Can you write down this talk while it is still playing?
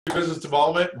Business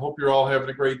Development. Hope you're all having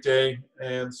a great day.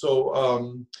 And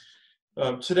so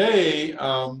today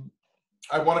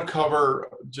I want to cover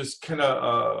just kind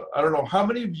of, I don't know how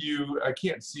many of you, I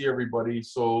can't see everybody,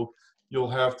 so you'll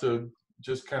have to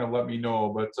just kind of let me know,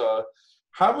 but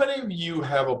how many of you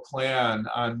have a plan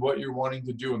on what you're wanting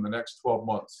to do in the next 12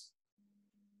 months?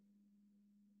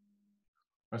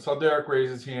 I saw Derek raise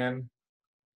his hand.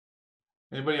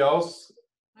 Anybody else?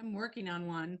 I'm working on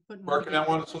one. Working on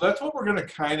one. So that's what we're going to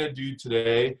kind of do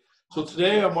today. So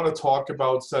today I want to talk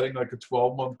about setting like a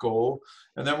 12-month goal,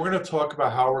 and then we're going to talk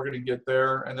about how we're going to get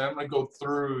there, and then I'm going to go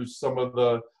through some of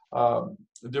the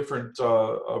different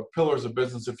pillars of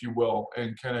business, if you will,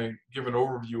 and kind of give an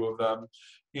overview of them.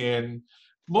 And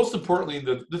most importantly,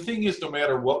 the thing is, no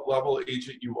matter what level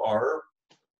agent you are,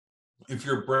 if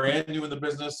you're brand new in the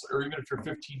business, or even if you're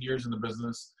 15 years in the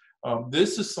business,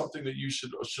 this is something that you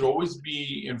should always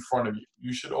be in front of you.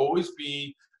 You should always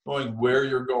be knowing where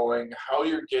you're going, how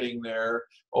you're getting there,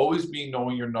 always be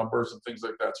knowing your numbers and things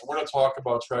like that. So we're going to talk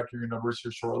about tracking your numbers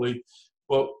here shortly.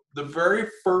 But the very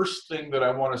first thing that I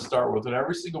want to start with, and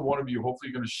every single one of you hopefully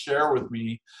you're going to share with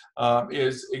me,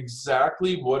 is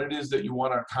exactly what it is that you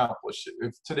want to accomplish.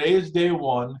 If today is day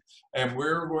one and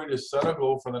we're going to set a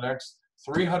goal for the next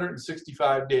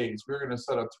 365 days. We're going to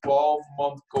set a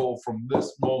 12-month goal from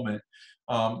this moment.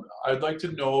 I'd like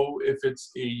to know if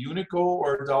it's a unit goal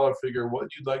or a dollar figure, what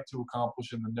you'd like to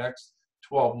accomplish in the next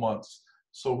 12 months.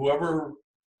 So whoever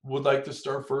would like to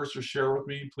start first or share with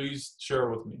me, please share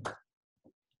with me.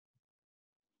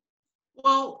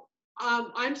 Well,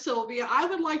 I'm Sylvia. I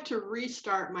would like to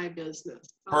restart my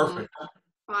business. Perfect.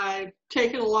 I've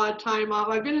taken a lot of time off.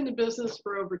 I've been in the business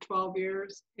for over 12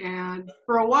 years, and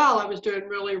for a while I was doing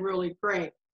really, really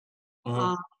great.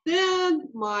 Then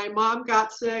my mom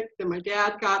got sick, then my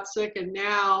dad got sick, and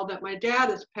now that my dad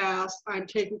has passed, I'm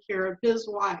taking care of his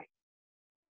wife.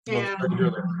 And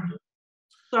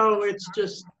so it's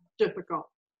just difficult.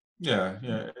 Yeah,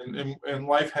 and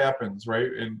life happens, right?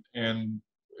 And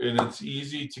it's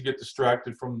easy to get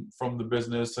distracted from the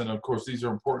business, and of course these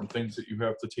are important things that you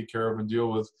have to take care of and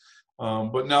deal with.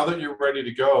 But now that you're ready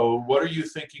to go, what are you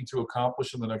thinking to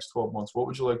accomplish in the next 12 months? What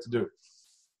would you like to do?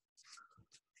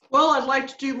 Well, I'd like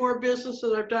to do more business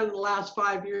than I've done in the last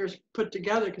 5 years put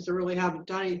together, because I really haven't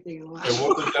done anything in the last 5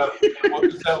 years. What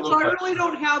does that look So like? I really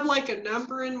don't have like a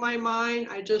number in my mind.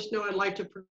 I just know I'd like to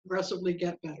progressively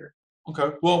get better.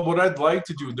 Okay. Well, what I'd like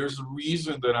to do, there's a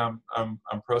reason that I'm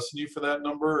pressing you for that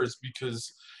number, is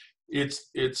because it's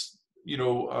it's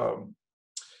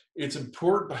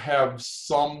important to have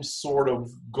some sort of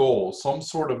goal, some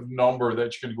sort of number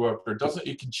that you can go after.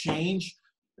 It can change,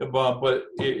 but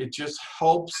it just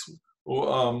helps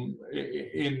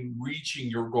in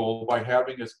reaching your goal by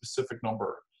having a specific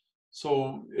number.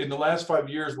 So in the last 5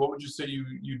 years, what would you say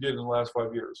you did in the last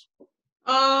 5 years?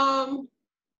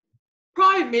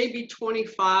 Probably maybe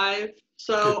 25.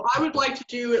 So I would like to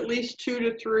do at least 2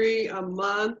 to 3 a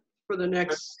month for the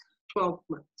next 12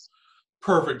 months.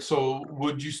 Perfect. So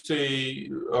would you say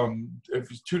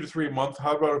if it's 2 to 3 a month,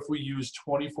 how about if we use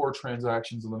 24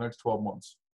 transactions in the next 12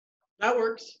 months? That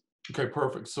works. Okay,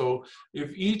 perfect. So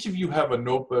if each of you have a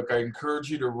notebook, I encourage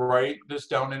you to write this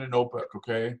down in a notebook,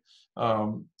 okay?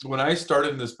 When I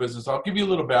started in this business, I'll give you a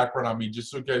little background on me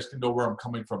just so you guys can know where I'm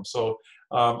coming from. So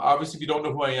obviously, if you don't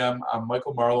know who I am, I'm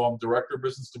Michael Marlowe. I'm Director of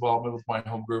Business Development with My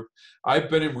Home Group. I've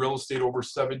been in real estate over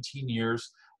 17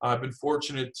 years. I've been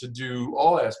fortunate to do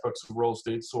all aspects of real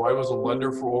estate. So I was a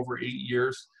lender for over 8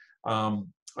 years.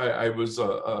 I was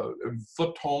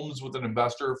flipped homes with an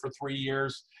investor for 3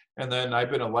 years. And then I've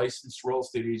been a licensed real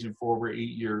estate agent for over 8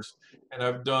 years. And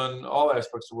I've done all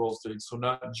aspects of real estate. So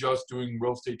not just doing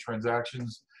real estate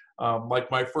transactions. Like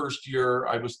my first year,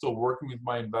 I was still working with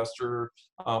my investor,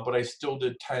 but I still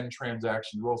did 10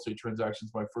 transactions, real estate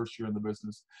transactions, my first year in the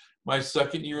business. My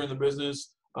second year in the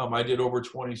business, I did over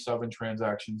 27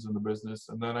 transactions in the business.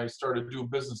 And then I started doing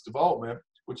business development,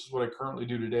 which is what I currently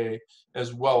do today,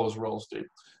 as well as real estate.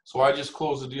 So I just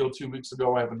closed a deal 2 weeks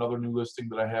ago. I have another new listing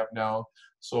that I have now.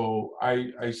 So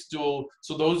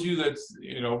so those of you that's,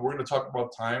 we're going to talk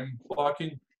about time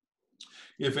blocking.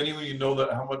 If any of you know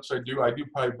that how much I do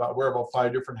probably wear about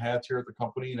 5 different hats here at the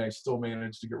company, and I still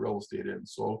manage to get real estate in.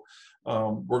 So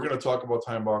we're going to talk about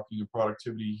time blocking and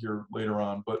productivity here later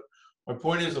on. But my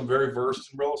point is, I'm very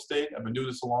versed in real estate. I've been doing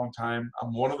this a long time.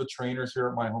 I'm one of the trainers here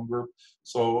at My Home Group.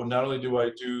 So not only do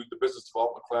I do the business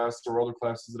development class or other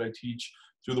classes that I teach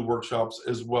through the workshops,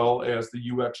 as well as the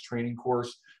UX training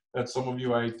course that some of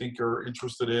you I think are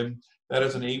interested in. That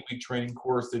is an 8-week training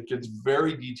course that gets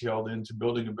very detailed into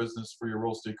building a business for your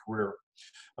real estate career.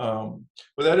 But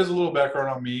that is a little background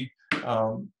on me.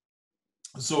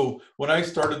 So when I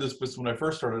started this business, when I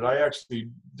first started, I actually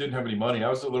didn't have any money. I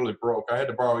was literally broke. I had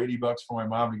to borrow $80 from my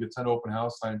mom to get 10 open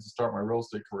house signs to start my real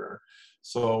estate career.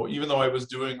 So even though I was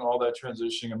doing all that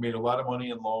transitioning, I made a lot of money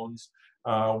in loans.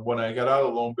 When I got out of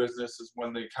the loan business is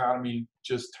when the economy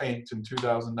just tanked in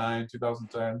 2009,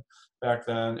 2010 back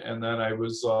then. And then I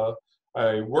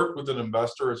worked with an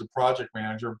investor as a project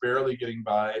manager, barely getting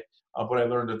by, but I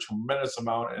learned a tremendous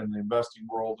amount in the investing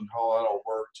world and how that all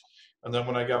worked. And then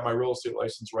when I got my real estate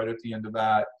license right at the end of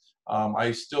that,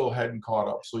 I still hadn't caught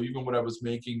up. So even what I was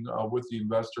making with the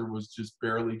investor was just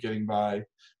barely getting by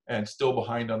and still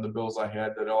behind on the bills I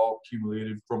had that all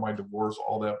accumulated from my divorce,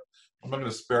 all that. I'm not going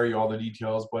to spare you all the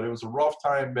details, but it was a rough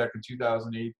time back in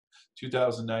 2008,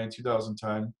 2009,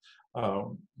 2010.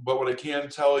 But what I can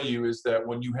tell you is that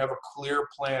when you have a clear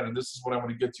plan, and this is what I want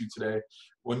to get to today,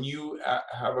 when you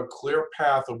have a clear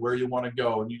path of where you want to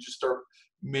go and you just start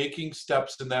making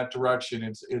steps in that direction,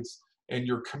 and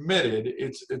you're committed,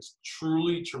 it's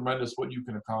truly tremendous what you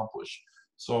can accomplish.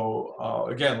 So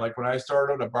again, like when I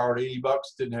started, I borrowed $80,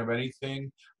 didn't have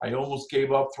anything. I almost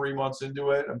gave up 3 months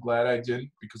into it. I'm glad I didn't,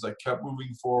 because I kept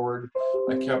moving forward.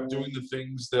 I kept doing the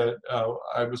things that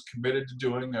I was committed to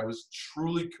doing. I was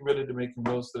truly committed to making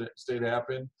real estate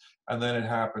happen, and then it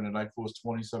happened, and I closed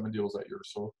 27 deals that year.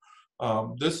 So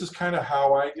this is kind of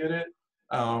how I did it,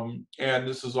 and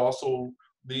this is also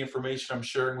the information I'm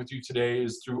sharing with you today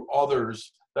is through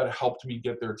others that helped me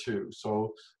get there too.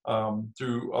 So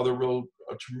through other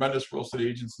tremendous real estate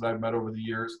agents that I've met over the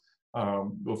years,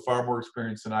 with far more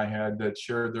experience than I had, that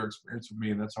shared their experience with me,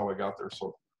 and that's how I got there.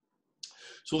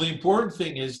 So the important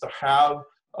thing is to have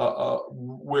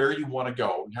where you want to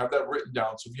go and have that written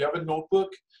down. So if you have a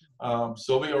notebook,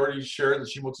 Sylvia already shared that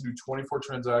she wants to do 24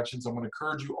 transactions. I'm going to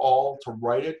encourage you all to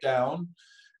write it down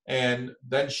and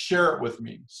then share it with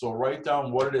me. So write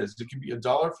down what it is. It can be a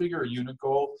dollar figure, a unit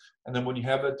goal, and then when you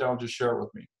have that down, just share it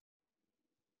with me.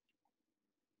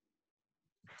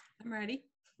 I'm ready.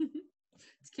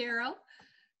 It's Carol.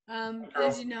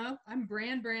 As you know, I'm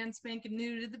brand spanking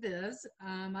new to the biz.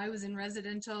 I was in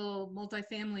residential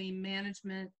multifamily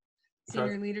management,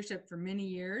 senior leadership for many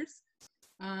years.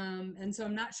 And so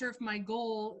I'm not sure if my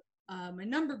goal, my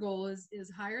number goal is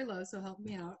high or low, so help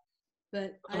me out.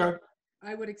 But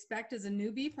I would expect as a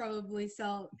newbie, probably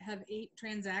have 8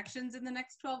 transactions in the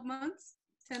next 12 months,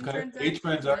 10 transactions. 8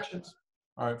 transactions?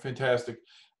 All right, fantastic.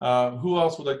 Who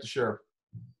else would like to share?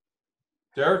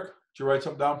 Derek, did you write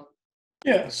something down?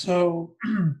 Yeah, so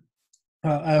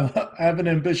I have an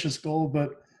ambitious goal,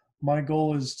 but my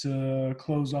goal is to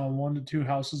close on 1 to 2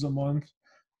 houses a month.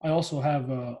 I also have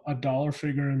a dollar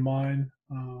figure in mind.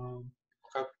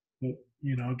 But,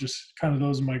 just kind of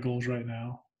those are my goals right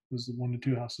now. Is the 1 to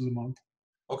 2 houses a month.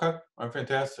 Okay, all right,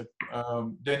 fantastic.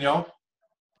 Danielle?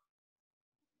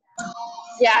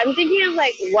 Yeah, I'm thinking of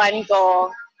like one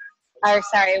closing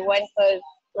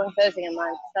a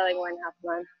month, selling 1 house a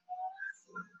month.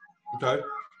 Okay.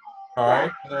 All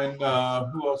right. And then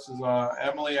who else is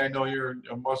Emily? I know you're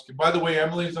a muscular. By the way,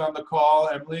 Emily's on the call.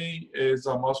 Emily is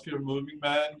a Muscular Moving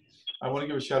Men. I want to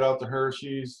give a shout out to her.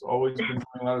 She's always been doing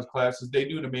a lot of classes. They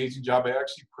do an amazing job. I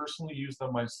actually personally use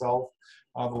them myself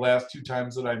the last 2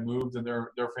 times that I moved, and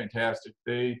they're fantastic.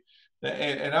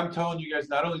 And I'm telling you guys,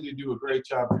 not only do they do a great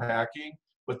job packing,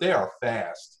 but they are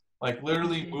fast. Like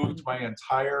literally moved my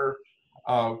entire.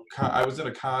 I was in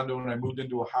a condo and I moved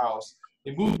into a house.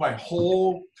 They moved my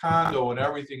whole condo and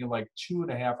everything in like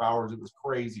 2.5 hours. It was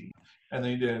crazy. And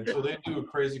they did. So they do a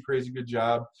crazy, crazy good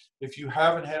job. If you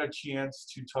haven't had a chance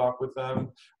to talk with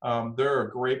them, they're a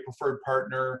great preferred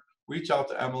partner. Reach out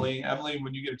to Emily. Emily,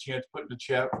 when you get a chance, put in the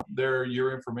chat there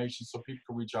your information so people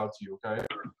can reach out to you, okay?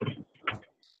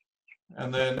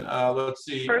 And then let's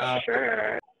see. For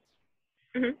sure.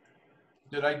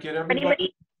 Did I get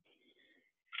everybody?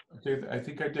 Okay, I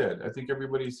think I did. I think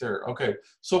everybody's there. Okay,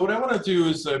 so what I want to do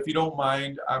is, if you don't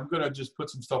mind, I'm going to just put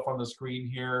some stuff on the screen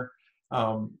here.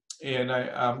 And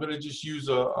I'm going to just use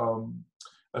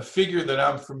a figure that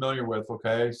I'm familiar with,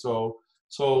 okay? So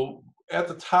at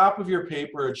the top of your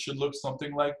paper, it should look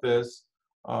something like this.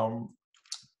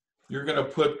 You're going to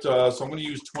put, so I'm going to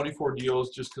use 24 deals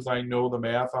just because I know the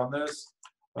math on this.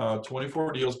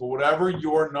 24 deals, but whatever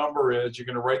your number is, you're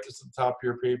going to write this at the top of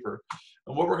your paper.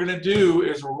 And what we're going to do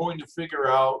is we're going to figure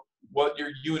out what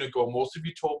your unit goal, most of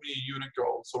you told me a unit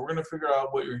goal. So we're going to figure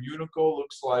out what your unit goal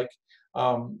looks like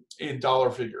in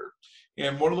dollar figure.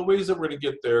 And one of the ways that we're going to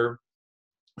get there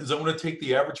is I'm going to take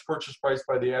the average purchase price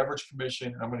by the average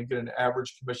commission, and I'm going to get an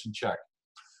average commission check.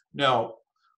 Now,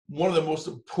 one of the most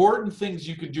important things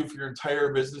you can do for your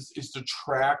entire business is to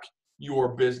track your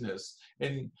business.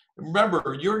 And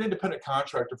remember, you're an independent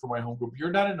contractor for My Home Group.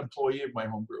 You're not an employee of My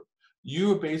Home Group.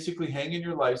 you basically hang in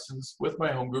your license with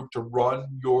My Home Group to run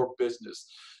your business.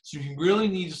 So you really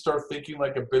need to start thinking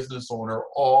like a business owner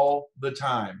all the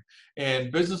time.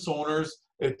 And business owners,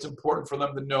 it's important for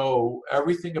them to know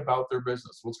everything about their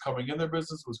business, what's coming in their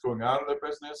business, what's going out of their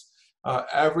business,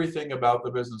 everything about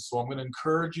the business. So I'm going to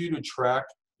encourage you to track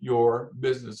your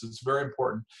business. It's very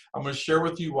important. I'm going to share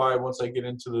with you why once I get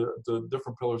into the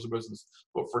different pillars of business.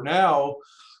 But for now,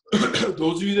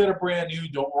 those of you that are brand new,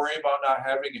 don't worry about not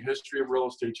having a history of real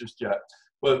estate just yet.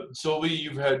 But Sylvie,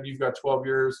 you've got 12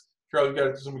 years. Carol, you've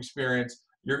got some experience.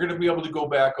 You're going to be able to go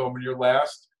back over your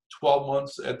last 12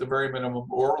 months at the very minimum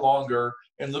or longer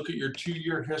and look at your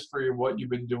 2-year history of what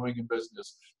you've been doing in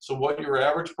business. So what your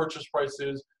average purchase price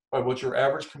is, by what your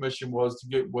average commission was to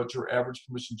get what your average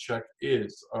commission check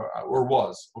is or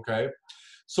was, okay?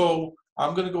 So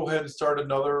I'm going to go ahead and start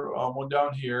another one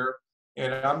down here,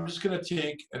 and I'm just going to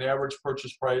take an average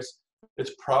purchase price.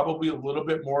 It's probably a little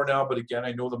bit more now, but again,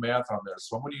 I know the math on this.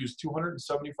 So I'm going to use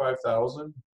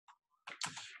 $275,000.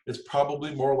 It's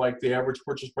probably more like the average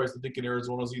purchase price I think in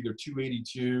Arizona is either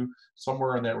 282,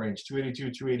 somewhere in that range.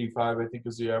 282, 285 I think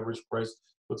is the average price.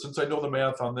 But since I know the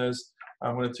math on this,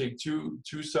 I'm going to take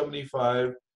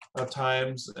 275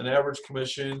 times an average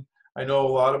commission. I know a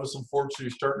lot of us, unfortunately,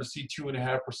 are starting to see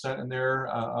 2.5% in there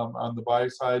on the buy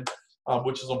side,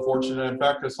 which is unfortunate. In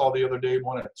fact, I saw the other day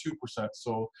one at 2%.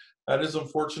 So that is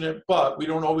unfortunate, but we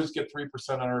don't always get 3%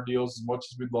 on our deals as much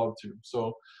as we'd love to.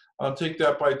 So I'll take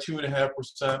that by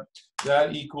 2.5%.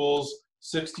 That equals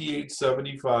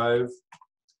 $68.75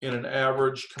 in an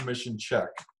average commission check,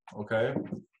 okay?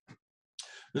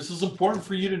 This is important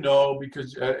for you to know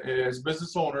because as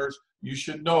business owners, you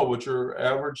should know what your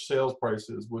average sales price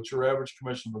is, what your average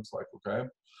commission looks like, okay?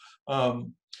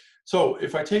 So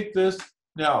if I take this,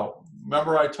 now,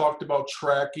 remember I talked about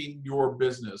tracking your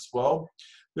business. Well,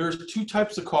 there's 2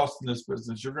 types of costs in this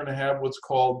business. You're gonna have what's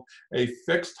called a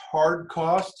fixed hard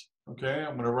cost, okay?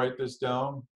 I'm gonna write this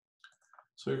down.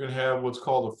 So you're gonna have what's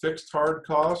called a fixed hard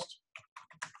cost.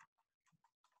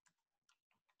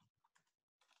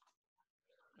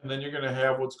 And then you're going to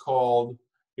have what's called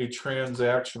a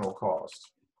transactional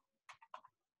cost.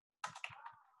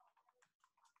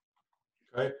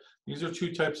 Okay, these are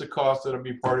 2 types of costs that will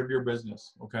be part of your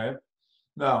business. Okay,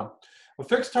 now a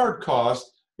fixed hard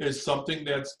cost is something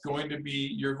that's going to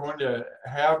be you're going to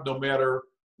have no matter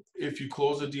if you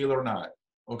close a deal or not.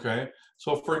 Okay,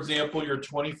 so for example, your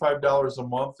 $25 a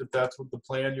month, if that's what the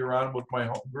plan you're on with My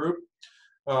Home Group,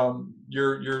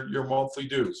 your monthly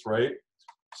dues, right?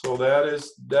 So that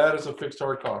is a fixed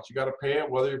hard cost. You got to pay it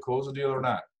whether you close a deal or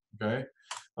not. Okay.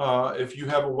 If you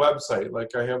have a website,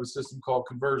 like I have a system called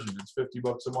Conversion, it's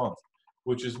 $50 a month,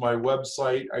 which is my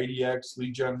website, IDX,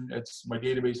 lead gen. It's my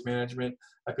database management.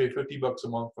 I pay $50 a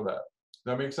month for that. Does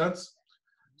that make sense?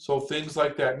 So things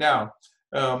like that. Now,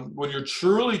 when you're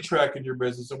truly tracking your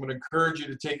business, I'm going to encourage you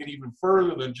to take it even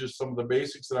further than just some of the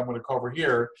basics that I'm going to cover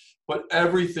here, but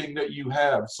everything that you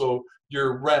have. So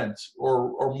your rent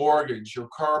or mortgage, your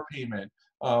car payment,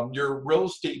 your real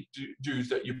estate dues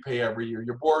that you pay every year,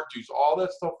 your board dues, all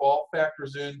that stuff all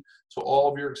factors in to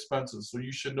all of your expenses. So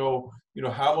you should know,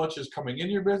 how much is coming in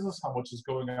your business, how much is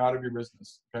going out of your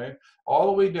business, okay? All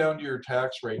the way down to your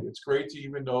tax rate. It's great to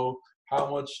even know how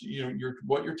much,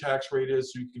 what your tax rate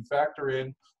is, so you can factor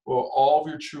in all of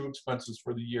your true expenses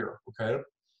for the year, okay?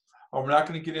 We're not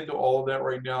going to get into all of that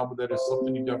right now, but that is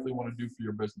something you definitely want to do for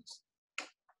your business.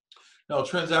 Now,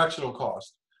 transactional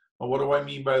cost. Now, what do I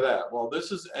mean by that? Well,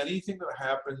 this is anything that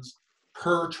happens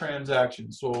per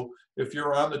transaction. So if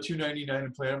you're on the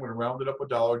 $299 plan, I'm going to round it up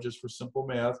 $1 just for simple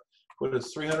math, but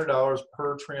it's $300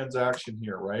 per transaction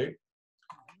here, right?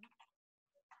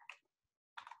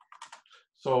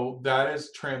 So that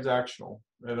is transactional.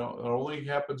 It only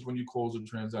happens when you close a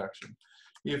transaction.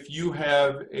 If you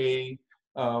have a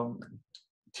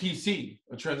TC,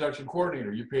 a transaction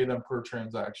coordinator, you pay them per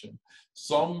transaction.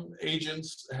 Some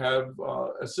agents have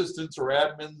assistants or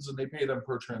admins, and they pay them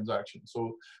per transaction.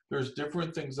 So there's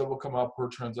different things that will come out per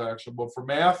transaction. But for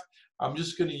math, I'm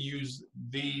just going to use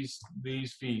these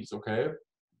fees, okay?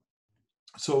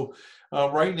 So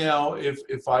right now,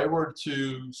 if I were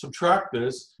to subtract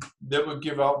this, that would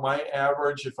give out my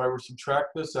average. If I were to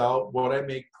subtract this out, what I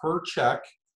make per check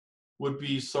would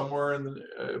be somewhere in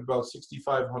about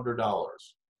 $6,500.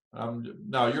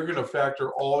 Now you're going to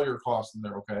factor all your costs in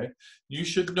there, okay? You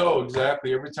should know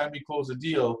exactly every time you close a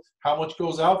deal how much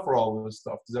goes out for all of this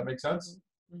stuff. Does that make sense?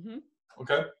 Mm-hmm.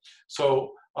 Okay,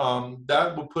 so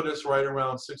that will put us right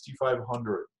around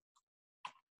 $6,500.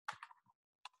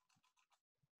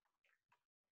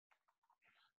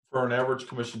 for an average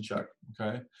commission check,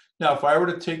 okay? Now, if I were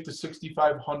to take the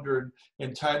 6,500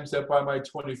 and times that by my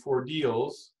 24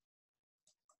 deals,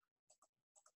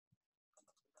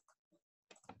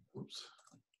 oops,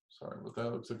 sorry about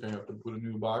that. Looks like I have to put a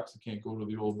new box. I can't go to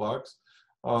the old box.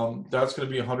 That's going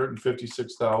to be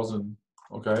 156,000,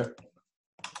 okay?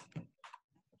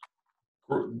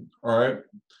 All right.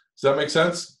 Does that make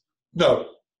sense? No.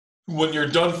 When you're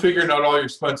done figuring out all your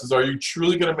expenses, are you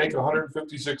truly going to make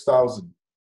 156,000?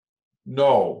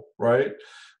 No, right?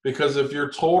 Because if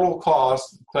your total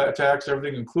cost, tax,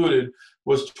 everything included,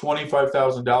 was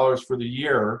 $25,000 for the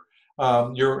year,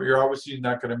 you're obviously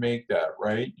not going to make that,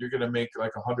 right? You're going to make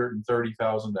like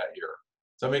 130,000 that year.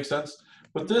 Does that make sense?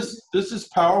 But this is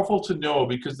powerful to know,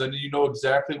 because then you know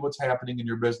exactly what's happening in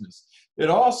your business. It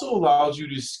also allows you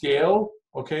to scale,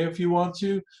 okay, if you want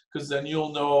to, because then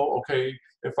you'll know, okay,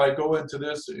 if I go into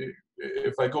this,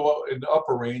 if I go up in the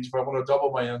upper range, if I want to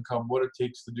double my income, what it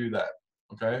takes to do that,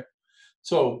 okay?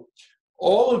 So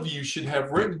all of you should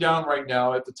have written down right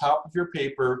now at the top of your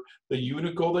paper the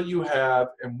unit goal that you have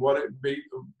and what it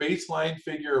baseline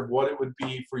figure of what it would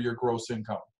be for your gross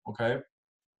income, okay?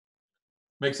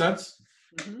 Make sense?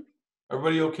 Mm-hmm.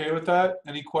 Everybody okay with that?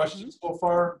 Any questions so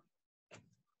far?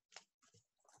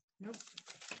 Nope.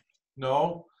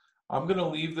 No? I'm going to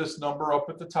leave this number up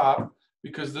at the top,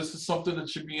 because this is something that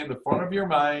should be in the front of your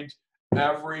mind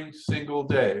every single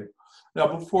day. Now,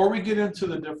 before we get into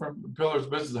the different pillars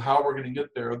of business, how we're going to get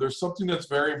there, there's something that's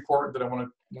very important that I want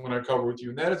to cover with you,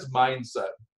 and that is mindset,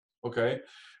 okay?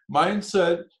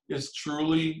 Mindset is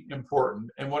truly important.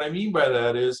 And what I mean by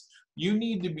that is you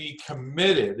need to be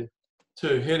committed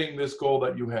to hitting this goal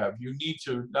that you have. You need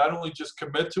to not only just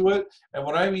commit to it, and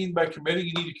what I mean by committing,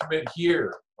 you need to commit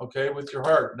here, okay, with your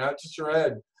heart, not just your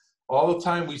head. All the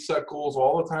time we set goals,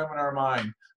 all the time in our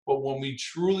mind. But when we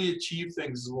truly achieve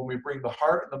things is when we bring the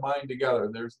heart and the mind together.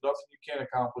 There's nothing you can't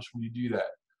accomplish when you do that.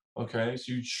 Okay?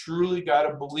 So you truly got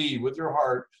to believe with your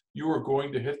heart you are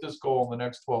going to hit this goal in the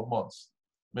next 12 months.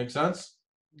 Make sense?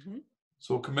 Mm-hmm.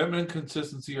 So commitment and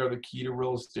consistency are the key to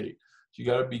real estate. You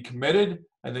got to be committed,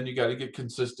 and then you got to get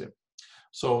consistent.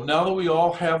 So now that we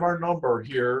all have our number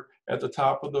here at the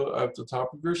top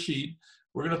of your sheet,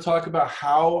 we're going to talk about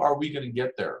how are we going to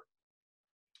get there.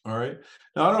 All right.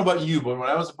 Now, I don't know about you, but when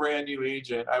I was a brand new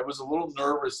agent, I was a little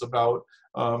nervous about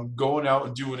going out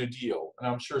and doing a deal. And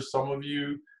I'm sure some of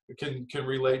you can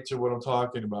relate to what I'm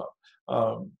talking about.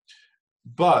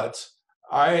 But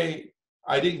I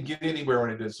didn't get anywhere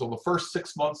when I did. So the first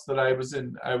 6 months that I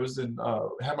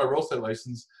had my real estate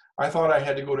license, I thought I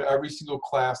had to go to every single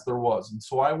class there was. And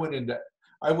so I went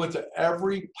to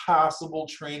every possible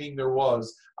training there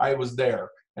was. I was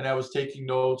there, and I was taking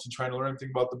notes and trying to learn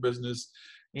everything about the business.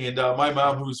 And my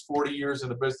mom, who's 40 years in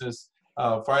the business,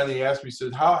 finally asked me,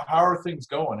 said, how are things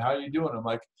going? How are you doing? I'm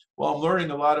like, well, I'm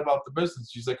learning a lot about the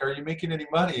business. She's like, are you making any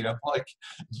money? And I'm like,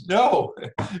 no,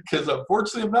 because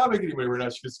unfortunately I'm not making any money right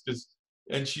now.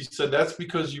 And she said, that's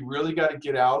because you really got to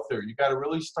get out there. You got to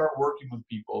really start working with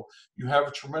people. You have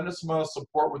a tremendous amount of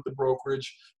support with the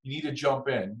brokerage. You need to jump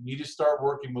in. You need to start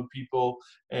working with people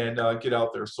and get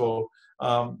out there. So,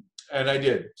 and I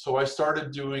did. So I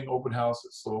started doing open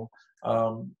houses. So,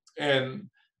 and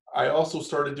I also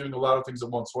started doing a lot of things at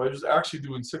once. So I was actually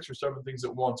doing 6 or 7 things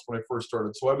at once when I first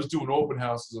started. So I was doing open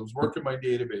houses. I was working my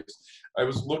database. I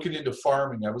was looking into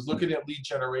farming. I was looking at lead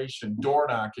generation, door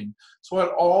knocking. So I had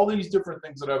all these different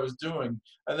things that I was doing.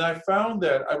 And I found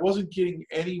that I wasn't getting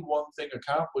any one thing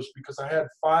accomplished because I had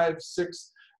 5,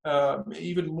 6,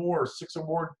 even more, 6 or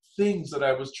more things that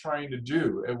I was trying to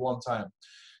do at one time.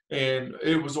 And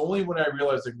it was only when I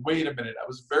realized, like, wait a minute, I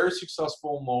was very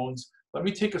successful in loans. Let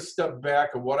me take a step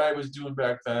back of what I was doing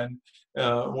back then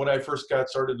when I first got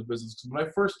started in the business. Because when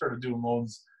I first started doing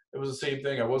loans, it was the same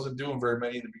thing. I wasn't doing very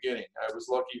many in the beginning. I was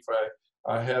lucky if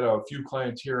I had a few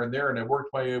clients here and there, and I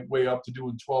worked my way up to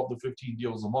doing 12 to 15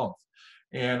 deals a month.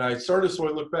 And I started, so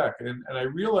I look back, and I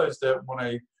realized that when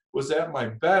I was at my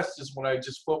best is when I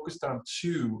just focused on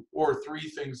 2 or 3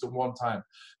 things at one time.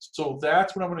 So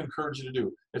that's what I'm going to encourage you to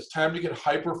do. It's time to get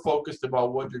hyper-focused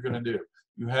about what you're going to do.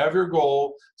 You have your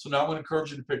goal, so now I'm going to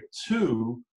encourage you to pick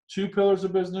 2 pillars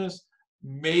of business,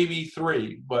 maybe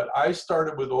 3. But I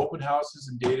started with open houses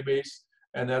and database,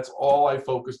 and that's all I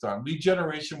focused on. Lead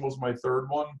generation was my 3rd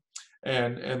one,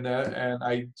 and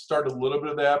I started a little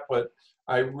bit of that, but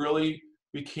I really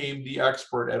became the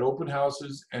expert at open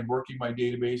houses and working my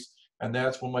database, and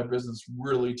that's when my business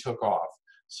really took off.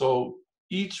 So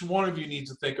each one of you needs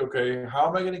to think, okay, how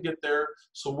am I going to get there?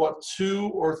 So what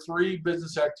 2 or 3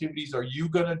 business activities are you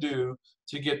going to do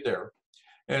to get there?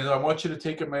 And I want you to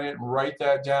take a minute and write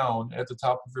that down at the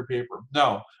top of your paper.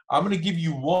 Now, I'm going to give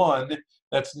you one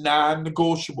that's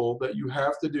non-negotiable that you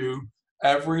have to do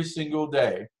every single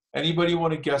day. Anybody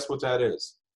want to guess what that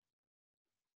is?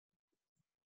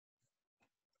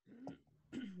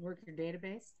 Work your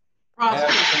database.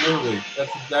 Absolutely.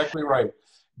 That's exactly right.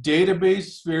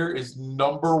 Database Sphere is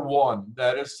number one.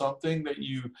 That is something that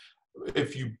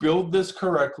if you build this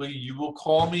correctly, you will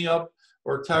call me up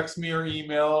or text me or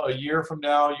email a year from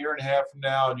now, a year and a half from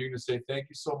now, and you're going to say, thank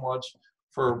you so much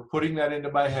for putting that into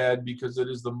my head, because it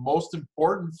is the most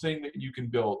important thing that you can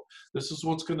build. This is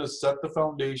what's going to set the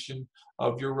foundation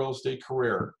of your real estate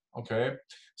career. Okay,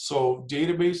 so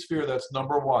Database Sphere, that's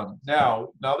number one. Now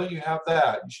that you have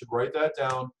that, you should write that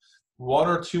down. One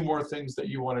or two more things that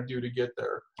you want to do to get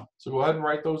there. So go ahead and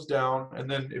write those down. And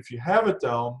then if you have it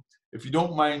down, if you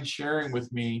don't mind sharing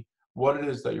with me what it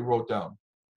is that you wrote down.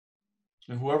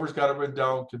 And whoever's got it written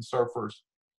down can start first.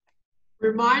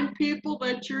 Remind people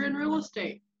that you're in real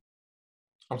estate.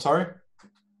 I'm sorry?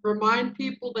 Remind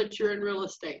people that you're in real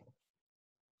estate.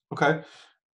 Okay.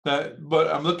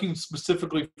 But I'm looking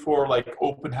specifically for like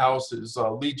open houses,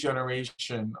 lead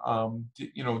generation,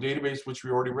 database, which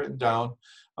we already written down.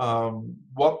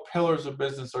 What pillars of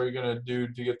business are you going to do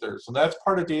to get there? So that's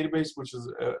part of database, which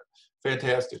is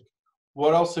fantastic.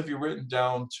 What else have you written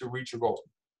down to reach your goal?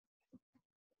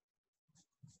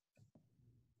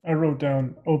 I wrote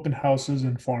down open houses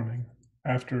and farming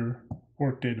after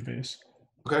work database.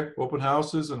 Okay, open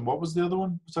houses, and what was the other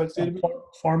one besides database?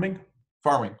 Farming.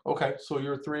 Farming. Okay, so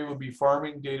your three would be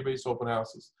farming, database, open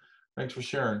houses. Thanks for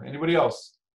sharing. Anybody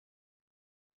else?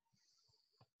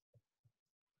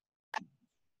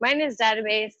 Mine is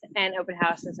database and open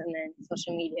houses, and then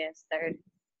social media is third.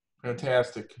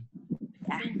 Fantastic.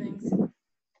 Same things.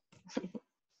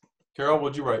 Carol,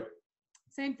 what'd you write?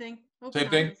 Same thing. Same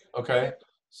thing? Okay.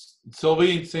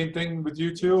 Sylvie, same thing with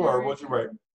you too, or what'd you write?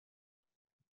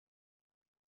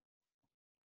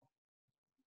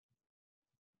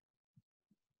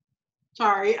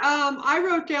 Sorry, I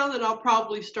wrote down that I'll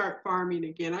probably start farming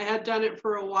again. I had done it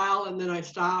for a while and then I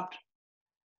stopped.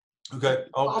 Okay.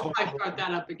 I'll probably start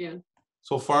that up again.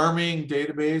 So farming,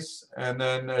 database, and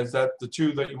then is that the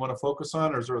two that you want to focus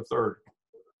on, or is there a third?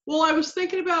 Well, I was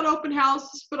thinking about open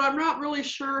houses, but I'm not really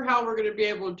sure how we're going to be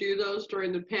able to do those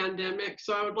during the pandemic.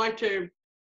 So I would like to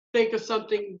think of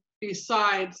something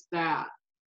besides that.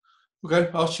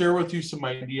 Okay, I'll share with you some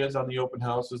ideas on the open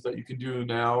houses that you can do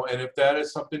now. And if that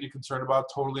is something you're concerned about,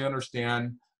 totally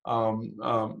understand on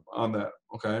that,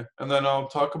 okay? And then I'll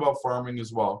talk about farming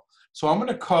as well. So I'm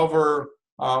gonna cover,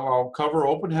 I'll cover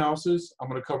open houses. I'm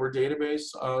gonna cover database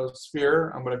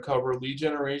sphere. I'm gonna cover lead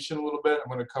generation a little bit.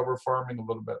 I'm gonna cover farming a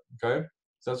little bit, okay?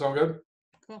 Does that sound good?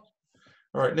 Cool.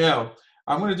 All right, now,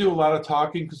 I'm going to do a lot of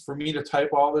talking because for me to type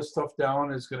all this stuff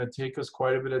down is going to take us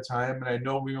quite a bit of time. And I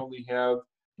know we only have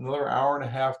another hour and a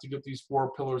half to get these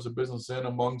 4 pillars of business in,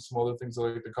 among some other things that I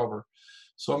like to cover.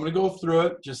 So I'm going to go through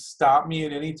it. Just stop me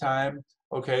at any time,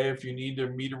 okay, if you need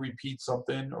me to repeat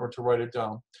something or to write it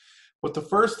down. But the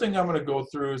first thing I'm going to go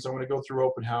through is I'm going to go through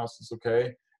open houses,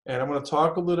 okay? And I'm going to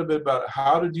talk a little bit about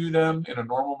how to do them in a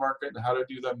normal market and how to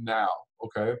do them now,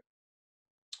 okay?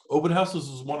 Open houses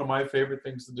is one of my favorite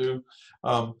things to do.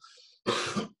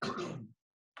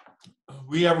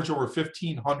 We average over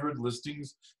 1,500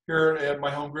 listings here at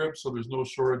My Home Group, so there's no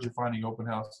shortage of finding open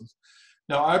houses.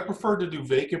 Now, I prefer to do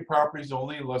vacant properties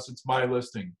only unless it's my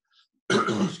listing.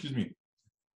 Excuse me.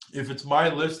 If it's my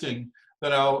listing,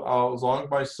 then I'll, as long as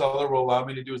my seller will allow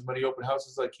me to do as many open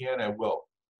houses as I can, I will.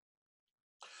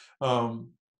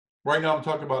 Right now, I'm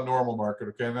talking about normal market,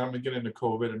 okay? And then I'm going to get into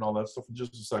COVID and all that stuff in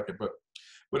just a second.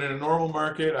 But in a normal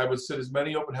market, I would sit as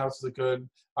many open houses as I could.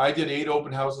 I did 8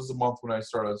 open houses a month when I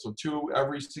started. So 2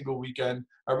 every single weekend.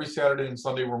 Every Saturday and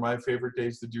Sunday were my favorite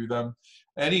days to do them.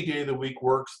 Any day of the week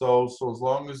works though. So as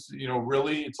long as,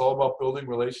 really it's all about building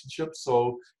relationships. So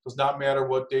it does not matter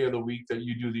what day of the week that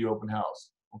you do the open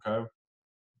house, okay?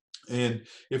 And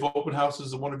if open house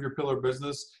is one of your pillar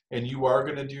business and you are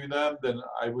going to do them, then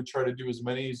I would try to do as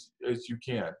many as you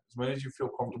can, as many as you feel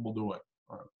comfortable doing.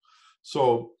 All right.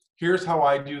 So here's how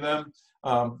I do them.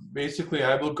 Basically,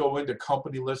 I will go into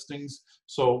company listings.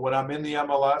 So when I'm in the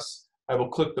MLS, I will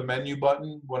click the menu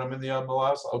button. When I'm in the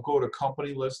MLS, I'll go to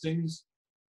company listings.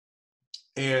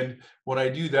 And when I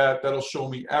do that, that'll show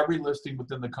me every listing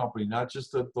within the company, not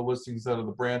just the listings that are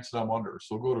the branch that I'm under.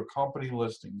 So go to company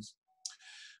listings.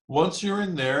 Once you're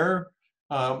in there,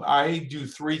 I do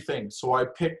 3 things. So I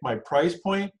pick my price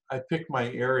point, I pick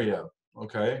my area,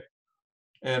 okay,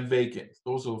 and vacant.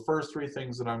 Those are the first 3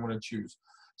 things that I'm going to choose.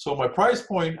 So my price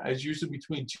point is usually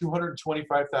between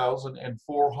 225,000 and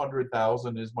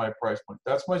 400,000 is my price point.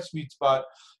 That's my sweet spot.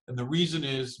 And the reason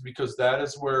is because that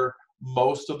is where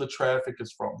most of the traffic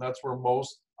is from. That's where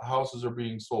most houses are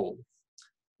being sold.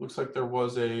 Looks like there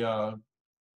was a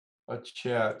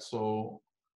chat. So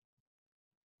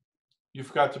you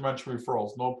forgot to mention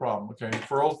referrals. No problem. Okay,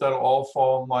 referrals, that'll all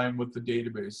fall in line with the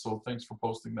database. So thanks for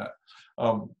posting that.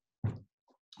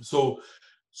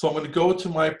 So I'm going to go to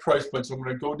my price point. So I'm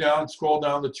going to go down, scroll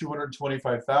down to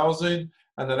 225,000,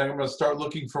 and then I'm going to start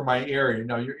looking for my area.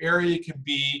 Now your area can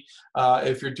be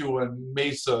if you're doing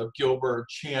Mesa, Gilbert,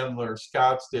 Chandler,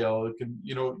 Scottsdale. It can,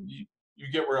 you know, you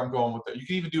get where I'm going with that. You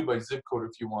can even do it by zip code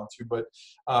if you want to, but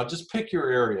just pick your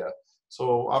area.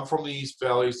 So I'm from the East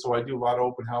Valley, so I do a lot of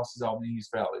open houses out in the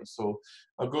East Valley. So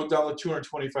I'll go down to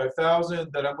 225,000.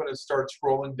 Then I'm going to start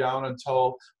scrolling down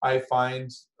until I find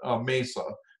Mesa.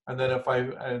 And then if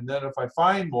I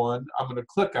find one, I'm going to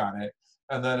click on it,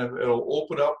 and then it'll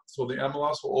open up. So the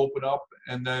MLS will open up,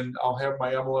 and then I'll have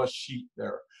my MLS sheet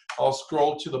there. I'll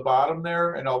scroll to the bottom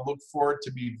there, and I'll look for it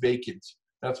to be vacant.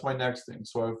 That's my next thing.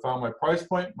 So I found my price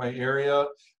point, my area,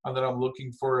 and then I'm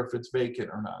looking for if it's vacant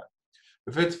or not.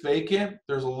 If it's vacant,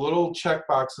 there's a little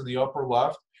checkbox in the upper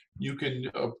left. You can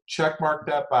check mark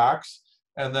that box,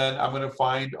 and then I'm going to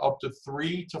find up to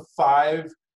 3 to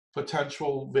 5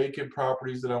 potential vacant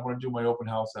properties that I want to do my open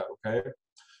house at, okay?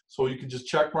 So you can just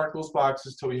check mark those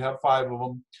boxes till you have 5 of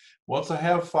them. Once I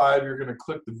have 5, you're going to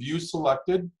click the view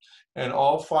selected, and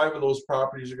all 5 of those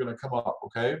properties are going to come up,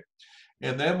 okay?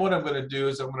 And then what I'm going to do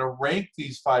is I'm going to rank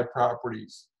these 5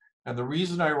 properties. And the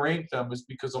reason I rank them is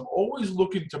because I'm always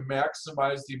looking to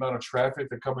maximize the amount of traffic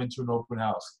that come into an open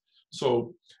house.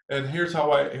 So, and here's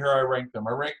how I rank them.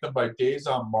 I rank them by days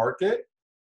on market,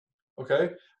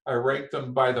 okay? I rank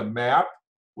them by the map,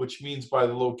 which means by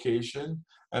the location.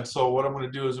 And so what I'm going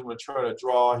to do is I'm going to try to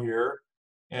draw here,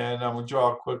 and I'm going to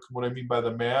draw a quick what I mean by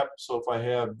the map. So if I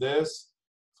have this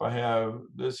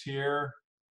here,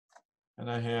 and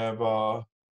I have, I'm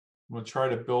going to try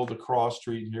to build a cross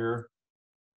street here.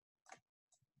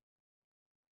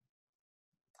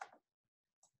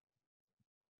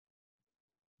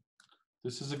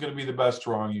 This isn't going to be the best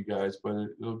drawing, you guys, but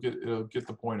it'll get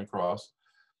the point across.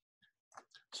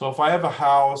 So if I have a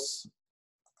house,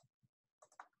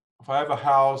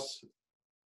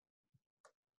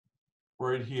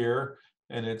 right here,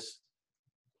 and it's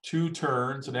 2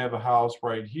 turns, and I have a house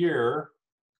right here,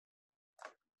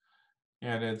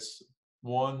 and it's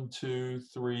 1, 2,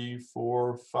 3,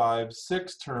 4, 5,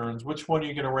 6 turns, which one are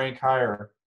you going to rank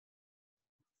higher?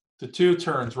 The 2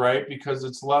 turns, right? Because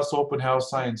it's less open house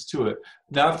signs to it.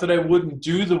 Not that I wouldn't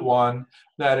do the one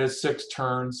that is 6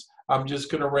 turns. I'm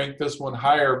just going to rank this one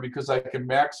higher because I can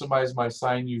maximize my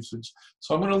sign usage.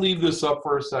 So I'm going to leave this up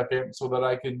for a second so that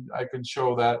I can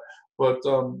show that. But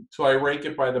so I rank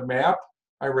it by the map.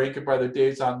 I rank it by the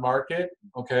days on market.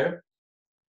 Okay.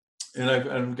 And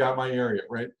I've got my area,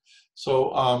 right?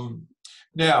 So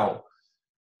now,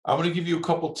 I'm going to give you a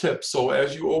couple tips. So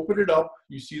as you open it up,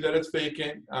 you see that it's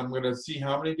vacant. I'm going to see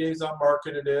how many days on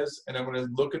market it is, and I'm going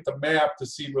to look at the map to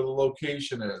see where the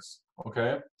location is.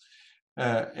 Okay,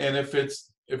 and if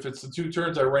it's the 2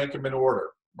 turns, I rank them in order.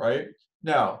 Right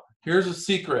now, here's a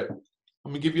secret.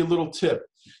 I'm going to give you a little tip.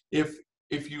 If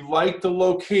you like the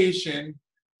location,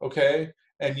 okay,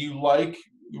 and you like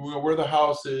where the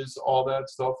house is, all that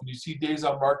stuff, and you see days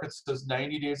on market says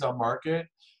 90 days on market,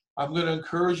 I'm going to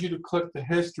encourage you to click the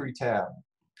history tab.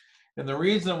 And the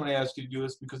reason I'm going to ask you to do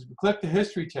this is because if you click the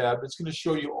history tab, it's going to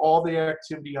show you all the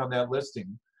activity on that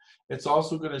listing. It's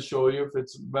also going to show you if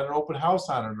it's been an open house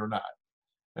on it or not.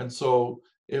 And so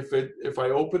if I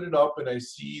open it up and I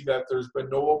see that there's been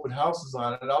no open houses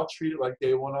on it, I'll treat it like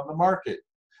day 1 on the market.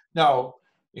 Now,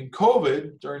 in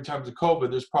COVID, during times of COVID,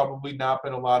 there's probably not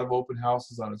been a lot of open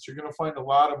houses on it. So you're going to find a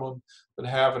lot of them that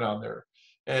have it on there.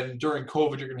 And during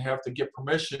COVID, you're going to have to get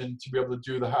permission to be able to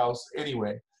do the house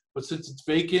anyway. But since it's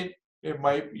vacant,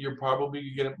 you're probably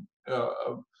getting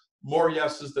more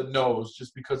yeses than nos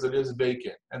just because it is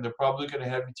vacant. And they're probably going to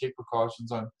have you take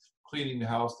precautions on cleaning the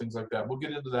house, things like that. We'll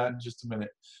get into that in just a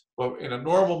minute. But in a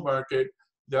normal market,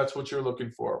 that's what you're looking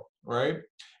for, right?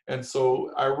 And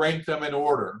so I rank them in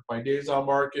order by days on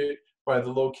market, by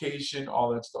the location,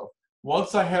 all that stuff.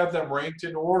 Once I have them ranked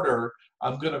in order,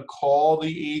 I'm going to call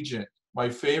the agent, my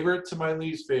favorite to my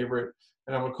least favorite,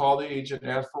 and I'm going to call the agent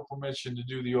and ask for permission to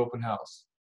do the open house.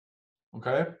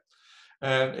 Okay?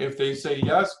 And if they say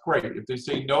yes, great. If they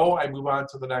say no, I move on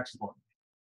to the next one.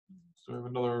 So we have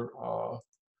another.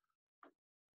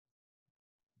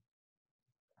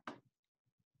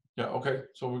 Yeah, okay.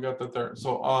 So we got that there.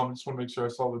 So just want to make sure I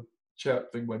saw the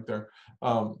chat thing went there.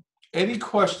 Any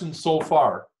questions so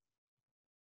far?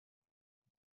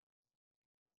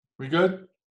 We good?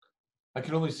 I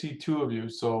can only see 2 of you,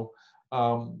 so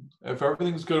if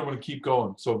everything's good, I'm going to keep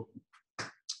going. So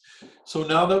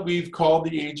now that we've called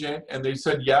the agent and they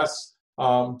said yes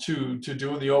to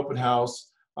doing the open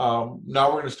house, now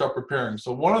we're going to start preparing.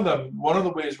 So one of the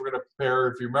ways we're going to prepare,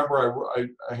 if you remember,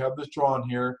 I have this drawn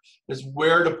here, is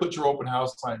where to put your open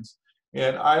house signs.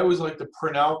 And I always like to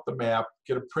print out the map,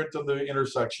 get a print of the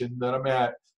intersection that I'm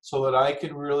at, so that I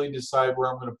can really decide where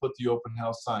I'm going to put the open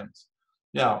house signs.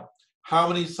 Now, how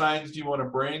many signs do you want to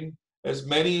bring? As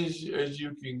many as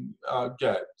you can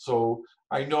get. So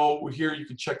I know here you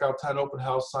can check out 10 open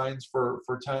house signs for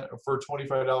a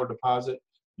 $25 deposit.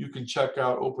 You can check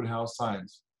out open house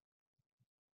signs.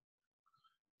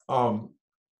 I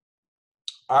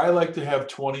like to have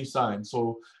 20 signs.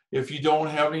 So if you don't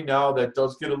have any now, that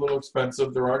does get a little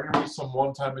expensive. There are going to be some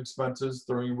one-time expenses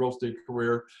during your real estate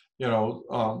career. You know,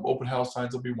 open house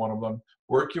signs will be one of them.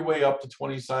 Work your way up to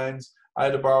 20 signs. I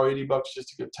had to borrow $80 just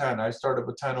to get 10. I started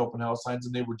with 10 open house signs,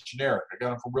 and they were generic. I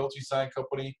got them from Realty Sign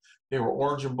Company. They were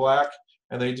orange and black,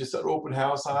 and they just said open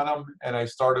house on them, and I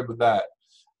started with that.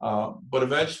 But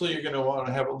eventually, you're going to want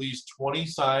to have at least 20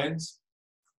 signs.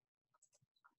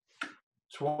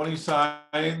 20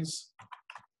 signs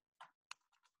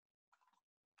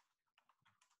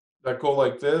that go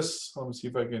like this. Let me see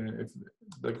if I can,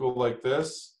 that go like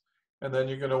this. And then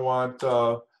you're going to want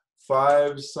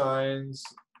 5 signs.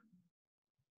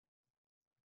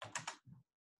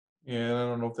 And I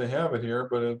don't know if they have it here,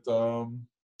 but it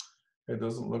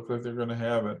doesn't look like they're going to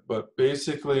have it. But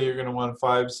basically, you're going to want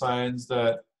 5 signs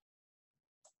that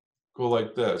go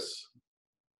like this,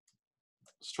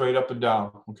 straight up and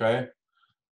down, okay?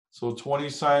 So 20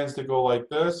 signs that go like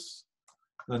this,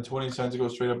 and then 20 signs that go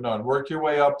straight up and down. Work your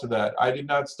way up to that. I did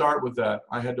not start with that.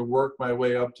 I had to work my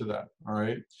way up to that, all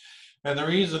right? And the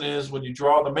reason is when you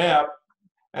draw the map,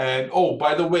 and oh,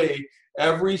 by the way,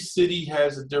 every city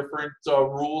has a different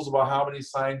rules about how many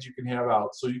signs you can have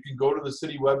out. So you can go to the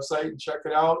city website and check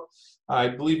it out. I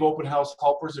believe Open House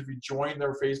Helpers, if you join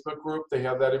their Facebook group, they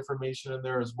have that information in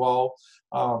there as well.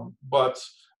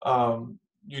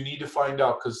 You need to find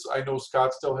out, because I know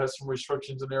Scottsdale has some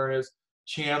restrictions in areas.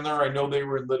 Chandler, I know they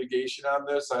were in litigation on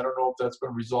this. I don't know if that's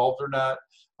been resolved or not,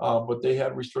 but they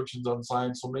had restrictions on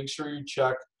signs. So make sure you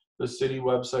check the city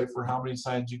website for how many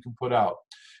signs you can put out.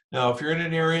 Now, if you're in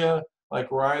an area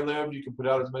like where I live, you can put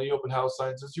out as many open house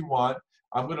signs as you want.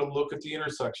 I'm going to look at the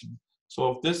intersection.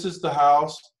 So if this is the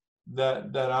house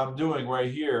that I'm doing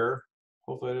right here,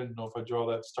 hopefully I didn't know if I draw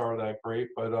that star that great,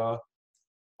 but oh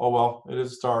well, it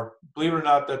is a star. Believe it or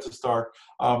not, that's a star.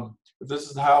 If this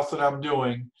is the house that I'm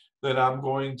doing, then I'm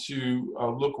going to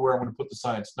look where I'm going to put the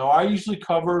signs. Now, I usually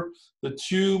cover the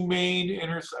 2 main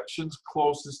intersections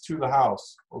closest to the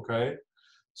house, okay?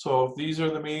 So if these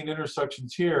are the main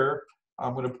intersections here,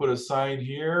 I'm going to put a sign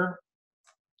here.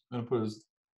 What I'm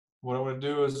going to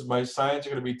do is my signs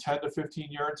are going to be 10 to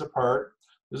 15 yards apart.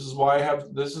 This is why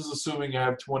this is assuming I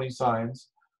have 20 signs,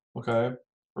 okay?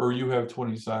 Or you have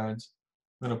 20 signs.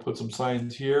 I'm going to put some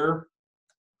signs here.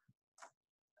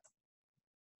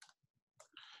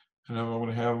 And I'm going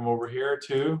to have them over here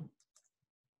too.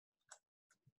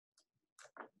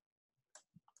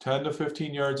 10 to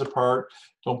 15 yards apart.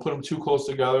 Don't put them too close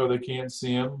together or they can't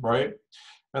see them, right?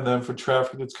 And then for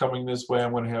traffic that's coming this way,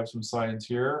 I'm going to have some signs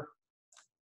here.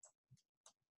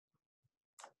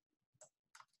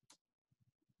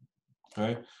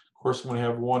 Okay. Of course, I'm going to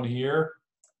have one here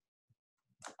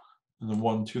and then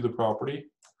one to the property.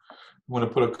 I'm going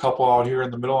to put a couple out here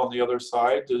in the middle on the other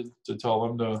side to tell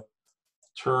them to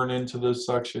turn into this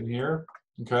section here.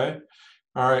 Okay.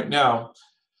 All right. Now,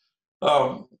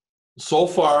 so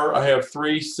far, I have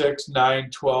 3, 6, 9,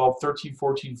 12, 13,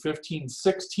 14, 15,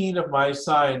 16 of my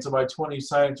signs, and my 20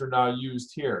 signs are now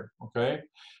used here, okay?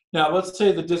 Now, let's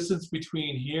say the distance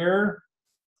between here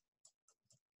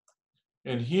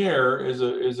and here is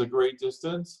a great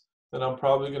distance, then I'm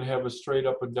probably going to have a straight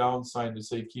up and down sign to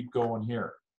say keep going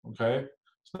here, okay?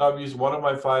 So now I've used one of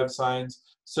my 5 signs,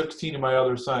 16 of my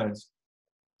other signs.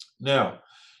 Now,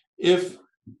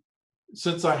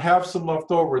 since I have some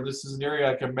left over, this is an area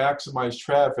I can maximize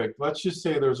traffic. Let's just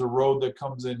say there's a road that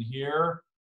comes in here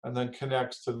and then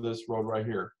connects to this road right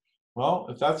here. Well,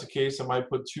 if that's the case, I might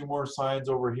put 2 more signs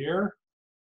over here.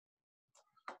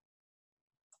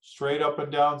 Straight up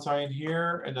and down sign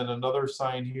here, and then another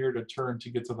sign here to turn to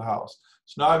get to the house.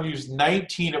 So now I've used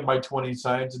 19 of my 20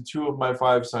 signs and 2 of my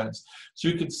 5 signs. So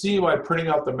you can see why printing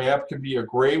out the map can be a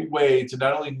great way to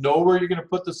not only know where you're going to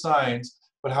put the signs,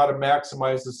 but how to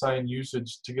maximize the sign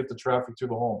usage to get the traffic to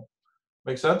the home.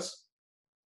 Make sense?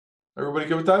 Everybody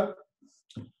good with that?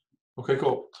 Okay,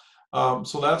 cool.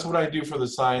 So that's what I do for the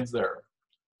signs there.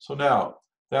 So now,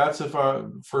 that's if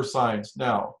for signs.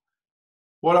 Now,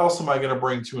 what else am I going to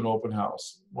bring to an open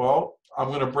house? Well, I'm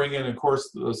going to bring in, of course,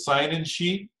 the sign-in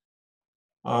sheet.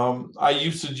 I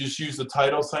used to just use the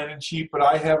title sign-in sheet, but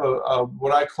I have a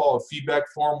what I call a feedback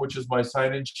form, which is my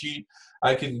sign-in sheet.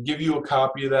 I can give you a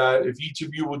copy of that. If each of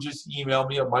you will just email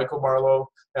me at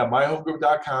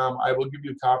michaelmarlowe@myhomegroup.com, I will give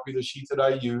you a copy of the sheet that I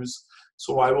use.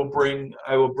 So I will bring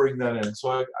that in. So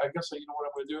I guess you know what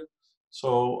I'm going to do.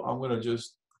 So I'm going to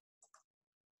just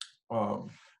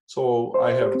so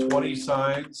I have 20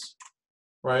 signs,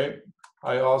 right?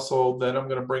 I also then I'm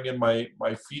going to bring in my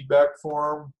feedback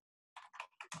form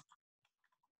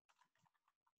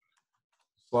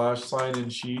 / sign-in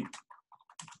sheet.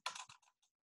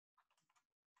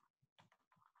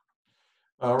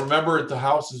 Remember, the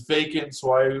house is vacant,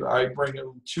 so I bring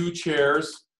in 2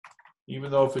 chairs,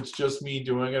 even though if it's just me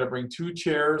doing it, I bring 2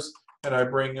 chairs and I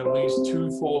bring at least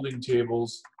 2 folding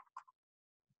tables.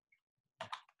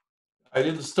 I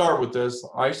didn't start with this.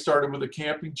 I started with a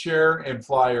camping chair and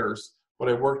flyers, but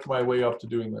I worked my way up to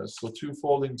doing this. So 2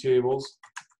 folding tables,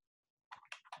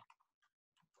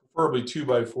 preferably 2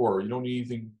 by 4. You don't need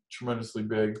anything tremendously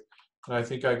big. And I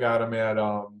think I got them at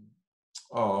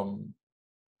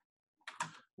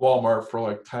Walmart for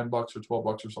like $10 or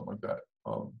 $12 or something like that.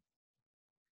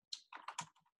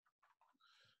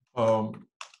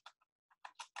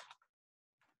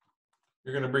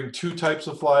 You're going to bring 2 types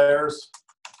of flyers.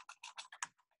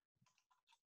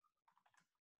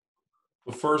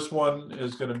 The first one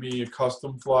is going to be a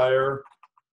custom flyer.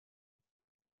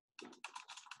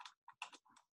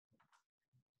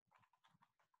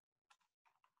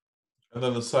 And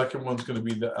then the second one's going to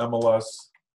be the MLS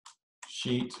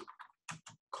sheet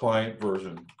client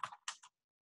version.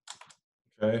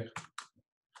 Okay.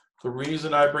 The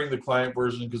reason I bring the client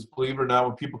version, because believe it or not,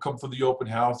 when people come for the open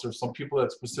house, there's some people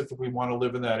that specifically want to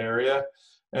live in that area.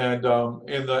 And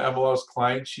in the MLS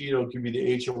client sheet, it'll give you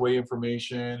the HOA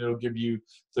information. It'll give you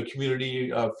the community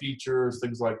features,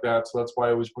 things like that. So that's why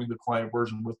I always bring the client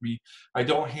version with me. I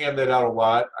don't hand that out a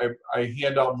lot. I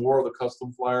hand out more of the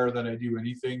custom flyer than I do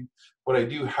anything, but I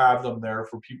do have them there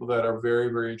for people that are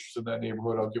very, very interested in that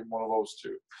neighborhood. I'll give them one of those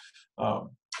too.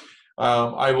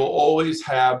 I will always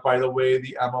have, by the way,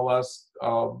 the MLS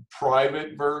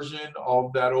private version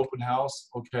of that open house,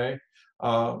 okay,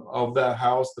 of that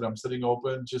house that I'm sitting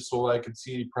open, just so I can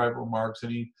see any private remarks,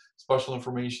 any special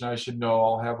information I should know.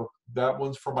 I'll have that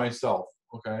one's for myself,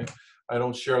 okay? I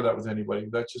don't share that with anybody.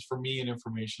 That's just for me and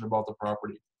information about the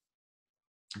property.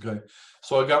 Okay,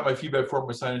 so I got my feedback form,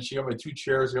 my sign-in sheet, I got my 2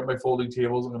 chairs, I got my folding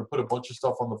tables. I'm going to put a bunch of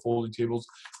stuff on the folding tables.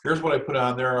 Here's what I put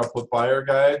on there. I'll put buyer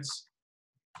guides,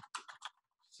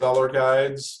 seller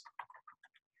guides.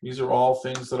 These are all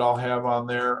things that I'll have on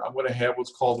there. I'm going to have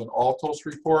what's called an Altos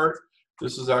report.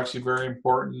 This is actually very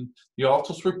important. The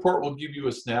Altos report will give you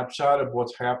a snapshot of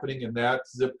what's happening in that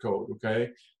zip code, okay?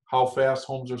 How fast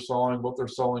homes are selling, what they're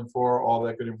selling for, all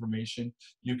that good information.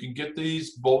 You can get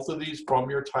these, both of these, from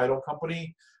your title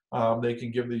company. They can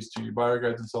give these to you, buyer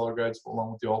guides and seller guides,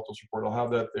 along with the Altos report. I'll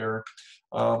have that there.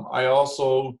 I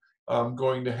also am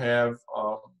going to have,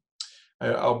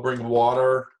 I'll bring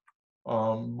water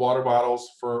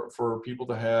bottles for people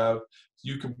to have.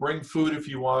 You can bring food if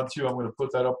you want to. I'm going to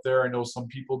put that up there. I know some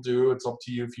people do. It's up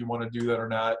to you if you want to do that or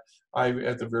not. I,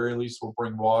 at the very least, will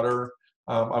bring water.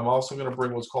 I'm also going to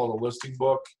bring what's called a listing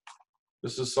book.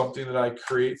 This is something that I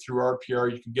create through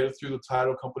RPR. You can get it through the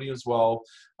title company as well.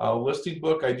 Listing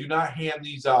book, I do not hand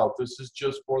these out. This is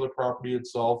just for the property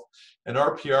itself. And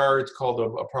RPR, it's called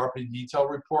a property detail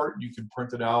report. You can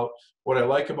print it out. What I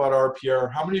like about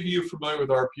RPR, how many of you are familiar with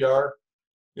RPR?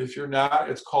 If you're not,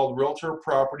 it's called Realtor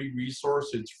Property Resource.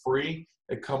 It's free.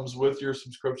 It comes with your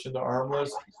subscription to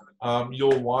ARMList.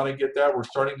 You'll want to get that. We're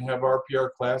starting to have RPR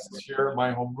classes here at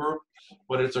my home group,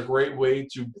 but it's a great way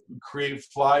to create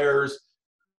flyers,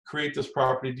 create this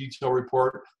property detail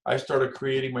report. I started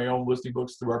creating my own listing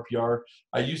books through RPR.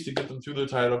 I used to get them through the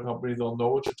title company. They'll know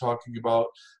what you're talking about.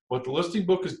 But the listing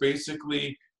book is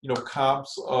basically, you know,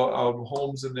 comps of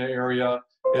homes in the area.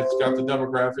 It's got the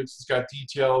demographics, it's got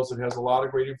details, it has a lot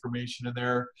of great information in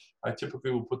there. I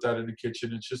typically will put that in the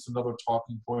kitchen. It's just another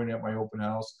talking point at my open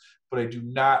house, but I do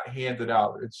not hand it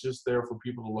out. It's just there for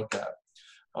people to look at.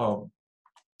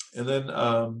 And then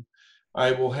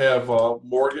I will have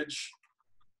mortgage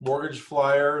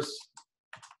flyers.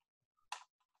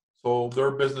 So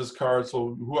their business cards.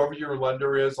 So whoever your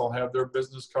lender is, I'll have their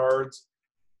business cards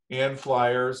and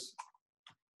flyers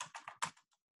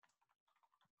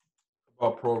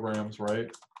about programs,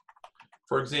 right?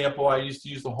 For example, I used to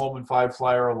use the Home in 5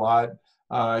 flyer a lot.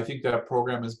 I think that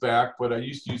program is back, but I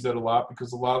used to use that a lot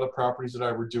because a lot of the properties that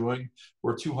I were doing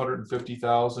were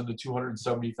 250,000 to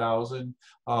 270,000,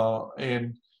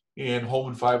 and Home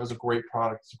and Five is a great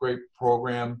product. It's a great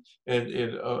program.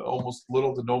 It almost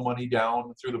little to no money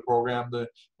down through the program.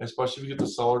 Especially if you get the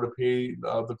seller to pay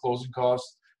the closing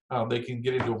costs, they can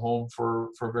get into a home for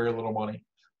very little money.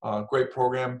 Great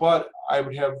program, but I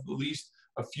would have at least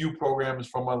a few programs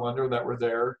from my lender that were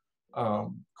there.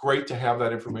 Great to have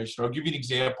that information. I'll give you an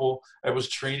example. I was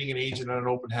training an agent at an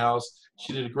open house.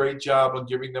 She did a great job on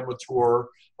giving them a tour.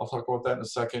 I'll talk about that in a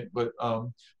second, but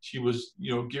she was,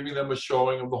 giving them a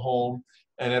showing of the home.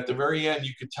 And at the very end,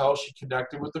 you could tell she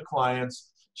connected with the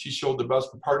clients. She showed the best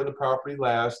part of the property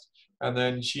last. And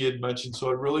then she had mentioned, so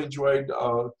I really enjoyed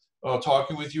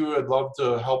talking with you. I'd love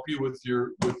to help you with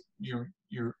your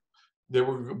they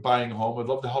were buying a home. I'd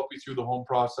love to help you through the home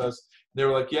process. They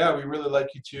were like, yeah, we really like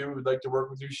you too. We'd like to work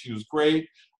with you. She was great.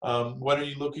 When are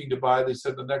you looking to buy? They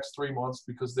said the next 3 months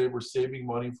because they were saving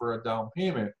money for a down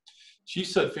payment. She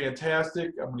said,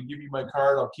 fantastic. I'm going to give you my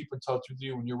card. I'll keep in touch with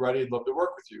you. When you're ready, I'd love to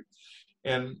work with you.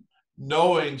 And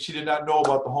knowing she did not know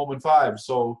about the Home in 5.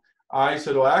 So I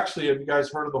said, well, actually, have you guys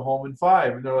heard of the Home in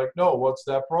 5? And they're like, no, what's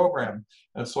that program?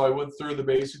 And so I went through the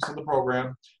basics of the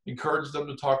program, encouraged them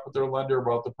to talk with their lender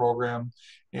about the program.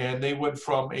 And they went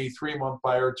from a 3-month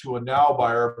buyer to a now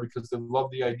buyer because they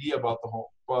loved the idea about the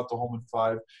Home in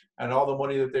 5, and all the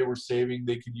money that they were saving,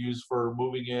 they could use for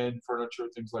moving in, furniture,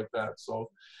 things like that. So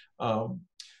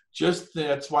just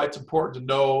that's why it's important to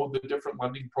know the different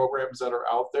lending programs that are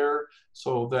out there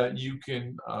so that you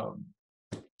can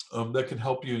that can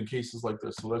help you in cases like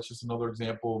this. So that's just another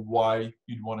example of why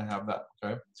you'd want to have that,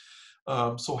 okay?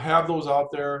 So have those out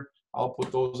there. I'll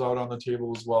put those out on the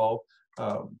table as well.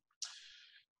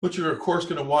 But you're, of course,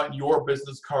 going to want your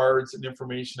business cards and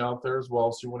information out there as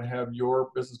well. So you want to have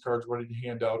your business cards ready to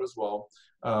hand out as well.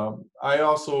 I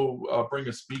also bring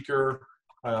a speaker,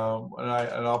 and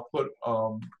I'll put,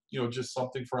 just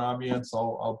something for ambience.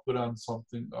 I'll put on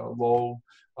something low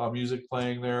music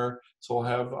playing there. So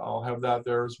I'll have that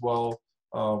there as well.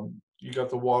 You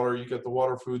got the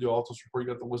water food, the Altos report,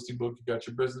 you got the listing book, you got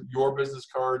your business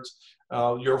cards,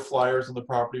 your flyers on the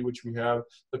property, which we have.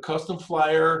 The custom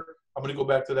flyer, I'm going to go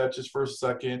back to that just for a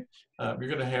second. You're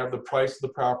going to have the price of the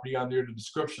property on there, the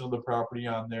description of the property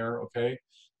on there, okay?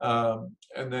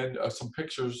 And then some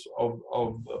pictures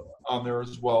on there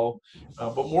as well.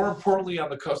 But more importantly, on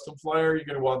the custom flyer, you're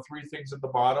going to want 3 things at the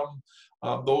bottom.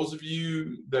 Those of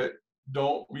you that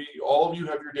don't, all of you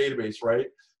have your database, right?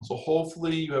 So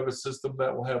hopefully you have a system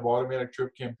that will have automatic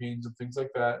drip campaigns and things like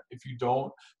that. If you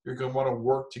don't, you're going to want to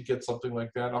work to get something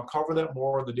like that. And I'll cover that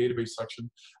more in the database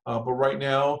section. But right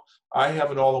now, I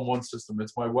have it all in one system.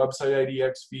 It's my website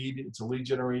IDX feed. It's a lead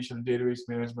generation and database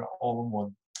management all in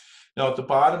one. Now at the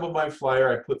bottom of my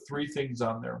flyer, I put 3 things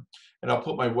on there. And I'll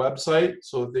put my website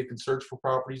so that they can search for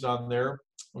properties on there,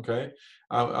 okay?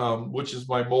 Which is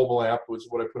my mobile app, which is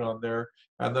what I put on there.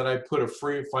 And then I put a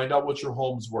free find out what your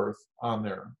home's worth on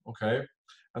there, okay?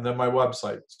 And then my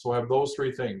website. So I have those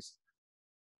 3 things.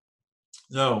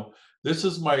 Now, this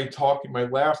is my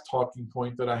last talking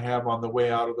point that I have on the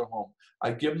way out of the home.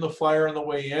 I give them the flyer on the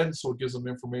way in, so it gives them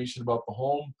information about the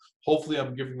home. Hopefully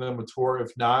I'm giving them a tour.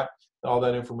 If not, all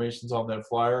that information's on that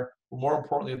flyer. But more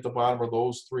importantly, at the bottom are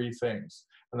those 3 things.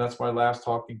 And that's my last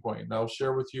talking point. And I'll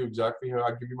share with you exactly how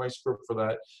I'll give you my script for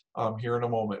that here in a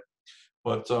moment.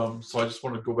 But so I just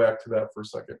want to go back to that for a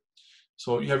second.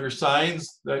 So you have your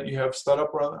signs that you have set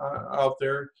up out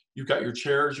there. You've got your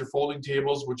chairs, your folding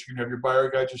tables, which you can have your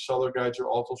buyer guide, your seller guide, your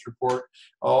Altos report.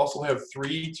 I'll also have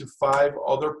 3 to 5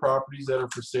 other properties that are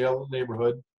for sale in the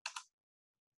neighborhood.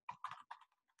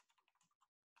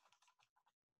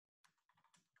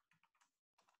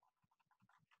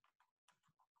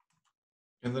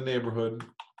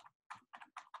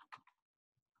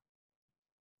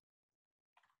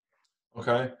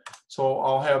 Okay, so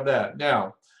I'll have that.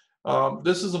 Now,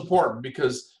 this is important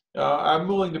because I'm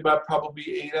willing to bet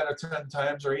probably 8 out of 10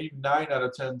 times, or even 9 out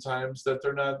of 10 times, that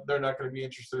they're not going to be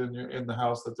interested in the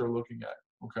house that they're looking at.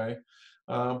 Okay,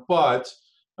 but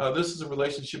this is a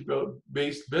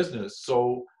relationship-based business,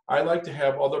 so I like to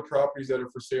have other properties that are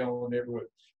for sale in the neighborhood,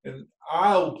 and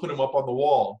I'll put them up on the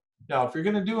wall. Now, if you're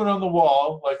going to do it on the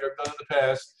wall, like I've done in the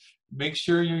past, make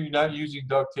sure you're not using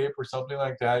duct tape or something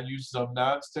like that. Use some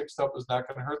non-stick stuff that's not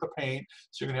going to hurt the paint.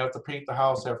 So you're going to have to paint the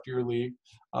house after you leave.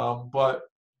 But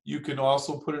you can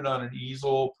also put it on an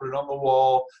easel, put it on the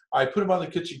wall. I put them on the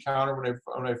kitchen counter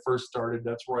when I first started.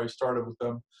 That's where I started with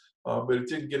them. But it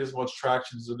didn't get as much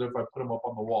traction as if I put them up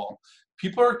on the wall.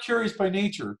 people are curious by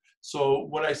nature. So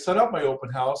when I set up my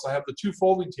open house, I have the 2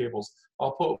 folding tables.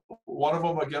 I'll put one of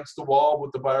them against the wall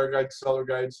with the buyer guide, seller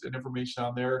guides, and information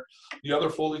on there. The other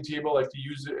folding table, I like to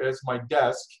use it as my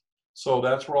desk. So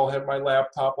that's where I'll have my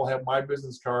laptop, I'll have my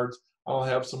business cards, I'll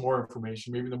have some more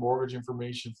information, maybe the mortgage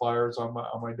information flyers on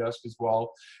my desk as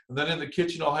well. And then in the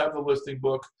kitchen, I'll have the listing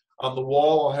book. On the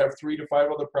wall, I'll have 3 to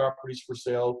 5 other properties for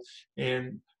sale.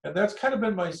 And that's kind of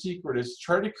been my secret, is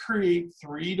try to create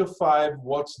 3 to 5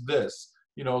 what's this,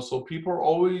 you know, so people are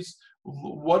always,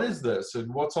 what is this?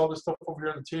 And what's all this stuff over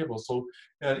here on the table? So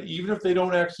even if they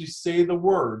don't actually say the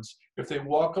words, if they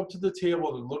walk up to the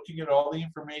table and looking at all the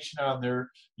information on there,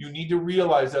 you need to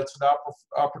realize that's an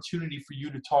opportunity for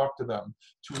you to talk to them,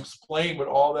 to explain what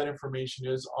all that information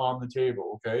is on the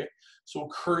table, okay? So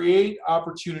create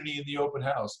opportunity in the open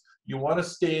house. You want to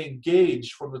stay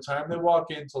engaged from the time they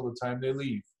walk in till the time they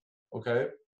leave, okay?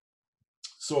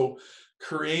 So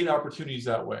create opportunities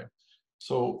that way.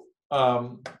 So,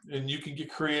 and you can get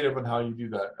creative in how you do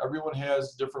that. Everyone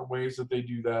has different ways that they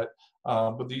do that,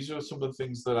 but these are some of the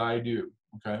things that I do,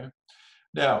 okay?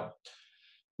 Now,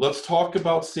 let's talk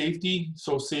about safety.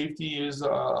 So safety is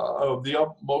of the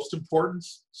utmost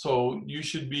importance. So you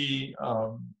should be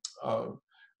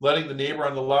letting the neighbor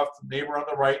on the left, neighbor on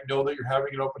the right know that you're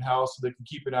having an open house so they can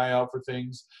keep an eye out for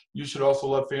things. You should also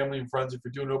let family and friends, if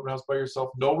you're doing an open house by yourself,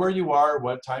 know where you are,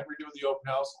 what time you're doing the open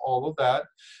house, all of that.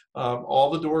 All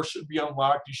the doors should be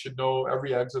unlocked. You should know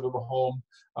every exit of the home.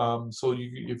 So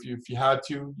if you had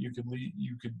to, you could leave,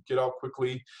 you could get out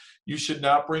quickly. You should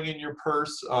not bring in your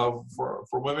purse. For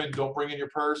women, don't bring in your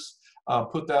purse.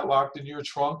 Put that locked in your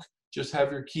trunk. Just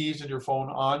have your keys and your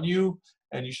phone on you,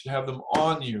 and you should have them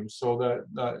on you so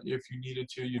that if you needed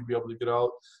to, you'd be able to get out.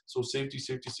 So safety,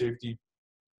 safety, safety.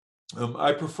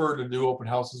 I prefer to do open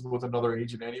houses with another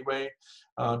agent anyway,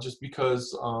 just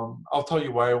because I'll tell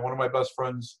you why. One of my best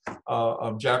friends,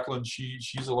 Jacqueline,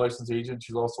 she's a licensed agent.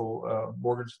 She's also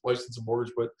licensed in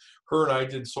mortgage, but her and I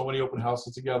did so many open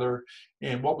houses together.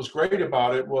 And what was great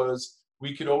about it was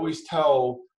we could always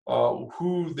tell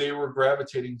who they were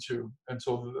gravitating to, and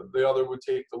so the other would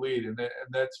take the lead. And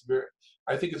that's very,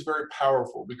 I think it's very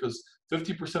powerful, because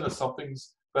 50% of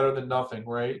something's better than nothing,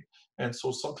 right? And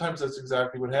so sometimes that's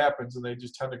exactly what happens, and they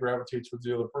just tend to gravitate towards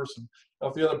the other person. Now,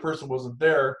 if the other person wasn't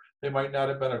there, they might not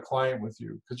have been a client with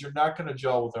you, because you're not going to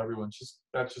gel with everyone.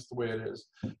 That's just the way it is.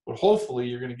 But hopefully,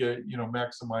 you're going to get,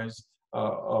 maximize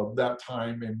that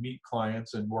time and meet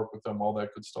clients and work with them, all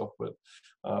that good stuff. But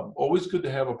always good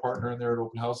to have a partner in there at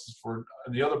open houses for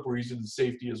the other reason is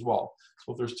safety as well.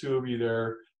 So if there's 2 of you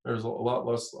there, there's a lot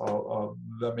less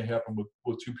that may happen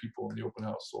with 2 people in the open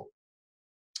house.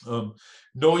 So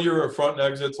know your front and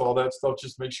exits, all that stuff.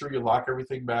 Just make sure you lock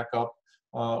everything back up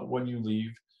when you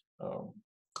leave.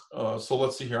 So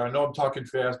let's see here. I know I'm talking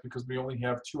fast because we only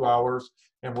have 2 hours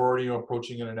and we're already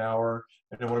approaching in an hour,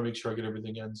 and I want to make sure I get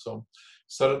everything in. So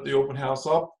set up the open house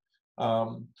up.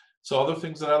 So other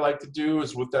things that I like to do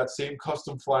is with that same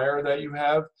custom flyer that you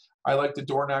have, I like to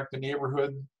door knock the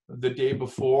neighborhood the day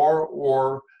before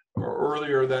or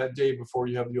earlier that day before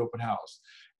you have the open house.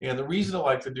 And the reason I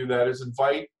like to do that is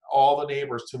invite all the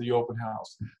neighbors to the open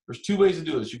house. There's 2 ways to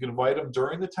do this. You can invite them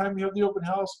during the time you have the open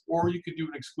house, or you could do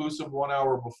an exclusive 1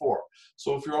 hour before.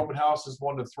 So if your open house is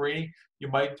 1 to 3, you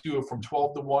might do it from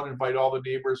 12 to 1, invite all the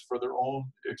neighbors for their own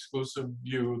exclusive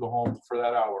view of the home for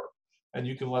that hour. And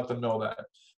you can let them know that.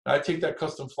 And I take that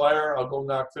custom flyer, I'll go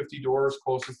knock 50 doors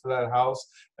closest to that house,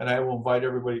 and I will invite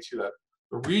everybody to that.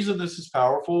 The reason this is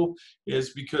powerful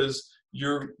is because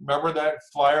remember that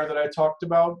flyer that I talked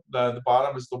about? The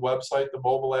bottom is the website, the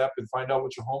mobile app, and find out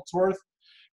what your home's worth.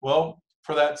 Well,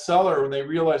 for that seller, when they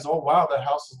realize, oh wow, that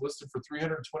house is listed for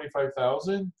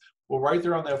 $325,000, well, right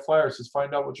there on that flyer it says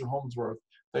find out what your home's worth.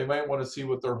 They might want to see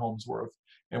what their home's worth.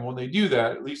 And when they do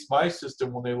that, at least my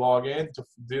system, when they log in to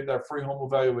do that free home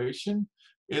evaluation,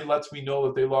 it lets me know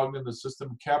that they logged in the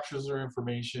system, captures their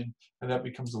information, and that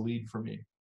becomes a lead for me.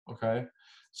 Okay.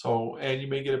 So, and you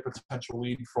may get a potential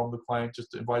lead from the client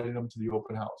just inviting them to the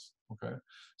open house. Okay.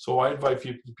 So I invite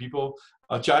people.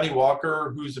 Johnny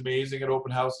Walker, who's amazing at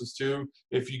open houses too.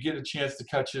 If you get a chance to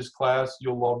catch his class,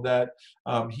 you'll love that.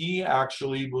 He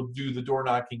actually will do the door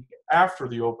knocking after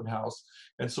the open house.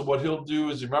 And so what he'll do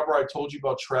is, remember I told you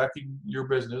about tracking your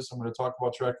business. I'm going to talk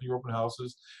about tracking your open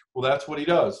houses. Well, that's what he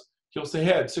does. He'll say,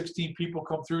 hey, I had 16 people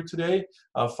come through today.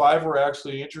 5 were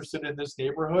actually interested in this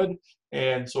neighborhood.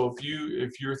 And so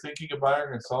if you're thinking of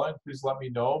buying and selling, please let me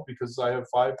know, because I have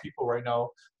 5 people right now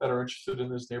that are interested in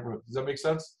this neighborhood. Does that make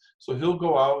sense? So he'll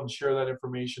go out and share that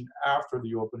information after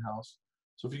the open house.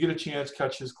 So if you get a chance,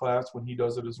 catch his class when he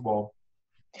does it as well.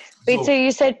 Wait, So so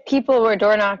you said people were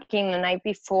door knocking the night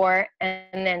before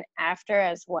and then after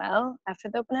as well, after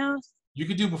the open house? you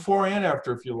could do before and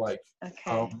after if you like.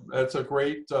 Okay. That's a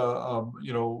great,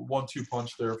 1-2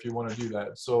 punch there if you want to do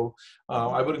that. So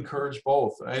I would encourage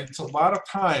both. And it's a lot of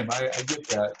time. I get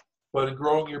that, but in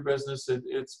growing your business,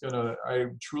 I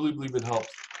truly believe it helps.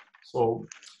 So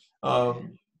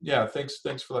yeah, thanks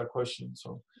for that question.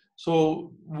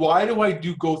 So why do I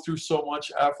go through so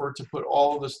much effort to put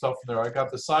all of this stuff in there? I got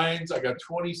the signs. I got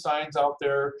 20 signs out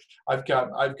there. I've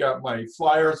got my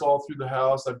flyers all through the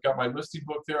house. I've got my listing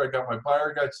book there. I got my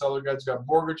buyer guide, seller guides. Got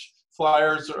mortgage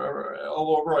flyers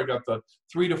all over. I got the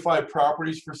 3 to 5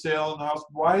 properties for sale in the house.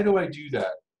 Why do I do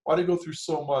that? Why do I go through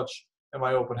so much in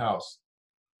my open house?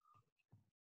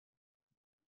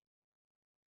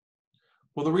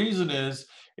 Well, the reason is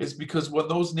because when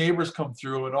those neighbors come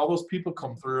through and all those people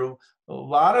come through, a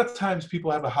lot of times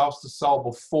people have a house to sell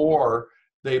before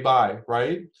they buy,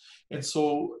 right? And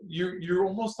so you're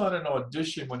almost on an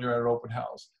audition when you're at an open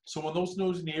house. So when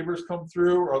those neighbors come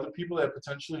through or other people that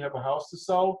potentially have a house to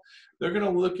sell, they're going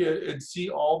to look at and see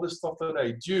all the stuff that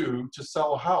I do to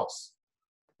sell a house.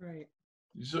 Right.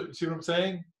 You see what I'm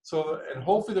saying? So, and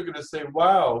hopefully they're going to say,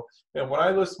 wow, and when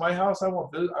I list my house, I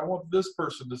want this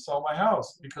person to sell my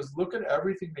house, because look at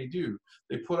everything they do.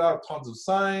 They put out tons of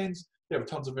signs. They have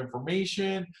tons of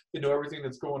information. They know everything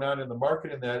that's going on in the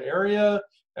market in that area.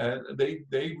 And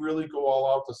they really go all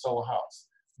out to sell a house.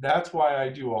 That's why I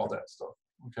do all that stuff.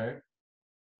 Okay.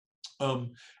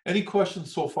 Any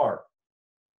questions so far?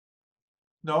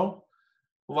 No?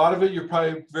 A lot of it you're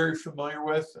probably very familiar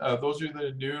with. Those of you that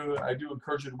are new, I do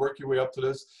encourage you to work your way up to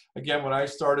this. Again, when I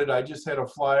started, I just had a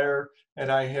flyer and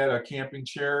I had a camping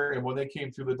chair. And when they came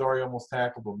through the door, I almost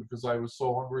tackled them because I was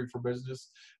so hungry for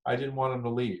business. I didn't want them to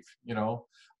leave, you know.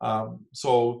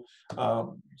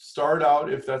 Start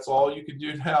out, if that's all you can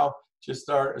do now, just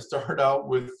start out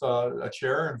with a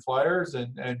chair and flyers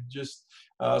and just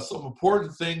some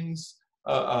important things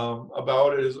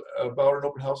about an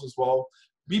open house as well.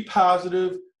 Be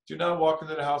positive. Do not walk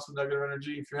into the house with negative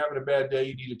energy. If you're having a bad day,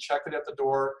 you need to check it at the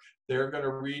door. They're going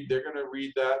to read that.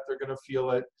 They're going to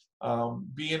feel it.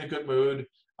 Be in a good mood.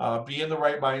 Be in the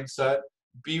right mindset.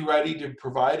 Be ready to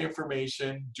provide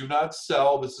information. Do not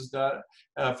sell. This is not,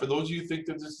 for those of you who think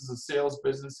that this is a sales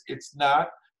business, it's not.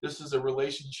 This is a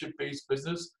relationship-based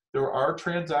business. There are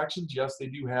transactions. Yes, they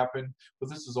do happen. But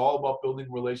this is all about building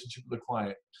a relationship with the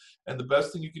client. And the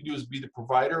best thing you can do is be the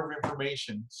provider of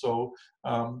information. So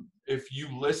if you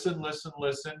listen,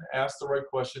 ask the right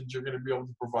questions, you're going to be able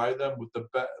to provide them with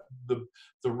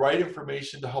the right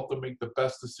information to help them make the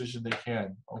best decision they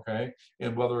can, okay?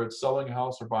 And whether it's selling a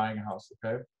house or buying a house,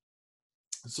 okay?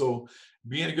 So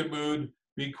be in a good mood,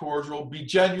 be cordial, be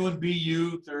genuine, be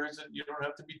you. You don't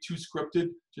have to be too scripted,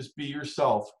 just be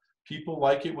yourself. People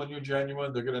like it when you're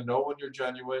genuine. They're going to know when you're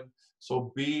genuine.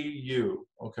 So be you,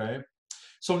 okay?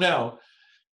 So now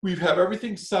we have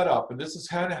everything set up, and this is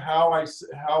kind of how I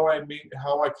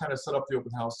kind of set up the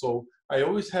open house. So I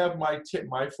always have my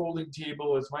folding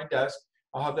table as my desk.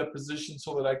 I'll have that positioned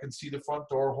so that I can see the front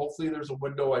door. Hopefully there's a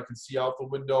window. I can see out the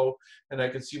window, and I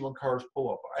can see when cars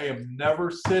pull up. I am never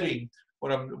sitting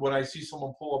when I see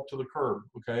someone pull up to the curb,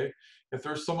 okay? If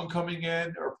there's someone coming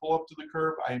in or pull up to the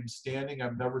curb, I am standing.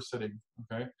 I'm never sitting,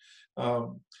 okay?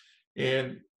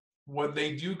 And when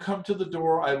they do come to the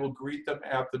door, I will greet them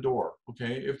at the door,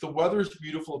 okay? If the weather is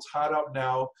beautiful, it's hot out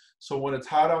now. So when it's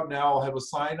hot out now, I'll have a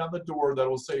sign on the door that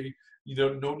will say,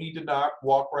 no need to knock,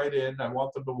 walk right in. I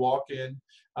want them to walk in.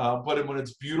 But when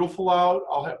it's beautiful out,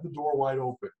 I'll have the door wide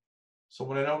open. So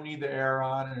when I don't need the air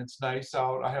on and it's nice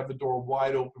out, I have the door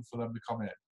wide open for them to come in,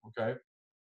 okay?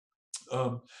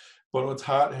 But when it's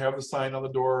hot, have the sign on the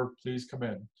door, please come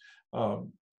in.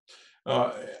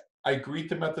 I greet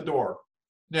them at the door.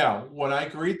 Now, when I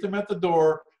greet them at the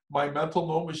door, my mental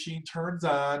note machine turns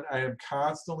on. I am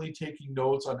constantly taking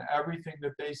notes on everything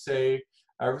that they say,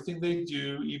 everything they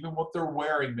do, even what they're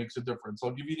wearing makes a difference.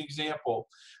 I'll give you an example.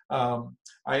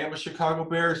 I am a Chicago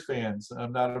Bears fan. So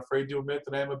I'm not afraid to admit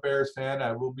that I am a Bears fan.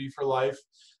 I will be for life.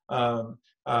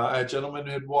 A gentleman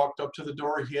had walked up to the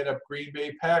door. He had a Green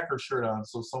Bay Packers shirt on.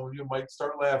 So some of you might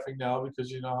start laughing now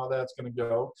because you know how that's going to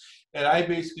go. And I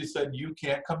basically said, you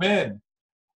can't come in.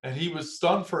 And he was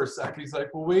stunned for a second. He's like,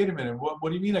 well, wait a minute. What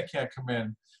do you mean I can't come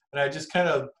in? And I just kind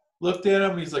of looked at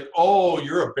him. He's like, oh,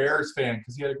 you're a Bears fan,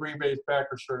 because he had a Green Bay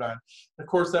Packers shirt on. And of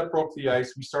course, that broke the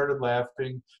ice. We started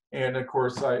laughing. And of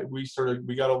course,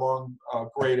 we got along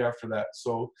great after that.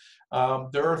 So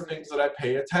there are things that I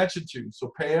pay attention to.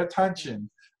 So pay attention,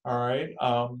 all right?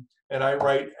 And I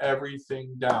write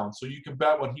everything down. So you can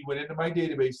bet when he went into my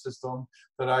database system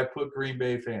that I put Green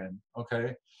Bay fan,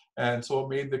 okay? And so it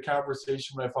made the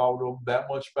conversation when I followed them that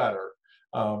much better.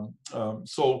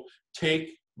 So take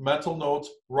mental notes,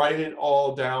 write it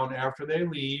all down after they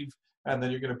leave, and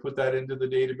then you're going to put that into the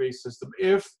database system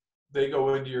if they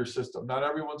go into your system. Not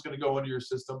everyone's going to go into your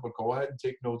system, but go ahead and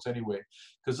take notes anyway,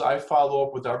 because I follow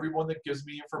up with everyone that gives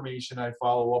me information. I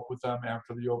follow up with them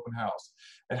after the open house.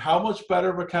 And how much better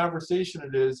of a conversation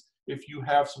it is if you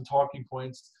have some talking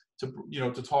points to,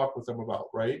 to talk with them about,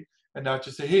 right? And not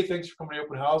just say, hey, thanks for coming to the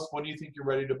open house. When do you think you're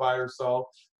ready to buy or sell?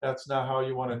 That's not how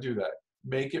you want to do that.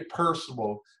 Make it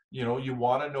personal. You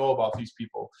want to know about these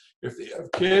people. If they have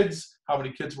kids, how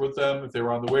many kids were with them? If they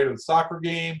were on the way to the soccer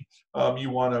game, you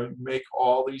want to make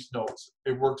all these notes.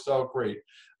 It works out great.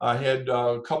 I had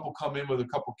a couple come in with a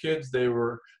couple kids. They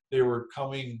were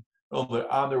coming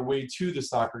on their way to the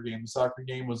soccer game. The soccer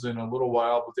game was in a little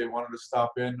while, but they wanted to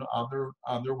stop in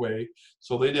on their way,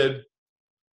 so they did.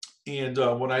 And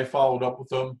when I followed up with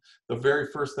them, the very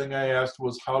first thing I asked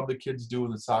was, how did the kids do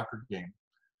in the soccer game?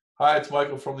 Hi, it's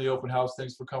Michael from the open house.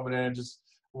 Thanks for coming in. Just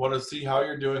want to see how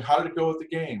you're doing. How did it go with the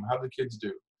game? How did the kids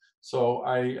do? So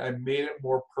I made it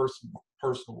more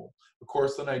personal. Of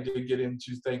course, then I did get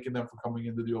into thanking them for coming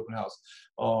into the open house.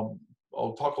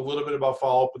 I'll talk a little bit about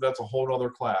follow-up, but that's a whole other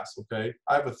class, okay?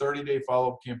 I have a 30-day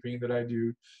follow-up campaign that I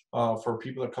do for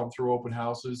people that come through open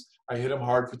houses. I hit them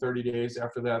hard for 30 days.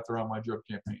 After that, they're on my drip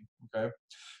campaign, okay?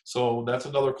 So that's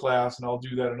another class, and I'll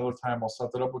do that another time. I'll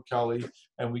set that up with Kelly,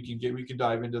 and we can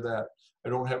dive into that. I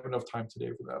don't have enough time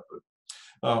today for that,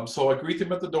 but so I greet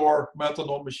them at the door. Mental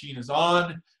note machine is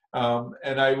on,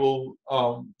 and I will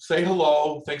say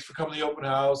hello. Thanks for coming to the open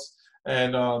house.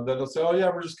 And then they'll say, oh, yeah,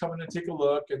 we're just coming to take a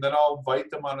look. And then I'll invite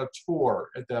them on a tour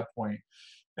at that point.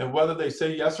 And whether they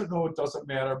say yes or no, it doesn't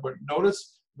matter. But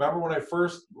notice, remember when I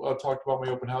first talked about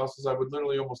my open houses, I would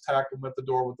literally almost tack them at the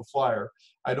door with the flyer.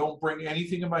 I don't bring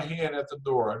anything in my hand at the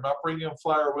door. I'm not bringing a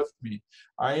flyer with me.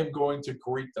 I am going to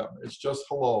greet them. It's just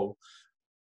hello.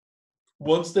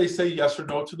 Once they say yes or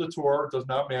no to the tour, it does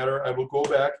not matter. I will go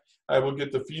back. I will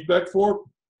get the feedback form,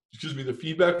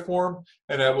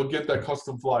 and I will get that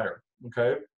custom flyer.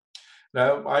 Okay.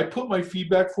 Now I put my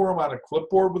feedback form on a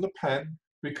clipboard with a pen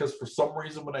because for some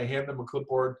reason when I hand them a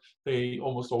clipboard, they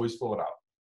almost always fill it out.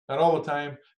 Not all the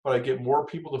time, but I get more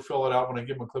people to fill it out when I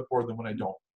give them a clipboard than when I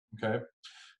don't. Okay.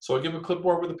 So I give them a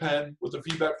clipboard with a pen with a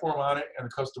feedback form on it and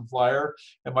a custom flyer.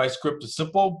 And my script is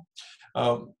simple.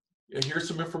 Here's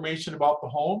some information about the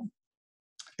home.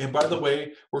 And by the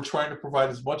way, we're trying to provide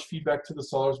as much feedback to the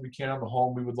seller as we can on the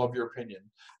home. We would love your opinion.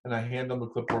 And I hand them the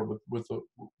clipboard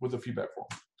with a feedback form.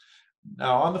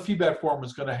 Now, on the feedback form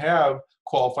is going to have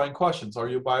qualifying questions. Are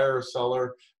you a buyer or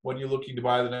seller? When you're looking to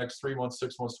buy the next 3 months,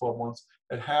 6 months, 12 months?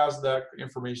 It has that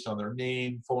information on their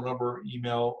name, phone number,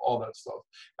 email, all that stuff.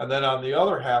 And then on the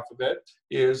other half of it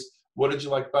is, what did you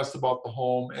like best about the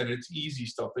home? And it's easy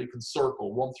stuff. They can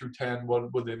circle 1 through 10,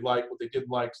 what would they like, what they didn't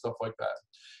like, stuff like that.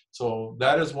 So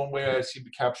that is one way I seem to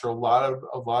capture a lot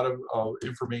of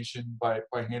information by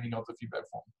handing out the feedback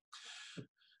form.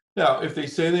 Now, if they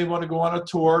say they want to go on a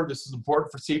tour, this is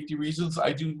important for safety reasons.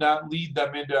 I do not lead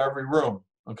them into every room,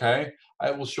 okay?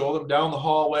 I will show them down the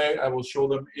hallway. I will show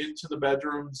them into the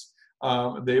bedrooms.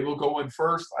 They will go in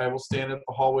first. I will stand at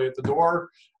the hallway at the door.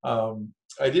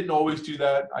 I didn't always do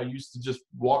that. I used to just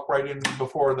walk right in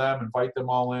before them, invite them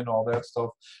all in, all that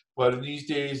stuff. But in these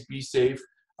days, be safe.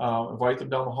 Invite them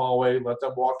down the hallway, let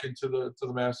them walk into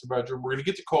the master bedroom. We're going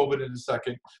to get to COVID in a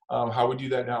second, how we do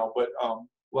that now, but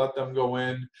let them go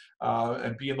in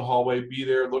and be in the hallway, be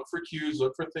there, look for cues,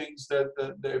 look for things that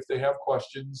if they have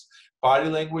questions. Body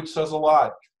language says a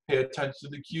lot. Pay attention to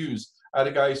the cues. I had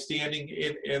a guy standing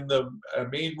in the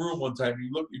main room one time.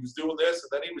 He was doing this, and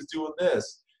then he was doing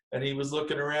this, and he was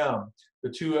looking around.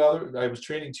 I was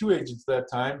training 2 agents that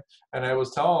time, and I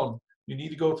was telling them, you need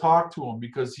to go talk to him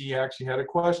because he actually had a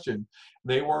question.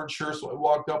 They weren't sure, so I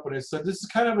walked up and I said, this is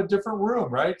kind of a different room,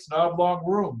 right? It's an oblong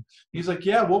room. He's like,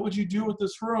 yeah, what would you do with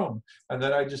this room? And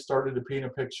then I just started to paint a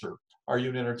picture. Are you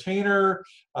an entertainer?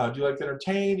 Do you like to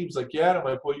entertain? He was like, yeah. And I'm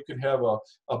like, well, you can have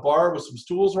a bar with some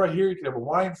stools right here. You can have a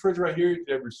wine fridge right here. You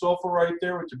can have your sofa right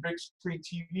there with your big screen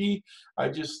TV. I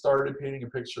just started painting a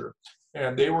picture.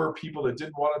 And they were people that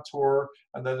didn't want a tour,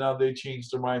 and then now they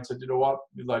changed their mind and said, you know what,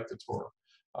 we'd like the tour.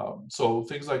 So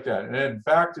things like that. And in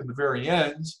fact, in the very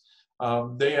end,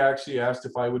 they actually asked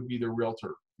if I would be their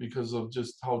realtor because of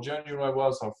just how genuine I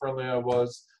was, how friendly I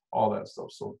was, all that stuff.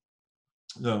 So,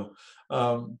 no.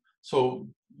 So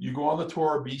you go on the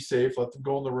tour, be safe, let them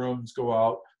go in the rooms, go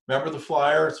out. Remember the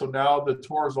flyer? So now the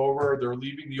tour is over, they're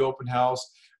leaving the open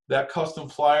house. That custom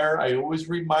flyer, I always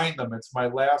remind them, it's my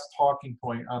last talking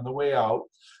point on the way out.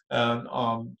 And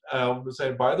I will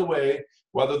say, by the way,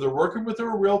 whether they're working with a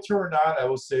realtor or not, I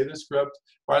will say the script.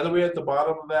 By the way, at the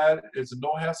bottom of that is a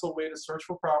no hassle way to search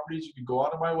for properties. You can go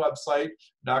onto my website.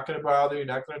 Not going to bother you,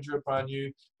 not going to drip on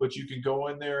you, but you can go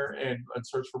in there and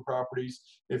search for properties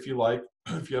if you like.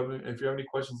 If you have any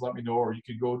questions, let me know. Or you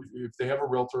can go, if they have a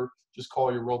realtor, just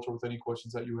call your realtor with any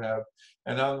questions that you have.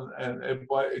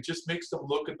 But it just makes them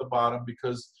look at the bottom,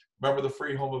 because remember the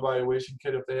free home evaluation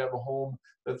kit. If they have a home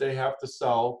that they have to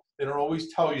sell, they don't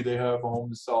always tell you they have a home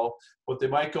to sell, but they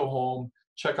might go home,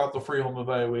 check out the free home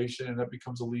evaluation, and that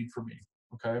becomes a lead for me.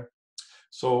 Okay,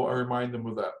 so I remind them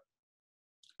of that.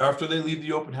 After they leave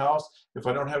the open house, if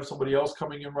I don't have somebody else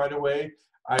coming in right away,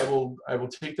 I will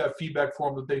take that feedback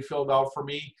form that they filled out for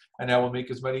me, and I will make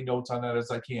as many notes on that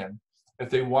as I can. If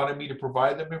they wanted me to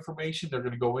provide them information, they're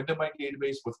going to go into my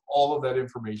database with all of that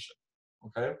information.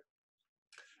 Okay.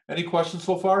 Any questions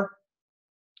so far?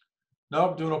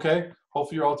 No, I'm doing okay.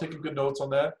 Hopefully you're all taking good notes on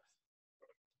that.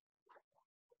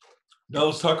 Now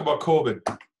let's talk about COVID.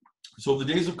 So the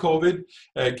days of COVID,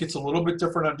 it gets a little bit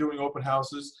different on doing open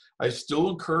houses. I still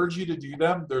encourage you to do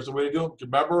them. There's a way to do them.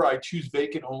 Remember, I choose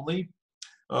vacant only.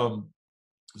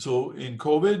 So in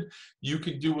COVID, you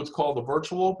can do what's called a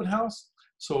virtual open house.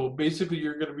 So basically,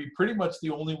 you're going to be pretty much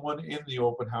the only one in the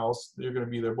open house. You're going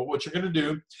to be there. But what you're going to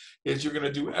do is you're going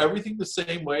to do everything the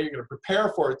same way. You're going to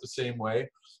prepare for it the same way.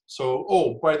 So,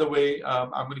 oh, by the way, I'm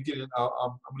going to get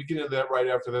into that right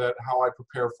after that, how I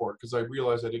prepare for it, because I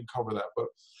realized I didn't cover that. But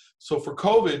so for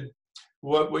COVID,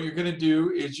 what you're going to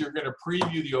do is you're going to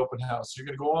preview the open house. You're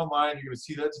going to go online. You're going to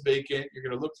see that's vacant. You're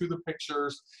going to look through the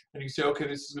pictures, and you say, okay,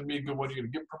 this is going to be a good one. You're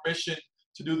going to get permission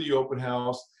to do the open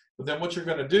house. But then what you're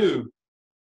going to do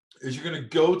is you're going to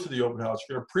go to the open house.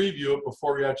 You're going to preview it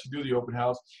before you actually do the open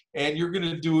house, and you're going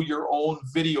to do your own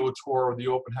video tour of the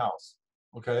open house.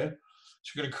 Okay?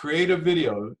 So you're going to create a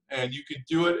video, and you can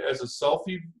do it as a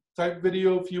selfie type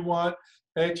video if you want.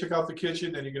 Hey, check out the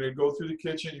kitchen. Then you're going to go through the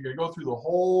kitchen. You're going to go through the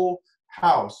whole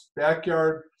house,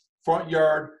 backyard, front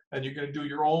yard, and you're going to do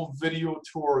your own video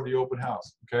tour of the open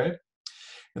house. Okay?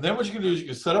 And then what you're going to do is you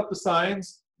can set up the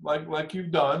signs like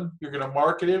you've done. You're going to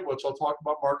market it, which I'll talk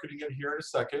about marketing it here in a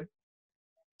second.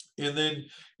 And then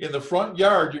in the front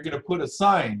yard, you're going to put a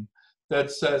sign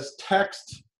that says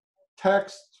text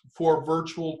for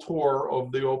virtual tour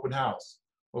of the open house,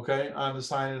 okay, on the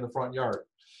sign in the front yard.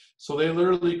 So they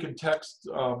literally can text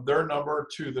their number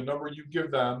to the number you give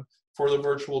them for the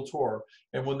virtual tour.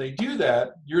 And when they do that,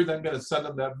 you're then going to send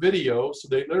them that video, so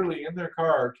they literally in their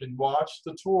car can watch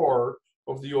the tour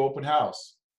of the open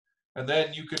house. And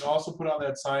then you can also put on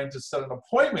that sign to set an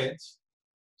appointment,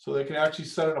 so they can actually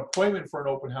set an appointment for an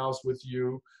open house with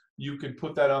you. You can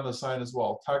put that on the sign as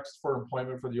well, text for an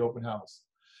appointment for the open house.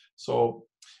 So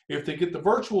if they get the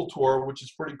virtual tour, which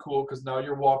is pretty cool, because now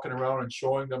you're walking around and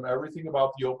showing them everything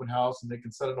about the open house, and they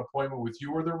can set an appointment with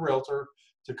you or their realtor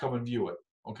to come and view it,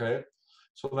 okay?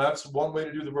 So that's one way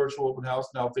to do the virtual open house.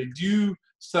 Now, if they do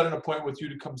set an appointment with you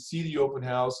to come see the open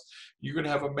house, you're going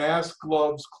to have a mask,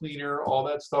 gloves, cleaner, all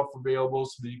that stuff available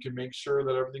so that you can make sure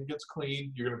that everything gets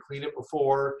cleaned. You're going to clean it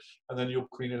before, and then you'll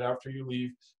clean it after you leave.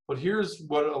 But here's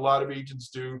what a lot of agents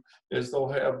do is they'll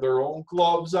have their own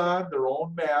gloves on, their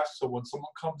own mask. So when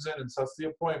someone comes in and sets the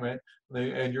appointment,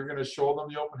 and you're going to show them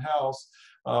the open house,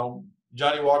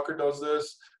 Johnny Walker does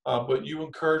this, but you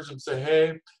encourage them, say,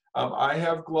 hey, I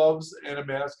have gloves and a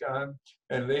mask on,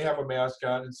 and they have a mask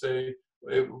on, and say,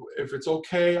 if it's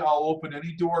okay, I'll open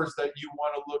any doors that you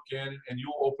want to look in, and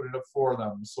you'll open it up for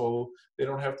them. So they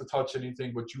don't have to touch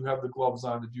anything, but you have the gloves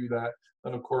on to do that.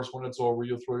 Then, of course, when it's over,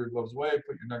 you'll throw your gloves away,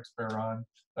 put your next pair on,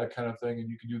 that kind of thing, and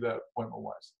you can do that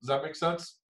appointment-wise. Does that make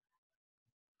sense?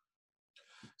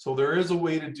 So there is a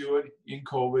way to do it in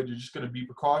COVID. You're just going to be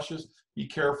precautious, be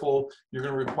careful. You're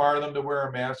going to require them to wear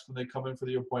a mask when they come in for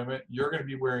the appointment. You're going to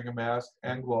be wearing a mask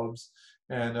and gloves.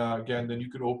 And again, then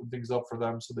you can open things up for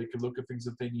them so they can look at things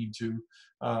if they need to,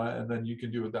 and then you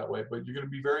can do it that way. But you're going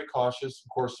to be very cautious. Of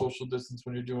course, social distance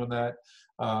when you're doing that.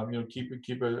 You know, keep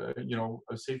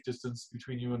a safe distance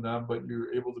between you and them, but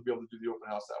you're able to do the open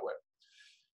house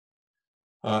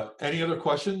that way. Any other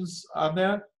questions on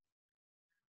that?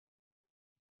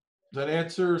 Does that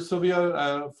answer,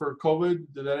 Sylvia, for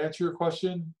COVID? Did that answer your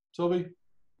question, Sylvie?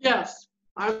 Yes.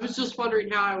 I was just wondering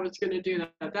how I was going to do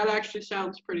that. That actually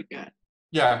sounds pretty good.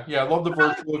 Yeah, I love the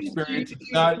virtual experience.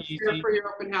 It's not easy. For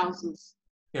your open houses.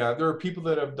 Yeah, there are people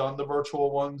that have done the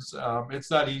virtual ones.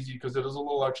 It's not easy because it is a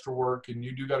little extra work, and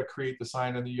you do got to create the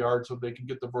sign in the yard so they can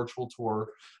get the virtual tour.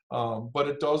 But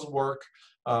it does work.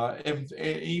 And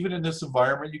even in this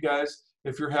environment, you guys,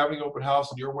 if you're having an open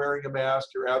house and you're wearing a mask,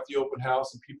 you're at the open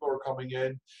house and people are coming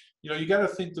in, you got to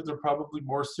think that they're probably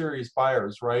more serious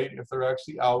buyers, right? If they're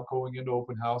actually out going into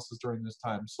open houses during this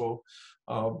time. So,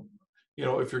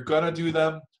 if you're going to do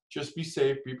them, just be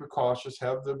safe, be precautious,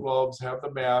 have the gloves, have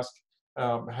the mask,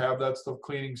 have that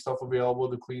cleaning stuff available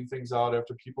to clean things out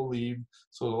after people leave,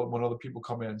 so when other people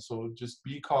come in. So just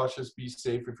be cautious, be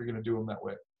safe if you're going to do them that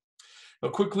way. Now,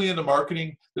 quickly into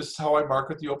marketing, this is how I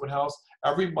market the open house.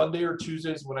 Every Monday or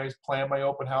Tuesday is when I plan my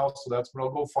open house. So that's when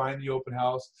I'll go find the open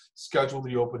house, schedule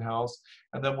the open house.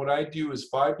 And then what I do is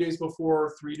 5 days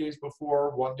before, 3 days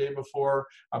before, 1 day before,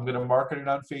 I'm going to market it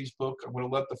on Facebook. I'm going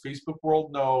to let the Facebook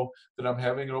world know that I'm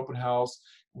having an open house.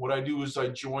 What I do is I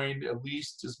join at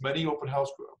least as many open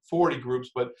house, 40 groups,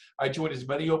 but I join as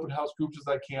many open house groups as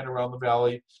I can around the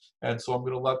valley. And so I'm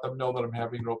going to let them know that I'm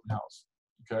having an open house.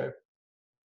 Okay.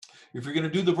 If you're going to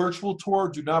do the virtual tour,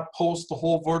 do not post the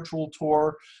whole virtual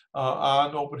tour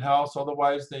on open house.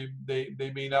 Otherwise, they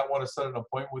may not want to set an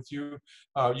appointment with you.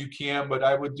 You can, but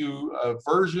I would do a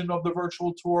version of the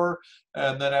virtual tour,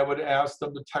 and then I would ask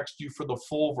them to text you for the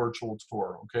full virtual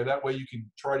tour. Okay, that way you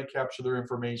can try to capture their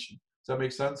information. Does that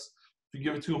make sense? If you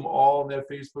give it to them all in that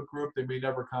Facebook group, they may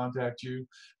never contact you.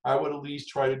 I would at least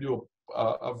try to do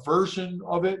a version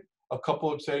of it, a couple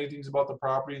of exciting things about the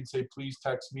property, and say, please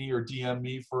text me or DM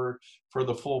me for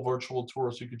the full virtual tour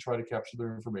so you can try to capture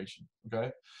their information, okay?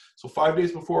 So 5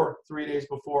 days before, 3 days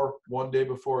before, 1 day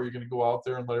before, you're gonna go out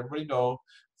there and let everybody know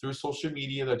through social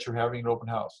media that you're having an open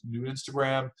house. You can do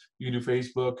Instagram, you can do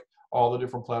Facebook, all the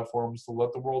different platforms to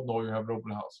let the world know you're having an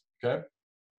open house, okay?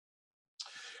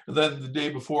 And then the day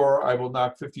before, I will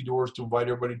knock 50 doors to invite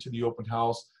everybody to the open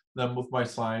house, then with my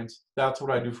signs. That's what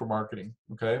I do for marketing,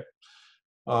 okay?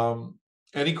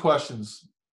 Any questions?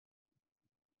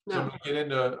 No. So I'm gonna get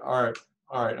into, all right.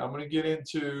 I'm gonna get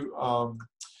into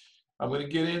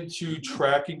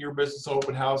tracking your business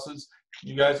open houses.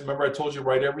 You guys remember I told you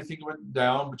write everything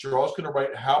down, but you're also gonna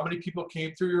write how many people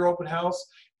came through your open house,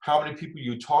 how many people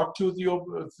you talked to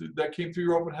that came through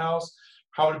your open house,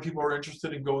 how many people are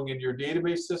interested in going into your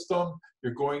database system.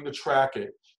 You're going to track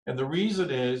it. And the reason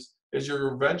is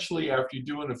you're eventually, after you're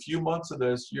doing a few months of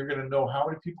this, you're going to know how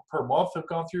many people per month have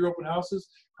gone through your open houses,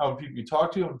 how many people you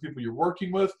talk to, how many people you're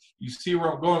working with. You see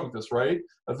where I'm going with this, right?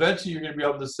 Eventually, you're going to be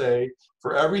able to say,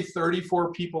 for every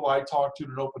 34 people I talk to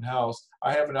in an open house,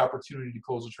 I have an opportunity to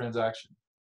close a transaction.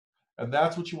 And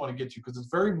that's what you want to get to, because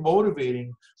it's very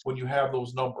motivating when you have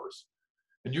those numbers.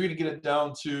 And you're going to get it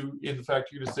down to, in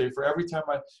fact, you're going to say, for every time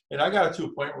I got it to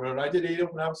a point where when I did 8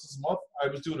 open houses a month, I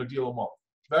was doing a deal a month.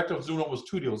 In fact, I was doing almost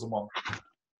 2 deals a month.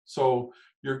 So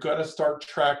you're going to start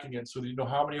tracking it so that you know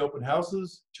how many open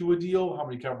houses to a deal, how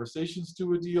many conversations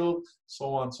to a deal,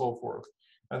 so on and so forth.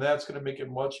 And that's going to make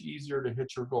it much easier to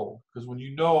hit your goal. Because when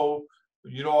you know all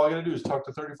you got to do is talk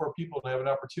to 34 people and have an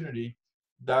opportunity,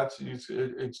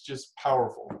 it's just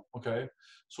powerful, okay?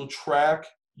 So track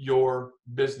your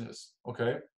business,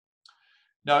 okay?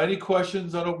 Now, any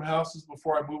questions on open houses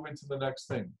before I move into the next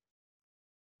thing?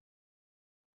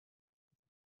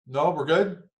 No, we're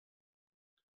good?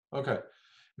 Okay.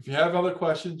 If you have other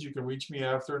questions, you can reach me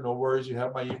after. No worries. You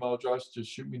have my email address. Just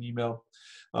shoot me an email.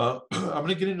 I'm going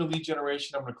to get into lead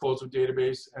generation. I'm going to close with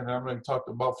database, and I'm going to talk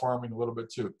about farming a little bit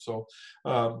too. So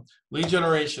lead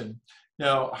generation.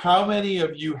 Now, how many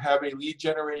of you have a lead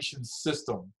generation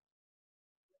system?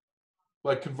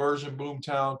 Like Conversion,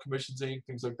 Boomtown, Commissions Inc.,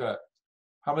 things like that.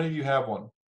 How many of you have one?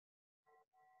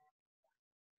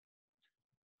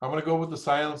 I'm going to go with the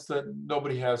silence that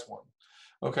nobody has one.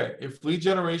 Okay, if lead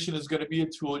generation is going to be a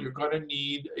tool, you're going to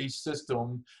need a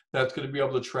system that's going to be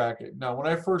able to track it. Now, when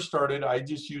I first started, I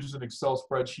just used an Excel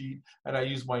spreadsheet and I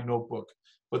used my notebook.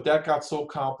 But that got so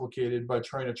complicated by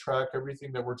trying to track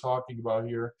everything that we're talking about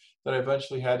here that I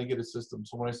eventually had to get a system.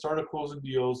 So when I started closing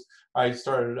deals, I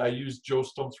used Joe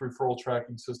Stump's referral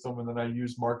tracking system, and then I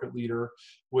used Market Leader,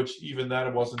 which even then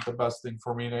it wasn't the best thing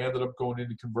for me. And I ended up going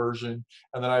into Conversion,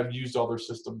 and then I've used other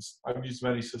systems. I've used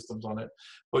many systems on it.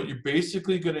 But you're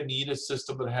basically going to need a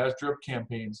system that has drip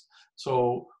campaigns.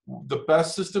 So the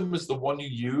best system is the one you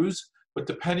use, but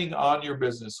depending on your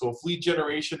business. So if lead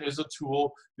generation is a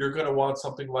tool, you're going to want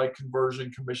something like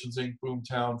Conversion, Commissions Inc.,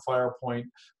 Boomtown, FirePoint,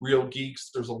 Real Geeks.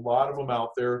 There's a lot of them out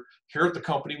there. Here at the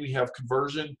company, we have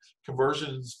Conversion.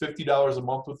 Conversion is $50 a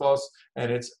month with us, and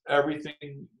it's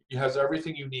everything. It has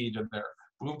everything you need in there.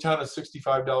 Boomtown is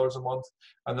 $65 a month,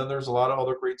 and then there's a lot of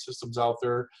other great systems out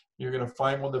there. You're going to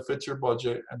find one that fits your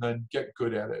budget and then get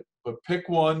good at it. But pick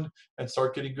one and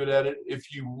start getting good at it.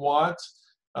 If you want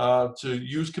to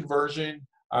use Conversion,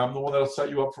 I'm the one that'll set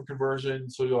you up for conversion.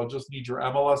 So you'll just need your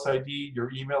MLS ID,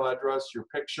 your email address, your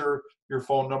picture, your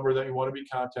phone number that you want to be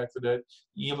contacted at.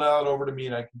 Email it over to me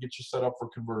and I can get you set up for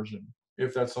conversion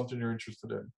if that's something you're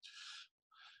interested in.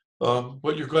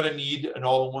 But you're going to need an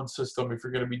all-in-one system if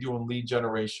you're going to be doing lead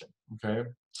generation, okay?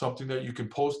 Something that you can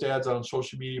post ads on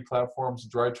social media platforms,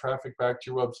 drive traffic back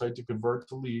to your website to convert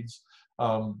to leads.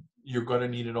 You're going to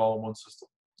need an all-in-one system,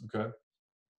 okay?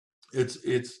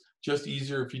 It's just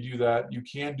easier if you do that. You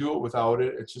can do it without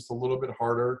it. It's just a little bit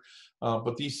harder.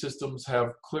 But these systems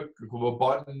have click a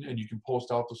button and you can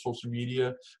post out to social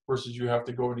media versus you have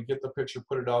to go in and get the picture,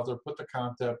 put it out there, put the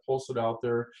content, post it out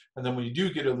there. And then when you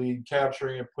do get a lead,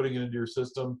 capturing it, putting it into your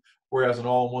system, whereas an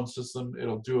all-in-one system,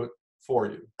 it'll do it for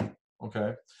you,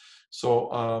 okay?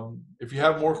 So if you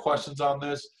have more questions on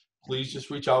this, please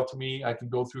just reach out to me. I can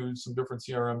go through some different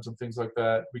CRMs and things like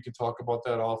that. We can talk about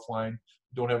that offline.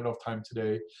 Don't have enough time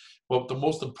today. But the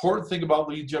most important thing about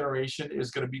lead generation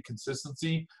is going to be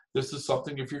consistency. This is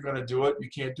something, if you're going to do it, you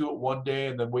can't do it one day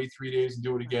and then wait 3 days and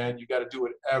do it again. You got to do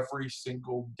it every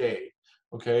single day,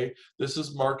 okay? This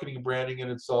is marketing and branding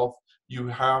in itself. You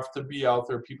have to be out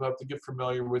there. People have to get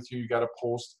familiar with you. You got to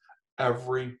post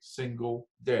every single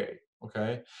day.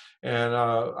 Okay, and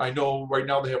I know right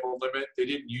now they have a limit. They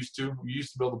didn't used to. We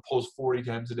used to be able to post 40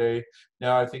 times a day.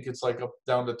 Now I think it's like up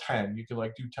down to 10. You can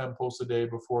like do 10 posts a day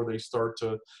before they start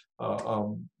to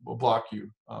block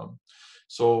you.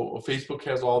 So Facebook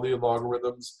has all the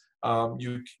algorithms.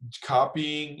 You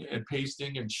copying and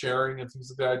pasting and sharing and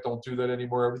things like that, don't do that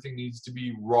anymore. Everything needs to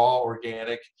be raw,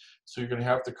 organic. So you're going to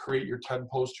have to create your 10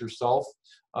 posts yourself,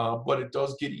 but it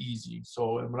does get easy.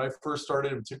 So and when I first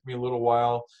started, it took me a little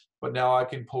while, but now I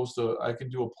can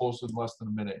do a post in less than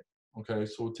a minute. Okay,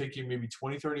 so it'll take you maybe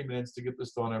 20-30 minutes to get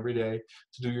this done every day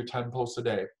to do your 10 posts a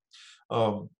day.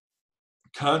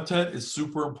 Content is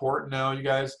super important now, you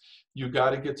guys. You got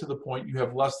to get to the point you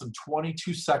have less than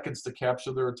 22 seconds to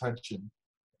capture their attention.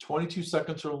 22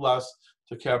 seconds or less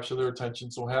to capture their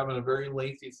attention. So having a very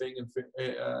lengthy thing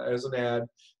as an ad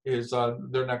is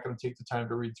they're not going to take the time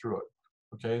to read through it.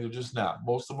 Okay, they're just not.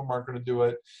 Most of them aren't going to do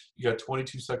it. You got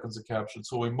 22 seconds to capture it.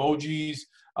 So emojis,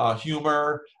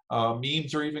 humor,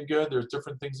 memes are even good. There's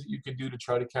different things that you can do to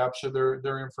try to capture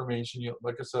their information.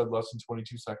 Like I said, less than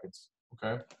 22 seconds.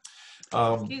 Okay.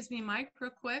 Excuse me, Mike,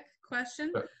 real quick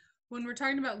question. Okay. When we're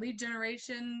talking about lead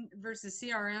generation versus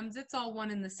CRMs, it's all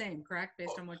one and the same, correct?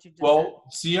 Based on what you just Well,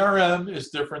 CRM is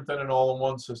different than an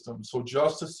all-in-one system. So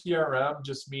just a CRM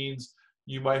just means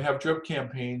you might have drip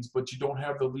campaigns, but you don't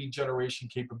have the lead generation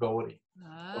capability.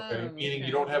 Okay, meaning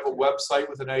you don't have a website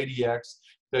with an IDX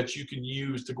that you can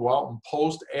use to go out and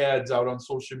post ads out on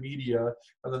social media,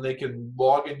 and then they can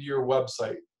log into your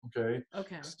website. Okay.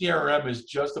 Okay. CRM is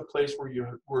just a place where you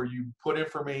put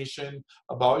information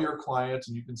about your clients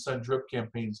and you can send drip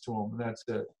campaigns to them, and that's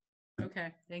it.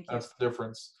 Okay, thank you. That's the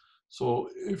difference. So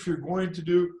if you're going to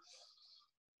do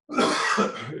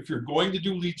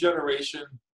lead generation,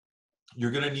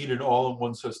 you're going to need an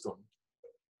all-in-one system.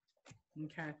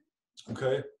 Okay.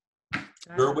 Okay.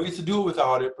 There are ways to do it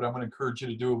without it, but I'm going to encourage you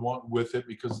to do it with it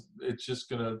because it's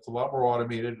a lot more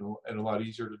automated and a lot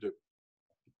easier to do.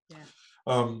 Yeah.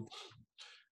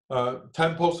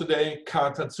 10 posts a day,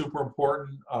 content super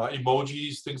important.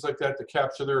 Emojis, things like that to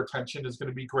capture their attention is going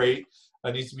to be great.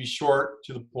 It needs to be short,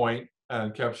 to the point,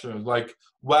 and capture like,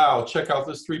 wow, check out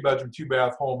this 3-bedroom,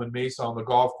 2-bath home in Mesa on the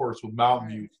golf course with mountain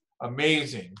views.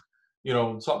 Amazing.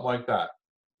 Something like that.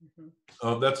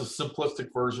 Mm-hmm. That's a simplistic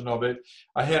version of it.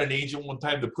 I had an agent one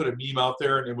time to put a meme out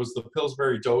there, and it was the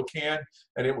Pillsbury dough can,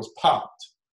 and it was popped.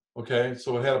 Okay,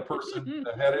 so it had a person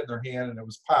that had it in their hand, and it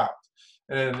was popped,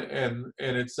 and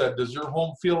it said, "Does your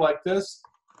home feel like this?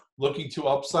 Looking to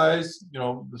upsize?"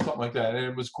 Something like that. And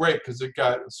it was great because it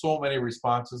got so many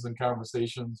responses and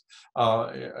conversations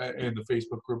in the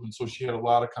Facebook group, and so she had a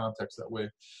lot of context that way.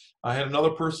 I had another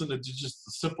person that did just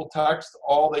a simple text.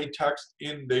 All they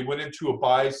they went into a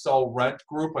buy, sell, rent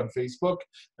group on Facebook,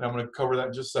 and I'm going to cover that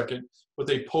in just a second. But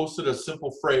they posted a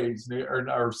simple phrase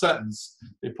or sentence.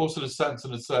 They posted a sentence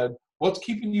and it said, "What's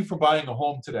keeping you from buying a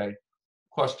home today?" ?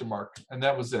 And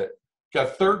that was it.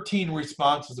 Got 13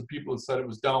 responses of people that said it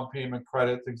was down payment,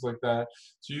 credit, things like that.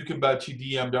 So you can bet you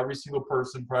DM'd every single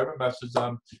person, private message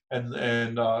them, and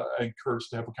encouraged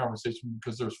to have a conversation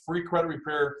because there's free credit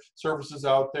repair services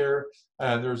out there,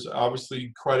 and there's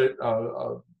obviously credit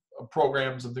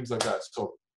programs and things like that.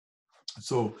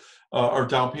 So our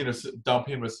down payment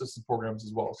assistance programs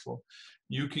as well. So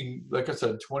you can, like I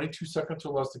said, 22 seconds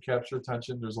or less to capture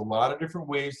attention. There's a lot of different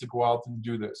ways to go out and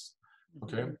do this.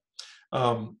 Okay.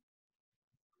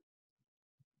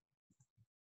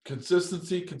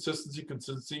 Consistency, consistency,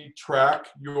 consistency. Track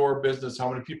your business.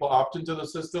 How many people opt into the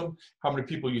system, how many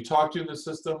people you talk to in the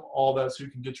system, all that, so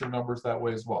you can get your numbers that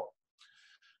way as well.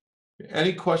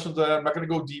 Any questions on that? I'm not going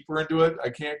to go deeper into it. I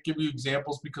can't give you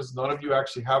examples because none of you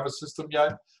actually have a system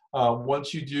yet.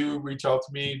 Once you do, reach out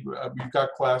to me. We've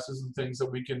got classes and things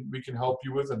that we can help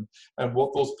you with, and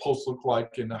what those posts look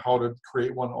like and how to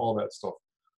create one, all that stuff.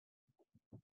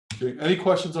 Okay. Any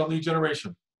questions on lead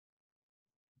generation?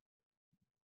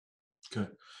 Okay.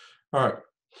 All right.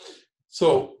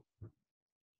 So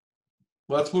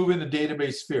let's move into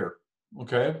database sphere.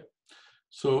 Okay.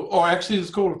 So, oh, actually, let's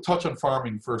go touch on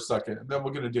farming for a second, and then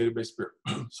we'll get a database sphere.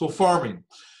 So farming.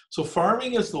 So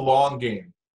farming is the long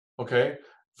game. Okay.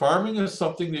 Farming is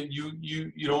something that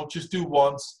you don't just do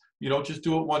once. You don't just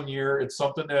do it 1 year. It's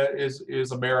something that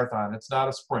is a marathon. It's not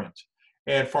a sprint.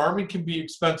 And farming can be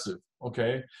expensive.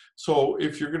 Okay, so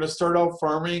if you're going to start out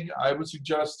farming, I would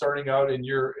suggest starting out in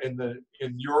your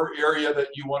area that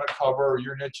you want to cover, or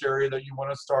your niche area that you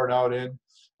want to start out in,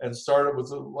 and start it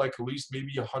with like at least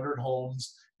maybe 100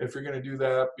 homes if you're going to do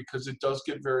that, because it does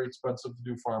get very expensive to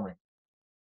do farming.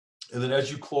 And then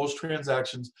as you close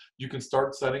transactions, you can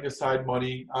start setting aside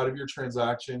money out of your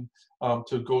transaction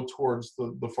to go towards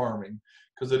the farming,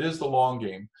 because it is the long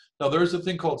game. Now, there's a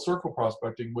thing called circle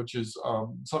prospecting, which is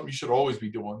something you should always be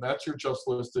doing. That's your just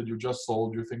listed, your just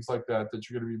sold, your things like that, that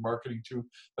you're going to be marketing to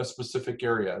a specific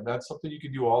area. That's something you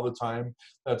can do all the time.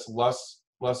 That's less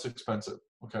expensive,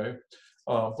 okay?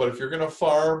 But if you're going to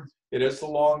farm, it is the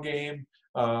long game.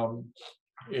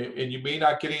 And you may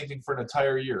not get anything for an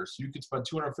entire year. So you could spend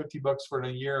 $250 for a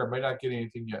year and may not get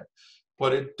anything yet.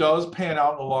 But it does pan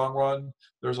out in the long run.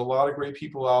 There's a lot of great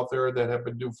people out there that have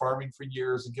been doing farming for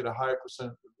years and get a high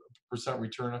percent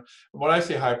return. And when I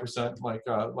say high percent, like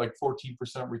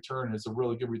 14% return is a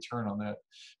really good return on that.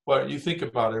 But you think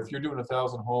about it, if you're doing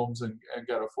 1,000 homes and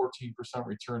got a 14%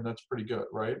 return, that's pretty good,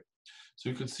 right? So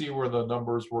you can see where the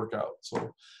numbers work out.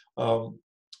 So,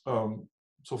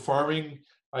 so farming,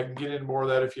 I can get into more of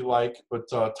that if you like, but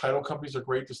title companies are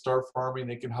great to start farming.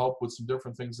 They can help with some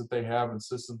different things that they have and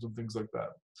systems and things like that.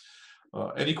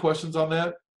 Any questions on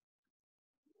that?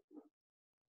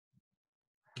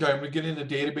 Okay, I'm going to get into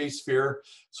database sphere.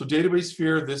 So database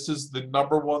sphere, this is the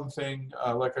 #1 thing.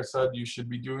 Like I said, you should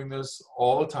be doing this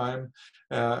all the time.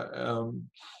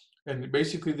 And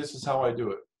basically, this is how I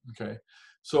do it. Okay,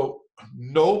 so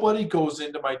nobody goes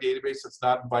into my database that's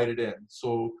not invited in.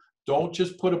 So don't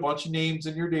just put a bunch of names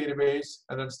in your database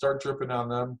and then start dripping on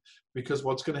them, because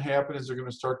what's going to happen is they're going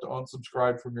to start to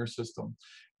unsubscribe from your system.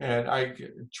 And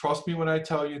trust me when I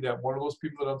tell you that one of those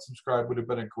people that unsubscribe would have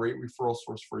been a great referral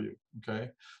source for you.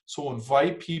 Okay, so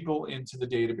invite people into the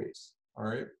database. All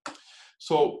right.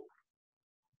 So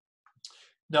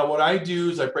now what I do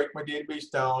is I break my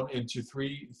database down into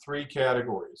three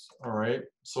categories. All right.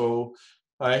 So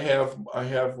I have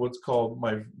what's called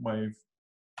my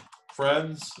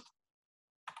friends,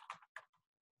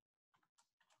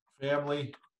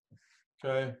 family,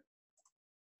 okay.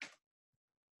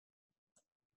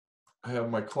 I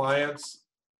have my clients.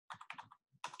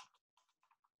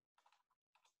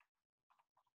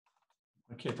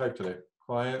 I can't type today.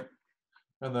 Client.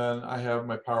 And then I have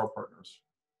my power partners.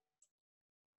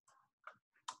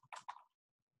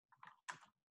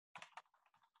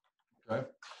 Okay.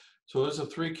 So there's the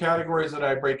 3 categories that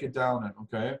I break it down in,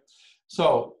 okay?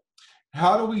 So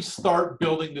how do we start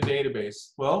building the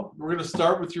database? Well, we're going to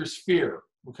start with your sphere,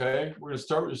 okay? We're going to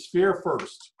start with your sphere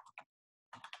first.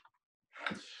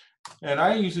 And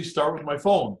I usually start with my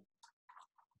phone.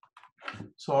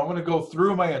 So I'm going to go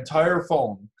through my entire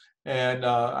phone. And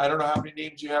I don't know how many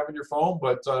names you have in your phone,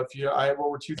 but I have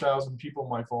over 2,000 people on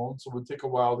my phone, so it would take a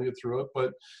while to get through it.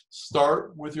 But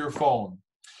start with your phone.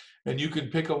 And you can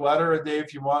pick a letter a day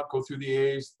if you want, go through the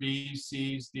A's, B's,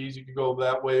 C's, D's. You can go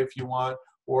that way if you want.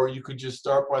 Or you could just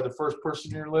start by the first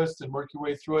person in your list and work your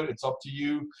way through it. It's up to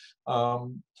you.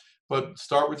 But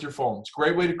start with your phone. It's a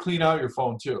great way to clean out your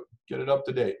phone too. Get it up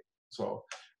to date. So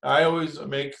I always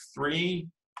make 3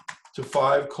 to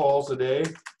 5 calls a day.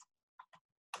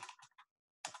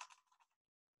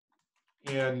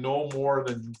 And no more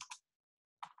than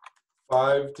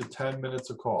 5 to 10 minutes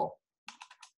a call.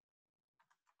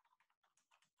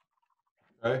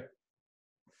 Okay?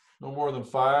 No more than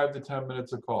 5 to 10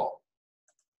 minutes a call.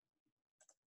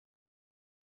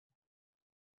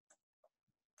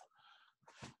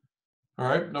 All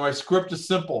right, now my script is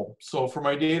simple. So for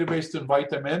my database to invite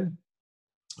them in,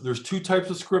 there's 2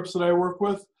 types of scripts that I work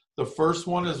with. The first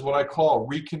one is what I call a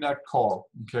reconnect call,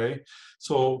 okay?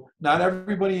 So not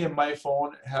everybody in my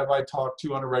phone have I talked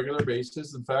to on a regular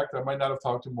basis. In fact, I might not have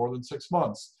talked to more than 6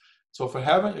 months. So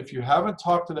if you haven't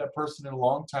talked to that person in a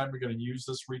long time, you're going to use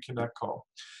this reconnect call.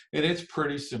 And it's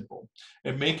pretty simple.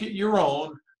 And make it your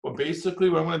own. But basically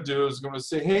what I'm going to do is I'm going to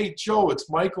say, hey, Joe, it's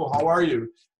Michael. How are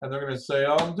you? And they're going to say,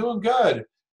 oh, I'm doing good.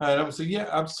 And I'm going to say, yeah,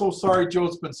 I'm so sorry, Joe.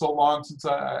 It's been so long since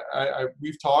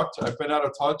we've talked. I've been out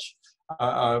of touch.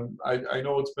 I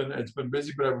know it's been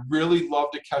busy, but I'd really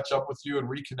love to catch up with you and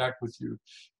reconnect with you.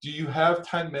 Do you have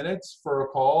 10 minutes for a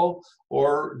call,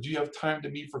 or do you have time to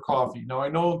meet for coffee? Now, I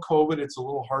know in COVID it's a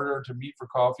little harder to meet for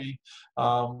coffee,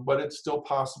 but it's still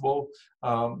possible.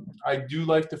 I do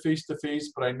like the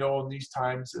face-to-face, but I know in these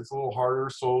times it's a little harder.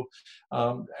 So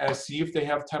see if they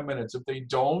have 10 minutes. If they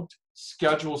don't,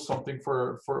 schedule something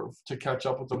to catch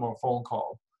up with them on a phone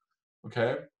call.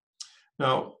 Okay?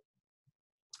 Now,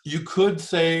 you could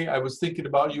say, I was thinking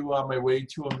about you on my way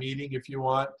to a meeting if you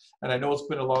want. And I know it's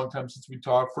been a long time since we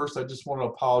talked. First, I just want to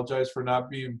apologize for not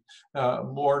being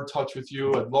more in touch with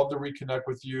you. I'd love to reconnect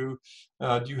with you.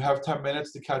 Do you have 10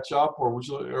 minutes to catch up, or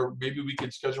maybe we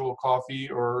could schedule a coffee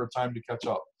or a time to catch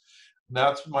up? And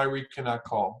that's my reconnect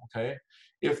call, okay?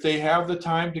 If they have the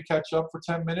time to catch up for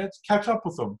 10 minutes, catch up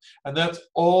with them. And that's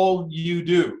all you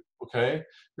do, okay?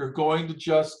 You're going to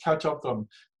just catch up with them.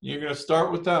 You're going to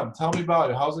start with them. Tell me about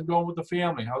it. How's it going with the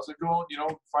family? How's it going?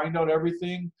 Find out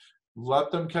everything. Let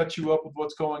them catch you up with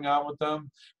what's going on with them.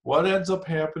 What ends up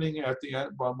happening at the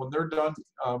end, when they're done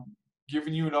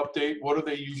giving you an update, what do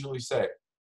they usually say?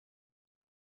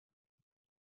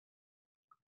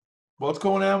 What's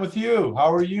going on with you?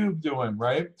 How are you doing,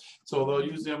 right? So they'll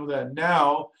use them with that.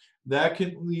 Now, that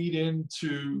can lead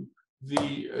into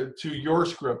to your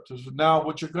script. So now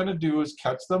what you're going to do is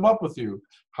catch them up with you,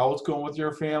 how it's going with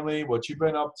your family, what you've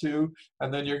been up to,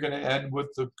 and then you're going to end with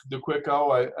the quick,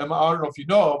 I don't know if you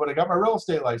know, but I got my real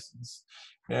estate license.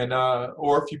 And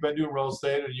or if you've been doing real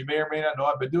estate, and you may or may not know,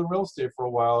 I've been doing real estate for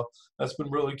a while. That's been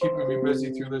really keeping me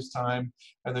busy through this time.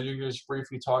 And then you're going to just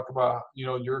briefly talk about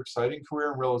your exciting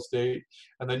career in real estate,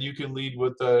 and then you can lead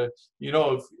with the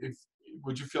if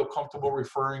would you feel comfortable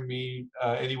referring me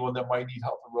anyone that might need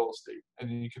help in real estate? And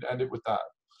then you can end it with that.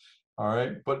 All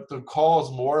right. But the call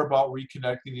is more about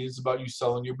reconnecting. It is about you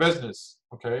selling your business.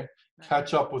 Okay.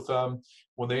 Catch up with them.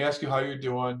 When they ask you how you're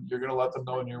doing, you're going to let them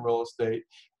know in your real estate.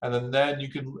 And then you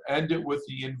can end it with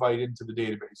the invite into the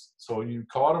database. So you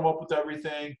call them up with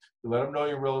everything. You let them know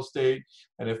your real estate.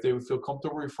 And if they would feel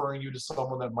comfortable referring you to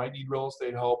someone that might need real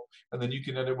estate help, and then you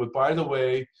can end it with, by the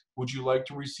way, would you like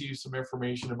to receive some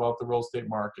information about the real estate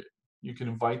market? You can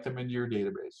invite them into your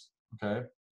database. Okay.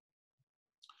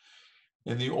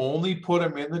 And you only put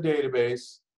them in the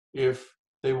database if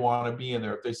they want to be in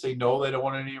there. If they say no, they don't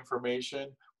want any information,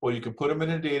 well, you can put them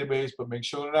in a database, but make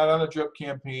sure they're not on a drip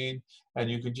campaign, and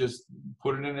you can just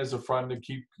put it in as a friend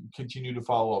to continue to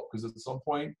follow up, because at some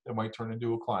point it might turn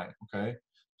into a client. Okay.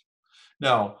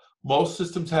 Now, most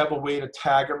systems have a way to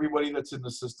tag everybody that's in the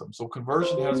system. So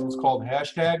Conversion has what's called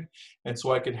hashtag, and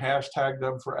so I can hashtag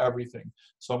them for everything.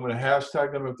 So I'm going to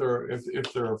hashtag them if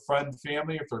they're a friend,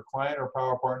 family, if they're a client or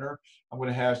power partner. I'm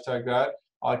going to hashtag that.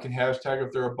 I can hashtag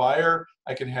if they're a buyer.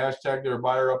 I can hashtag their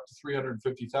buyer up to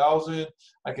 350,000.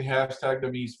 I can hashtag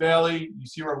them East Valley. You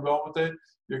see where I'm going with it?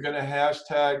 You're going to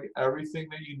hashtag everything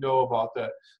that you know about that,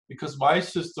 because my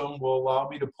system will allow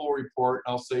me to pull a report.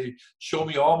 And I'll say, show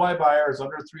me all my buyers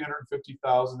under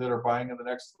 350,000 that are buying in the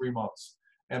next 3 months.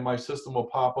 And my system will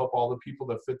pop up all the people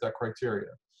that fit that criteria.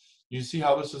 You see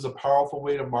how this is a powerful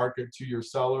way to market to your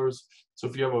sellers. So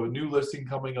if you have a new listing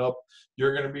coming up,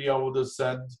 you're going to be able to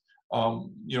send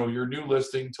your new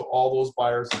listing to all those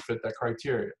buyers that fit that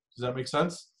criteria. Does that make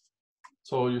sense?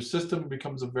 So your system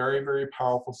becomes a very, very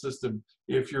powerful system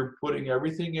if you're putting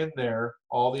everything in there,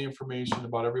 all the information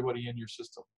about everybody in your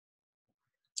system.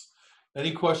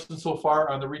 Any questions so far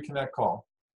on the reconnect call?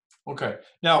 Okay.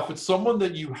 Now, if it's someone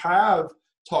that you have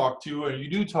talked to or you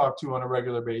do talk to on a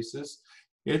regular basis,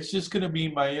 it's just going to be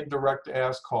my indirect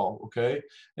ask call, okay?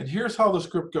 And here's how the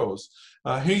script goes.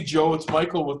 Hey, Joe, it's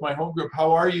Michael with my home group.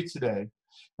 How are you today?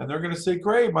 And they're going to say,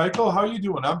 great, Michael, how are you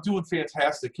doing? I'm doing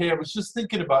fantastic. Hey, I was just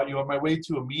thinking about you on my way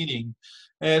to a meeting.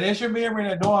 And as you may or may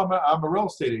not know, I'm a real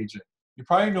estate agent. You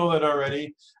probably know that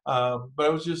already. But I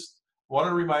was just want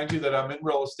to remind you that I'm in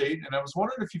real estate. And I was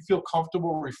wondering if you feel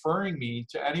comfortable referring me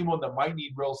to anyone that might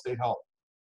need real estate help.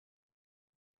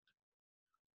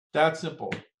 That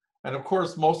simple. And of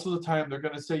course, most of the time they're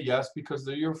going to say yes because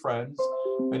they're your friends.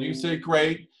 And you say,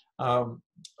 great.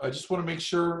 I just want to make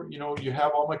sure, you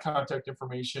have all my contact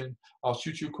information. I'll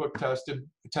shoot you a quick text.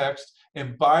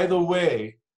 And by the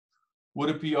way, would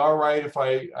it be all right if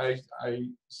I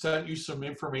sent you some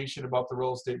information about the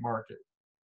real estate market?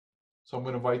 So I'm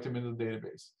going to invite them into the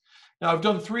database. Now, I've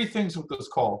done 3 things with this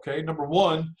call, okay? Number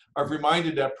 1, I've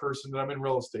reminded that person that I'm in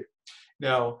real estate.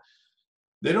 Now,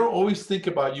 they don't always think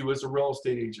about you as a real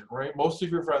estate agent, right? Most of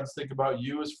your friends think about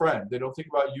you as friend. They don't think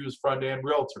about you as friend and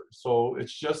realtor. So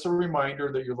it's just a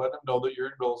reminder that you're letting them know that you're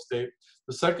in real estate.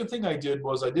 The second thing I did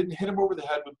was I didn't hit them over the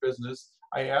head with business.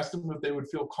 I asked them if they would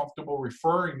feel comfortable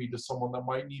referring me to someone that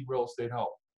might need real estate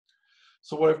help.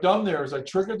 So what I've done there is I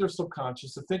triggered their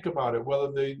subconscious to think about it,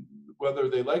 whether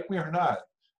they like me or not,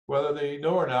 whether they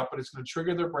know or not, but it's going to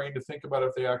trigger their brain to think about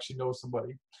if they actually know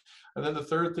somebody. And then the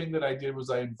third thing that I did was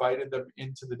I invited them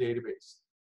into the database.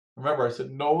 Remember, I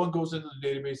said no one goes into the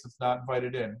database that's not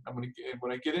invited in.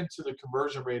 When I get into the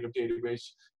conversion rate of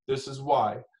database, this is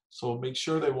why. So make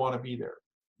sure they want to be there.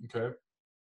 Okay.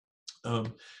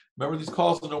 Remember, these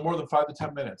calls are no more than 5 to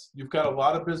 10 minutes. You've got a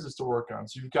lot of business to work on.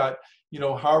 So you've got,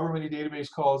 however many database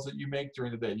calls that you make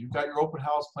during the day. You've got your open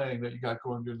house planning that you got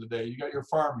going during the day. You got your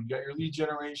farming, you got your lead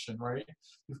generation, right?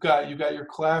 You got your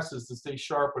classes to stay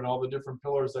sharp and all the different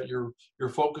pillars that you're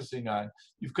focusing on.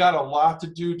 You've got a lot to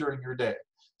do during your day.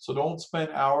 So don't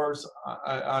spend hours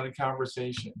on a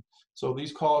conversation. So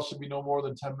these calls should be no more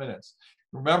than 10 minutes.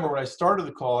 Remember, when I started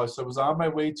the call, I said I was on my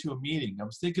way to a meeting. I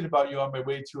was thinking about you on my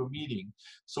way to a meeting.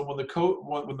 So when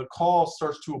the call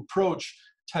starts to approach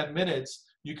 10 minutes,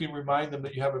 you can remind them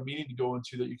that you have a meeting to go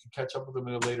into, that you can catch up with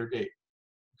them at a later date.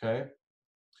 Okay.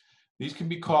 These can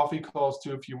be coffee calls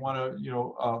too. If you want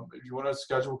to,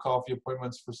 schedule coffee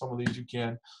appointments for some of these, you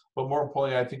can. But more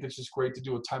importantly, I think it's just great to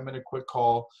do a 10-minute quick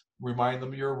call, remind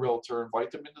them you're a realtor,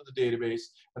 invite them into the database,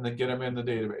 and then get them in the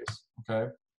database.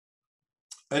 Okay.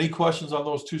 Any questions on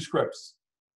those 2 scripts?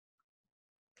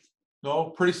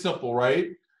 No, pretty simple, right?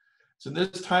 So in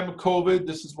this time of COVID,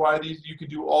 this is why you can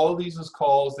do all of these as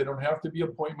calls. They don't have to be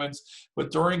appointments.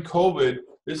 But during COVID,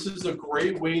 this is a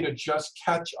great way to just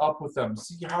catch up with them,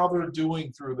 see how they're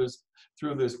doing through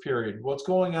this period, what's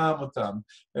going on with them,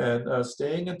 and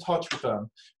staying in touch with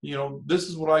them. This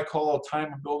is what I call a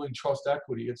time of building trust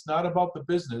equity. It's not about the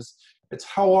business. It's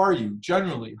how are you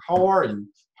generally? How are you?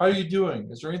 How are you doing?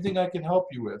 Is there anything I can help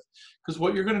you with? Because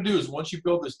what you're going to do is once you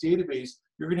build this database,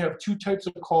 you're going to have 2 types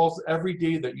of calls every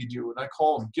day that you do. And I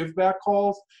call them give back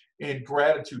calls and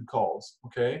gratitude calls.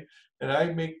 Okay. And I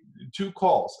make 2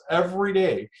 calls every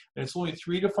day. And it's only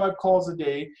 3 to 5 calls a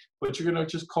day, but you're going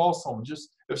to just call someone. Just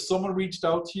if someone reached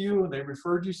out to you and they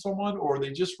referred you someone, or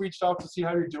they just reached out to see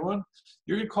how you're doing,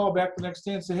 you're going to call back the next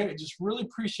day and say, hey, I just really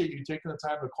appreciate you taking the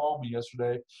time to call me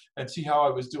yesterday and see how I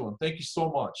was doing. Thank you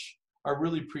so much. I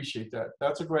really appreciate that.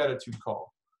 That's a gratitude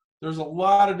call. There's a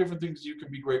lot of different things you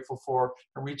can be grateful for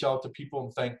and reach out to people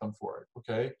and thank them for it,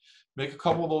 okay? Make a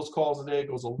couple of those calls a day. It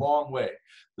goes a long way.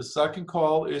 The second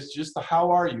call is just the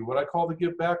how are you, what I call the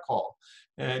give back call.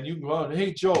 And you can go on,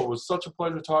 hey, Joe, it was such a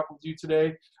pleasure talking with you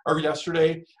today or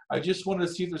yesterday. I just wanted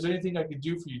to see if there's anything I can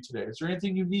do for you today. Is there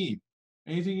anything you need?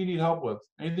 Anything you need help with?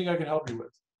 Anything I can help you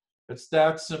with? It's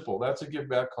that simple. That's a give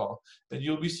back call. And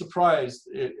you'll be surprised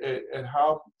at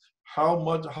how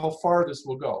far this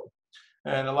will go.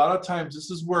 And a lot of times,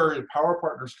 this is where Power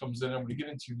Partners comes in, and I'm going to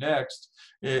get into next,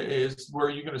 is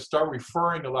where you're going to start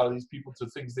referring a lot of these people to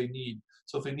things they need.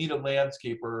 So if they need a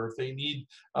landscaper, if they need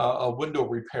a window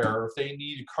repair, if they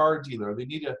need a car dealer, they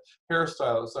need a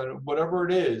hairstylist, whatever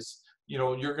it is,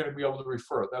 you're going to be able to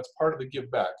refer. That's part of the give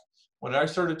back. When I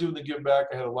started doing the give back,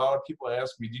 I had a lot of people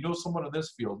ask me, do you know someone in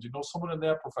this field? Do you know someone in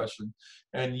that profession?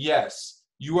 And yes,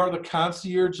 you are the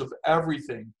concierge of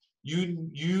everything. You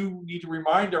need to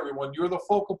remind everyone you're the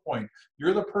focal point.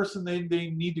 You're the person they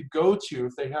need to go to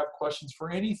if they have questions for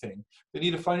anything. They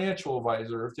need a financial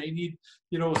advisor. If they need,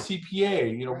 a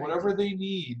CPA, whatever they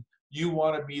need, you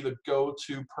want to be the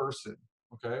go-to person,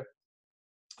 okay?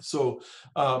 So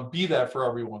be that for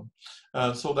everyone.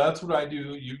 So that's what I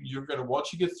do. You're going to,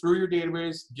 once you get through your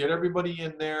database, get everybody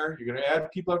in there. You're going to add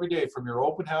people every day from your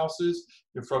open houses,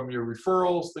 from your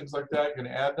referrals, things like that. You're going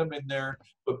to add them in there,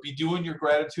 but be doing your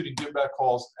gratitude and give back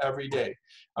calls every day.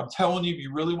 I'm telling you, if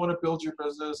you really want to build your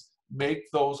business,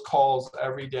 make those calls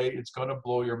every day. It's going to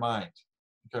blow your mind.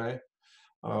 Okay.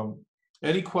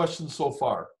 Any questions so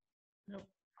far? Nope.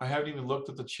 I haven't even looked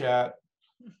at the chat.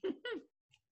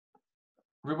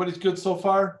 Everybody's good so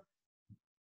far?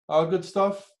 All good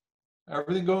stuff?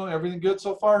 Everything good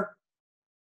so far?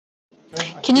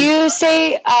 Okay. Can you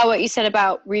say what you said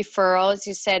about referrals?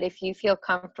 You said if you feel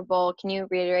comfortable, can you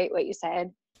reiterate what you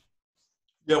said?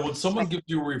 Yeah, when someone gives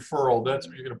you a referral, that's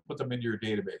when you're going to put them into your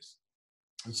database.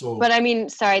 And so, but I mean,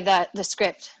 sorry, the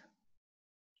script.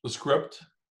 The script?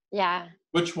 Yeah.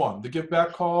 Which one? The give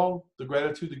back call, the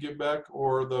gratitude, the give back,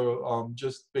 or the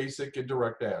just basic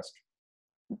indirect ask?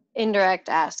 Indirect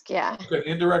ask, yeah. Okay,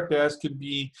 indirect ask could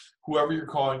be whoever you're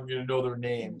calling, you're going to know their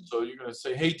name. So you're going to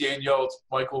say, hey, Danielle, it's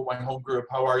Michael, my home group.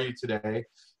 How are you today?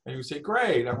 And you say,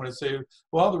 great. I'm going to say,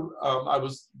 well, I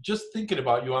was just thinking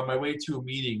about you on my way to a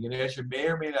meeting. And as you may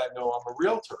or may not know, I'm a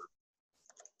realtor.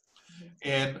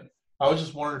 And I was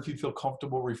just wondering if you feel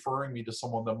comfortable referring me to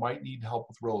someone that might need help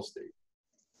with real estate.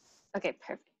 Okay,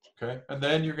 perfect. Okay. And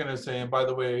then you're going to say, and by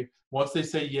the way, once they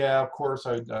say, yeah, of course,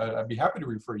 I'd be happy to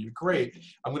refer you. Great.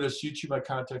 I'm going to shoot you my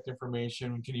contact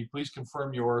information. Can you please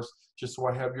confirm yours just so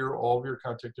I have all of your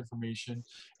contact information?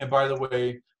 And by the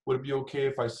way, would it be okay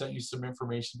if I sent you some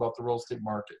information about the real estate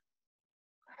market?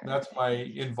 And that's my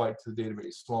invite to the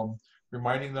database. So I'm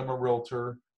reminding them a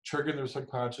realtor, triggering their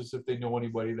subconscious if they know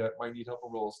anybody that might need help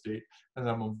with real estate, and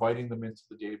I'm inviting them into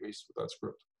the database with that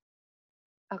script.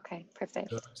 Okay, perfect.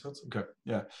 Does that make sense? Okay,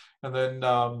 yeah. And then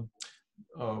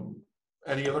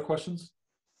any other questions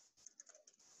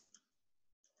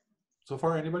so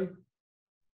far? Anybody?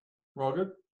 We're all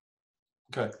good?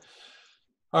 Okay.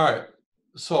 All right.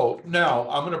 So now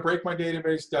I'm going to break my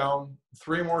database down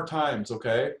 3 more times,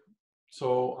 okay?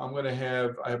 So I'm going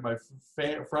to I have my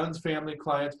friends, family,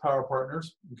 clients, power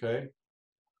partners, okay?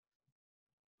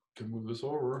 Can move this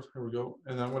over. Here we go.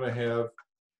 And I'm going to have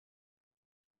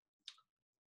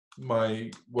my,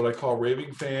 what I call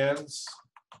raving fans,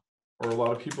 or a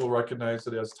lot of people recognize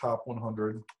it as top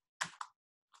 100.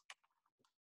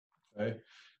 Okay.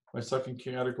 My second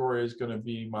category is going to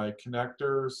be my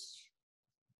connectors.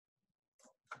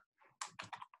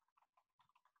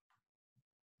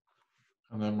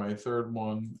 And then my third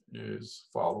one is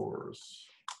followers.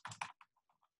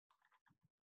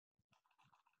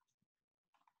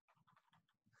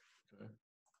 Okay.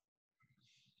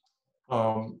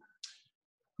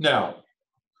 Now,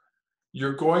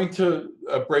 you're going to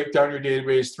break down your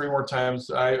database 3 more times.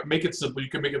 I make it simple. You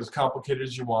can make it as complicated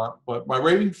as you want. But my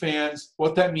raving fans,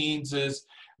 what that means is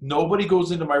nobody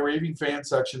goes into my raving fan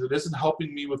section that isn't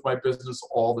helping me with my business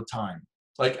all the time.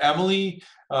 Like Emily,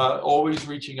 always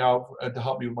reaching out to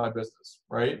help me with my business,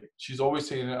 right? She's always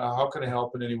saying, how can I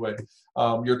help in any way?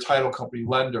 Your title company,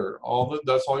 lender,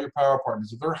 that's all your power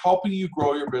partners. If they're helping you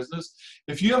grow your business,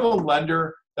 if you have a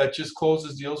lender that just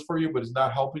closes deals for you but is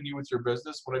not helping you with your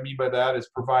business, what I mean by that is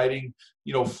providing,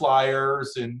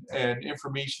 flyers and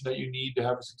information that you need to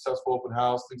have a successful open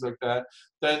house, things like that,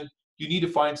 then you need to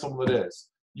find someone that is.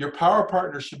 Your power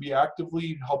partner should be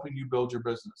actively helping you build your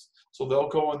business. So they'll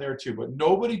go in there too. But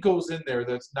nobody goes in there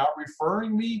that's not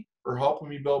referring me or helping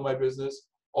me build my business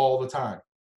all the time.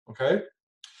 Okay?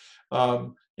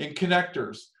 And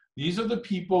connectors. These are the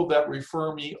people that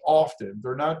refer me often.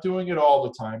 They're not doing it all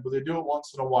the time, but they do it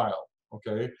once in a while.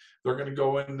 Okay? They're going to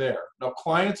go in there. Now,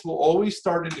 clients will always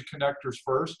start into connectors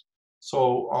first.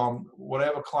 So when I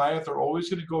have a client, they're always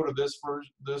going to go to this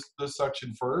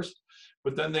section first,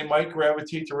 but then they might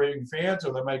gravitate to raving fans,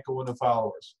 or they might go into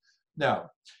followers. Now,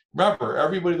 remember,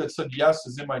 everybody that said yes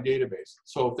is in my database.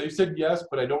 So if they said yes,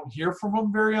 but I don't hear from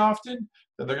them very often,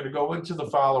 then they're going to go into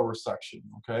the followers section,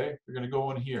 okay? They're going to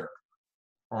go in here,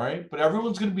 all right? But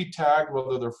everyone's going to be tagged,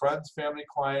 whether they're friends, family,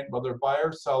 client, whether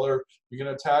buyer, seller. You're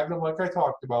going to tag them like I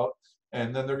talked about,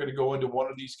 and then they're going to go into one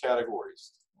of these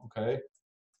categories, okay?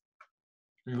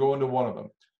 You go into one of them.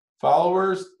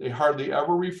 Followers, they hardly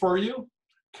ever refer you.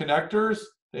 Connectors,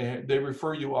 they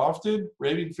refer you often.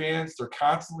 Raving fans, they're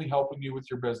constantly helping you with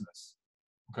your business.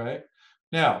 Okay?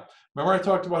 Now, remember I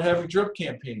talked about having drip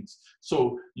campaigns.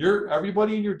 So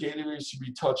everybody in your database should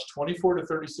be touched 24 to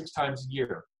 36 times a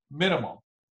year, minimum.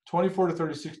 24 to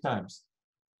 36 times.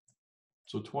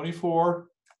 So 24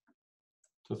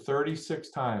 to 36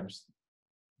 times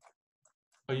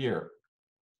a year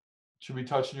should be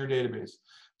touched in your database.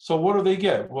 So what do they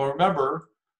get? Well, remember,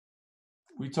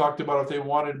 we talked about if they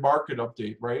wanted market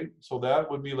update, right? So that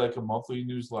would be like a monthly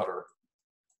newsletter.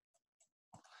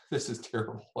 This is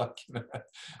terrible.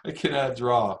 I cannot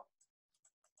draw.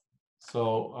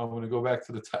 So I'm going to go back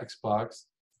to the text box.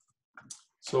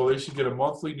 So they should get a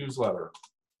monthly newsletter.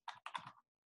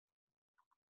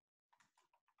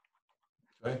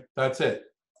 Okay, that's it.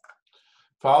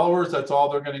 Followers, that's all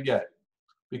they're going to get,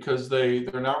 because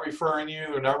they're not referring you,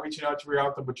 they're not reaching out to you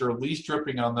out there, but you're at least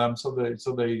dripping on them, so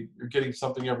you're getting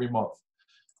something every month.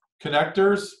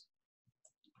 Connectors,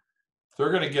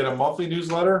 they're going to get a monthly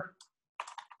newsletter.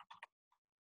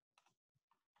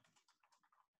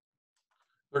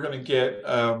 They're going to get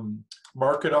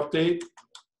market update,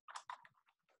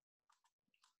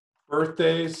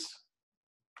 birthdays,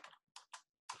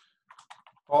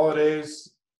 holidays.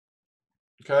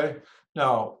 Okay,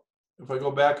 now if I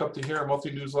go back up to here,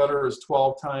 monthly newsletter is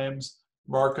 12 times.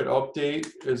 Market update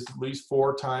is at least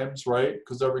 4 times, right?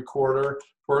 Because every quarter.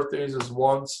 Birthdays is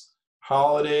once.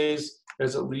 Holidays,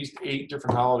 has at least 8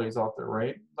 different holidays out there,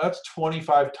 right? That's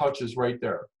 25 touches right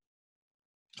there.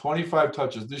 25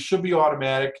 touches. This should be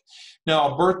automatic. Now,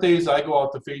 on birthdays, I go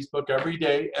out to Facebook every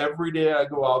day. Every day I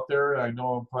go out there. I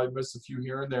know I'll probably miss a few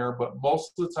here and there, but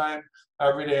most of the time,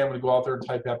 every day I'm going to go out there and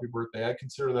type happy birthday. I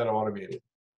consider that automated.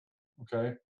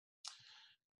 Okay?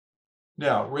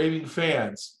 Now, raving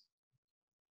fans.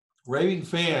 Raving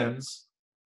fans,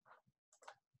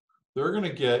 they're going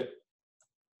to get,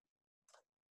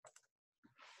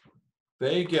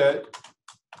 they get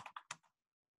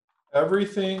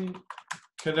everything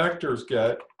connectors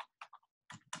get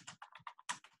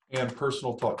and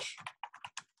personal touch.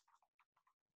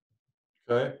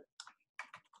 Okay?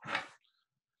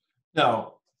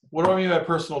 Now, what do I mean by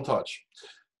personal touch?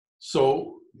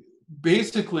 So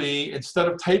basically, instead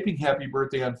of typing happy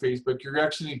birthday on Facebook, you're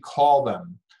actually going to call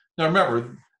them. Now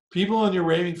remember, people in your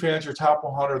raving fans, your top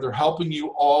 100, they're helping you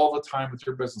all the time with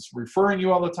your business, referring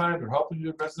you all the time, they're helping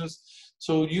your business.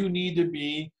 So you need to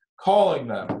be calling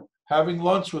them, having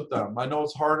lunch with them. I know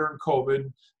it's harder in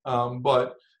COVID,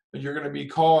 but you're going to be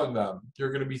calling them.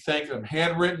 You're going to be thanking them.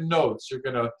 Handwritten notes. You're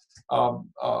going to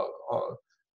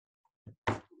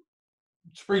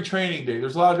spring training day.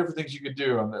 There's a lot of different things you could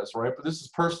do on this, right? But this is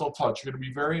personal touch. You're going to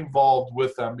be very involved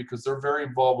with them because they're very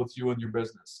involved with you and your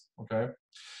business. Okay.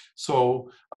 So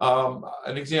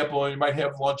an example, you might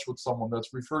have lunch with someone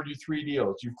that's referred you 3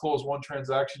 deals. You've closed 1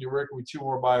 transaction, you're working with 2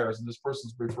 more buyers, and this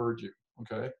person's referred you.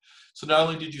 Okay. So not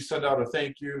only did you send out a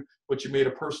thank you, but you made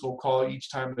a personal call each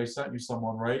time they sent you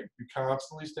someone, right? You're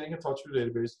constantly staying in touch with your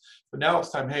database. But now it's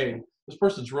time, hey, this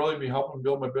person's really been helping me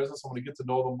build my business. I'm going to get to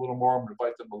know them a little more. I'm going to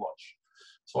invite them to lunch.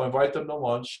 So I invite them to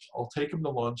lunch. I'll take them to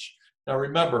lunch. Now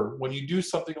remember, when you do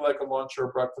something like a lunch or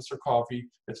a breakfast or coffee,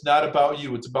 it's not about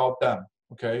you. It's about them.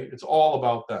 Okay, it's all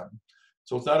about them.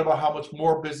 So it's not about how much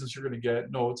more business you're going to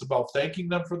get. No, it's about thanking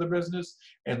them for the business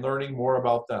and learning more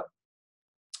about them.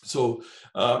 So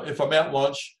if I'm at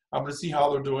lunch, I'm going to see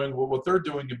how they're doing, what they're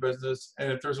doing in business, and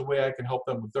if there's a way I can help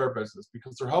them with their business.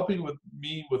 Because they're helping with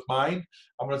me with mine,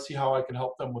 I'm going to see how I can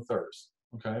help them with theirs.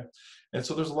 Okay, and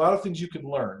so there's a lot of things you can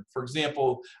learn. For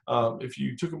example, if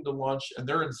you took them to lunch and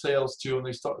they're in sales too, and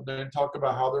they talk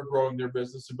about how they're growing their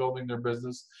business and building their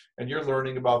business, and you're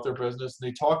learning about their business, and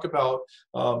they talk about,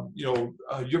 you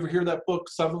ever hear that book,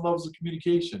 7 Levels of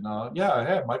Communication? Yeah, I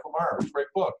have. Michael Myers, great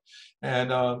book, and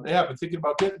yeah, I've been thinking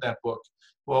about getting that book.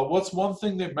 Well, what's one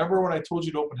thing that, remember when I told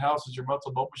you to open houses, your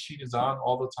mental note machine is on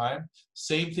all the time?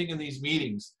 Same thing in these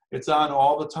meetings. It's on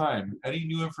all the time. Any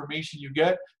new information you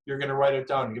get, you're going to write it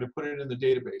down. You're going to put it in the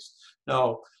database.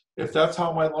 Now, if that's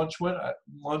how my lunch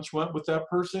went with that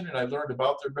person and I learned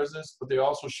about their business, but they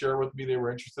also share with me they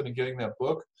were interested in getting that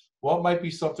book, well, it might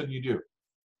be something you do.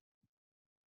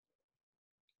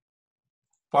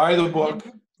 Buy the book,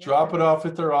 drop it off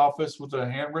at their office with a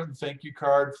handwritten thank you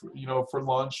card, for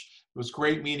lunch. It was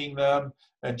great meeting them.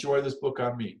 Enjoy this book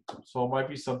on me. So it might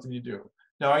be something you do.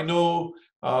 Now I know,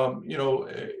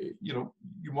 you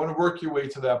want to work your way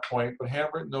to that point, but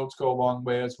handwritten notes go a long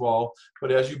way as well.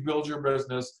 But as you build your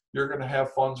business, you're going to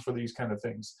have funds for these kind of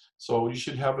things. So you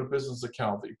should have a business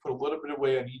account that you put a little bit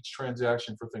away on each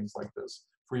transaction for things like this,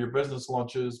 for your business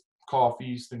lunches,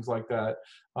 coffees, things like that.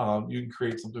 You can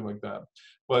create something like that.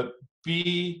 But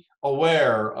be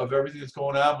aware of everything that's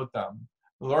going on with them.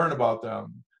 Learn about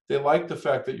them. They like the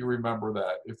fact that you remember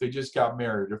that. If they just got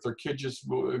married, if their kid just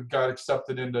got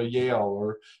accepted into Yale,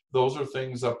 or those are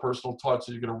things of personal touch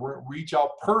that you're going to reach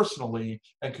out personally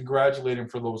and congratulate them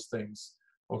for those things.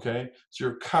 Okay, so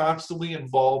you're constantly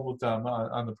involved with them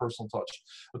on the personal touch.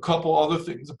 A couple other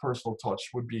things of personal touch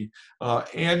would be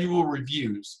annual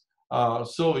reviews.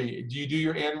 Sylvie, do you do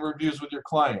your annual reviews with your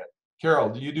client? Carol,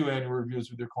 do you do annual reviews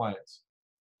with your clients?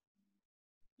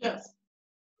 Yes.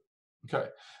 Okay,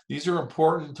 these are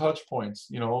important touch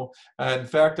points, and in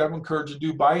fact, I'm encouraged to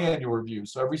do biannual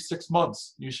reviews. So every 6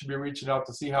 months, you should be reaching out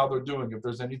to see how they're doing, if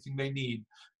there's anything they need.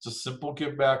 It's a simple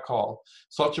give back call.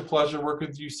 Such a pleasure working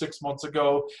with you 6 months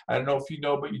ago. I don't know if you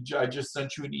know, but I just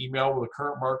sent you an email with a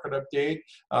current market update.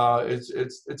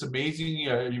 It's amazing.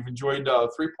 You've enjoyed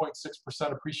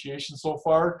 3.6% appreciation so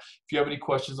far. If you have any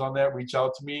questions on that, reach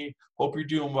out to me. Hope you're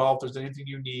doing well. If there's anything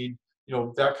you need,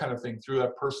 that kind of thing through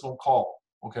that personal call.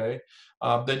 Okay,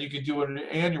 then you can do an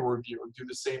annual review and do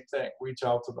the same thing. Reach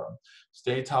out to them.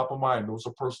 Stay top of mind. Those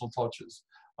are personal touches.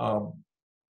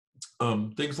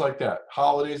 Things like that.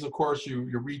 Holidays, of course, you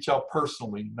reach out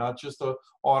personally, not just an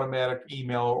automatic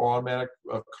email or automatic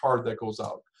card that goes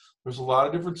out. There's a lot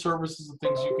of different services and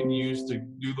things you can use to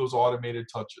do those automated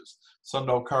touches.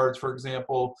 Sunnote Cards, for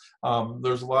example.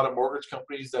 There's a lot of mortgage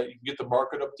companies that you can get the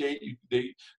market update.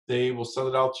 They will send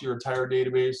it out to your entire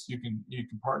database. You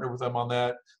can partner with them on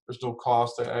that. There's no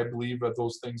cost, I believe, at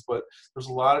those things, but there's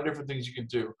a lot of different things you can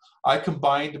do. I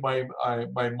combined my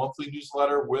monthly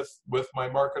newsletter with my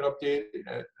market update.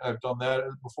 I've done that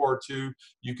before too.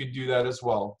 You can do that as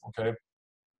well. Okay.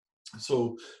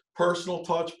 So personal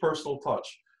touch.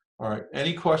 All right.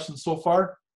 Any questions so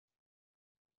far?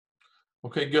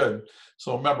 Okay, good.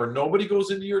 So remember, nobody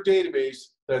goes into your database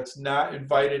that's not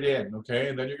invited in, okay?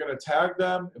 And then you're going to tag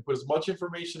them and put as much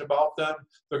information about them.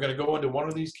 They're going to go into one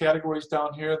of these categories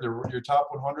down here. They're your top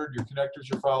 100, your connectors,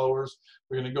 your followers.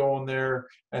 They're going to go in there.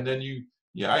 And then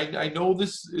I know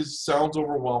this sounds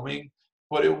overwhelming,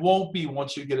 but it won't be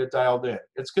once you get it dialed in.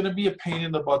 It's going to be a pain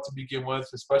in the butt to begin with,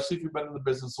 especially if you've been in the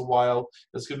business a while.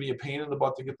 It's going to be a pain in the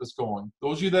butt to get this going.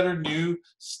 Those of you that are new,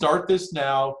 start this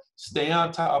now. Stay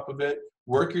on top of it.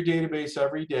 Work your database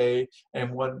every day,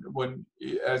 and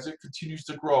as it continues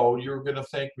to grow, you're going to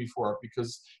thank me for it,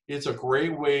 because it's a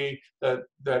great way that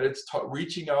it's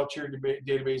reaching out to your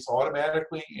database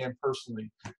automatically and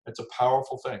personally. It's a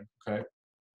powerful thing. Okay,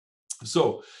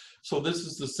 so this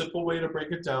is the simple way to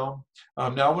break it down.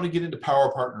 Now I want to get into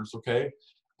Power Partners. Okay,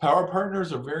 Power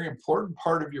Partners are a very important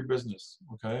part of your business.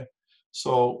 Okay,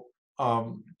 so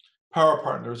Power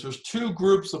Partners. There's two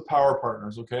groups of Power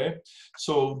Partners, okay?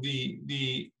 So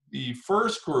the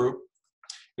first group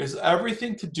is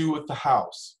everything to do with the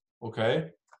house,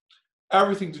 okay?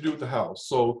 Everything to do with the house.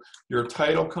 So your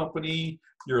title company,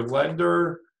 your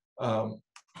lender, home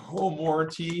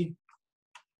warranty,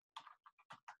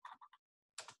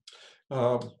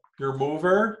 your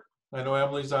mover. I know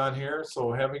Emily's on here,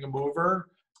 so having a mover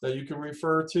that you can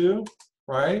refer to,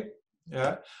 right?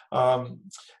 Yeah.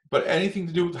 But anything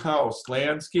to do with the house,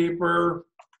 landscaper,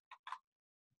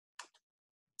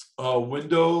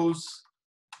 windows,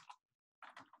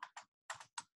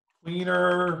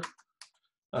 cleaner,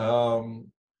 there's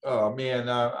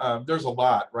a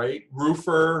lot, right?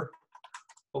 Roofer,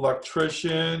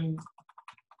 electrician,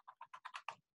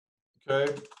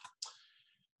 okay,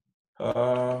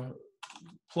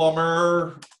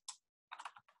 plumber,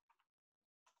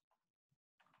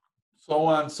 so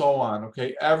on,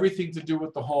 okay? Everything to do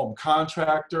with the home.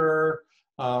 Contractor.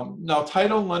 Now,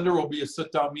 title and lender will be a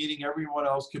sit-down meeting. Everyone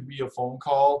else could be a phone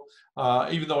call,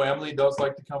 even though Emily does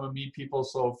like to come and meet people.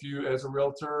 So if you, as a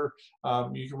realtor,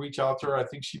 you can reach out to her. I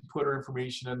think she put her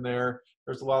information in there.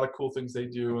 There's a lot of cool things they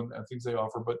do and things they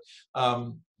offer. But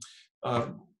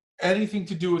anything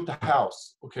to do with the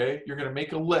house, okay? You're going to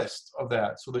make a list of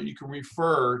that so that you can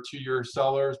refer to your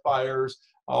sellers, buyers,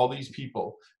 all these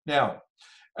people. Now,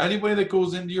 anybody that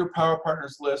goes into your Power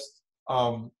Partners list,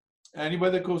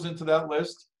 anybody that goes into that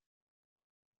list,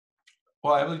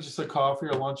 well, Emily just said coffee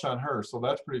or lunch on her, so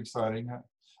that's pretty exciting.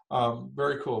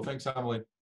 Very cool. Thanks, Emily.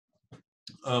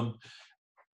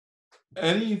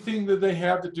 Anything that they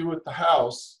have to do with the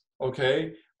house,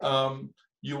 okay,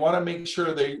 you want to make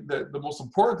sure that the most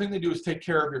important thing they do is take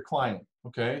care of your client,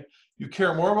 okay? You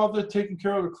care more about the taking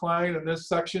care of the client in this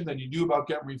section than you do about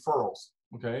getting referrals,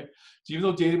 okay? So even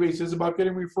though database is about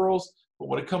getting referrals, but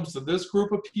when it comes to this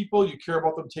group of people, you care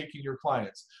about them taking your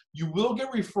clients. You will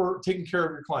get taking care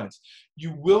of your clients.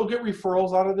 You will get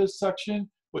referrals out of this section,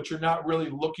 but you're not really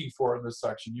looking for in this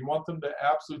section. You want them to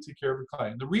absolutely take care of your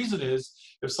client. The reason is,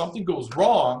 if something goes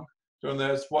wrong during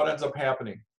this, what ends up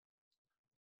happening?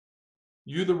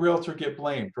 You, the realtor, get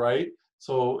blamed, right?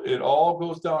 So it all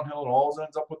goes downhill and all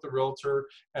ends up with the realtor,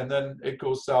 and then it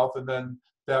goes south, and then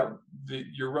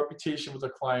your reputation with the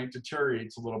client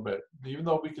deteriorates a little bit. Even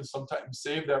though we can sometimes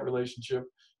save that relationship,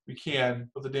 we can,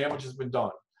 but the damage has been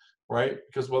done, right?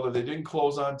 Because whether they didn't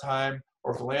close on time,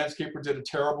 or if the landscaper did a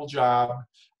terrible job,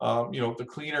 if the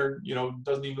cleaner,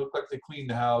 doesn't even look like they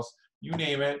cleaned the house, you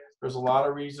name it, there's a lot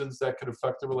of reasons that could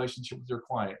affect the relationship with your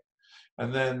client.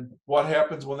 And then what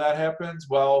happens when that happens?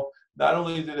 Well, not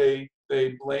only do they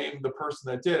blame the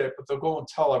person that did it, but they'll go and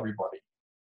tell everybody.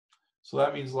 So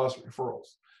that means less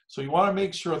referrals. So you want to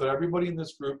make sure that everybody in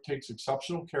this group takes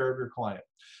exceptional care of your client.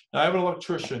 Now, I have an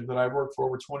electrician that I've worked for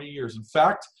over 20 years. In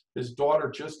fact, his daughter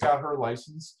just got her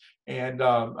license, and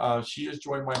she has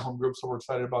joined my home group, so we're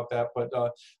excited about that. But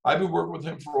I've been working with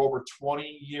him for over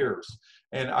 20 years.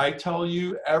 And I tell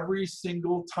you, every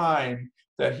single time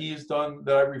that he has done,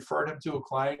 that I referred him to a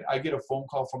client, I get a phone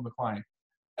call from the client.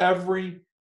 Every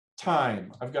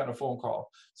time I've gotten a phone call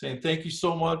saying, thank you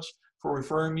so much for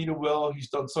referring me to Will. He's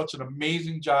done such an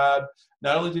amazing job.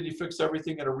 Not only did he fix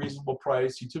everything at a reasonable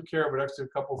price, he took care of an extra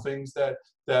couple things that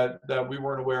we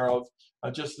weren't aware of.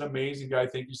 Just an amazing guy.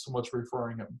 Thank you so much for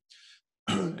referring him.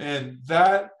 And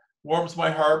that warms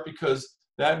my heart, because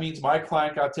that means my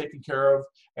client got taken care of,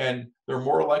 and they're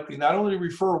more likely not only to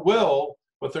refer Will,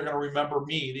 but they're going to remember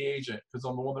me, the agent, because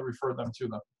I'm the one that referred them to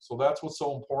them. So that's what's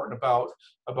so important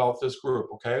about this group,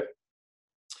 okay?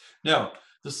 Now,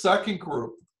 the second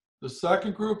group,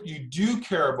 you do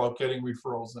care about getting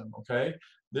referrals in, okay?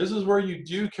 This is where you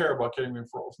do care about getting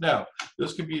referrals. Now,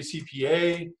 this could be a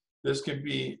CPA, this could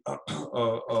be a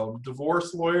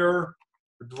divorce lawyer,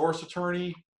 a divorce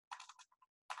attorney.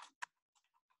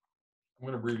 I'm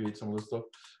going to abbreviate some of this stuff.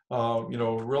 You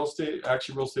know, real estate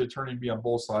attorney be on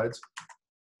both sides,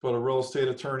 but a real estate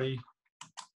attorney,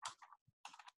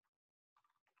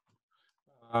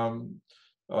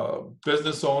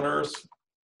 business owners,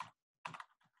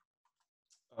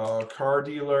 car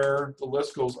dealer, the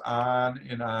list goes on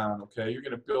and on, okay? You're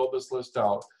going to build this list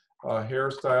out.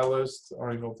 Hairstylist, I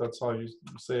don't even know if that's how you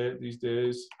say it these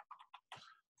days.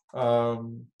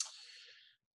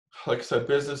 Like I said,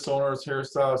 business owners,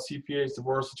 hairstylists, CPAs,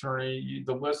 divorce attorney,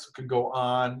 the list can go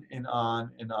on and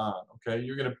on and on, okay?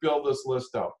 You're going to build this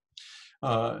list out.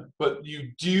 But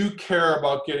you do care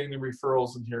about getting the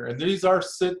referrals in here. And these are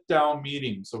sit-down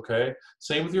meetings, okay?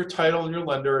 Same with your title and your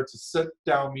lender. It's a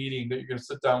sit-down meeting that you're going to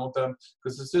sit down with them,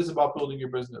 because this is about building your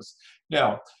business.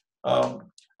 Now,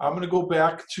 I'm going to go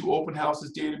back to Open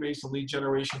House's database and lead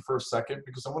generation for a second,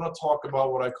 because I want to talk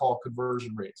about what I call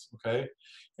conversion rates, okay?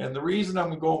 And the reason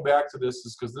I'm going back to this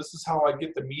is because this is how I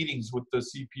get the meetings with the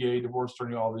CPA, divorce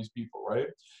attorney, all these people, right?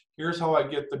 Here's how I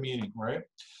get the meeting, right?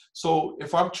 So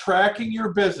if I'm tracking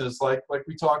your business, like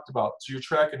we talked about, so you're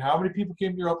tracking how many people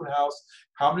came to your open house,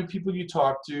 how many people you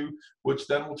talked to, which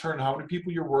then will turn how many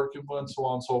people you're working with, and so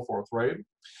on and so forth, right?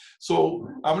 So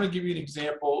I'm going to give you an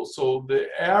example. So the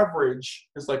average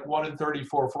is like 1 in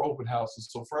 34 for open houses.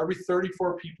 So for every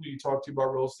 34 people you talk to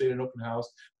about real estate and open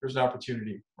house, there's an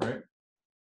opportunity, right?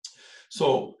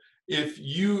 So if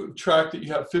you track that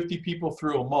you have 50 people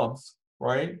through a month,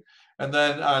 right? And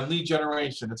then on lead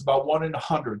generation, it's about 1 in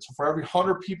 100. So for every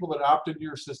 100 people that opt into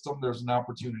your system, there's an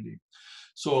opportunity.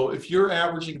 So if you're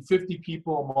averaging 50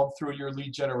 people a month through your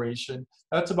lead generation,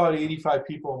 that's about 85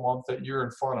 people a month that you're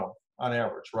in front of on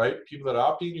average, right? People that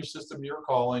opt in your system, you're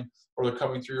calling, or they're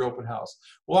coming through your open house.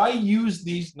 Well, I use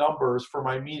these numbers for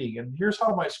my meeting, and here's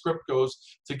how my script goes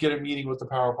to get a meeting with the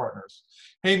Power Partners.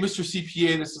 Hey, Mr.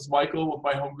 CPA, this is Michael with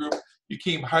my home group. You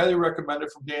came highly recommended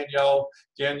from Danielle.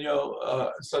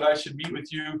 Danielle said I should meet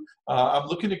with you. I'm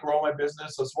looking to grow my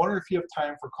business. I was wondering if you have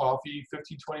time for coffee,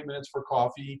 15, 20 minutes for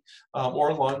coffee,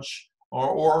 or lunch,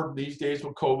 or these days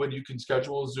with COVID, you can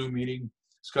schedule a Zoom meeting,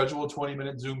 schedule a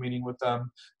 20-minute Zoom meeting with them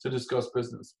to discuss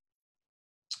business.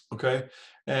 Okay,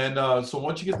 and so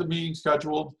once you get the meeting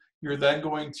scheduled, you're then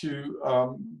going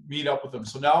to meet up with them.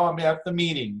 So now I'm at the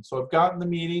meeting. So I've gotten the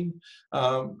meeting,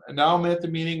 and now I'm at the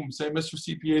meeting. I'm saying, Mr.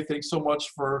 CPA, thanks so much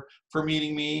for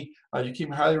meeting me. You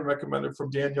came highly recommended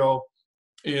from Danielle.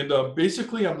 And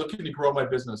basically, I'm looking to grow my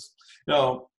business.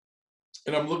 Now,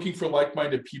 and I'm looking for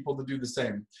like-minded people to do the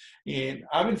same. And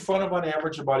I'm in front of, on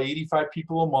average, about 85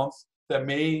 people a month that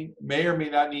may or may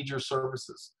not need your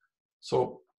services.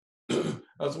 So I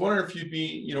was wondering if you'd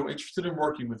be, interested in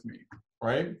working with me,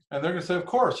 right? And they're going to say, of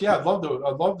course, yeah, I'd love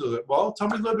to. Well, tell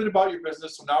me a little bit about your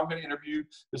business. So now I'm going to interview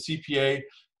the CPA,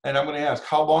 and I'm going to ask,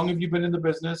 how long have you been in the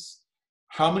business?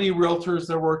 How many realtors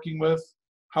they're working with?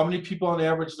 How many people on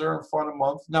average they're in front a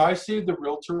month? Now, I say the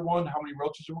realtor one, how many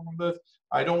realtors you're working with.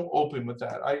 I don't open with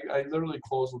that. I literally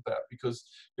close with that, because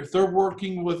if they're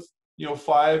working with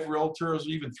 5 realtors, or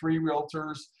even 3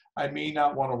 realtors, I may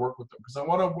not want to work with them, because I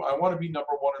want to be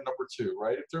number 1 and number 2,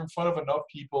 right? If they're in front of enough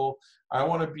people, I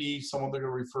want to be someone they're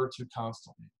going to refer to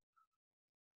constantly.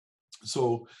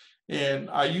 So, and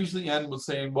I usually end with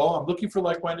saying, well, I'm looking for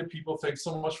like-minded people. Thanks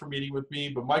so much for meeting with me,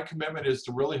 but my commitment is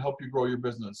to really help you grow your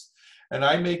business. And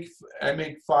I make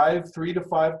 3 to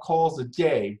 5 calls a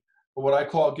day, or what I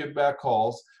call give back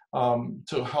calls,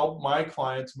 to help my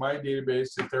clients, my database,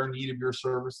 if they're in need of your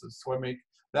services. So I make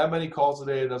that many calls a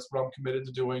day. That's what I'm committed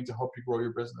to doing to help you grow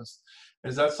your business.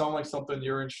 Does that sound like something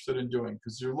you're interested in doing?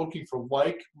 Because you're looking for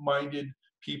like-minded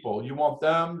people. You want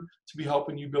them to be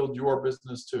helping you build your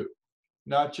business too,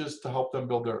 not just to help them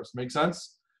build theirs. Make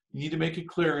sense? You need to make it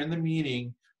clear in the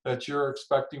meeting that you're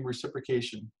expecting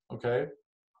reciprocation, okay?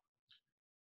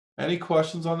 Any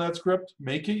questions on that script?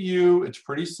 Make it you. It's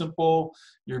pretty simple.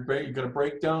 You're going to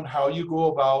break down how you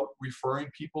go about referring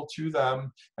people to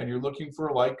them, and you're looking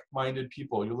for like-minded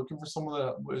people. You're looking for someone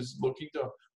that is looking to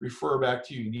refer back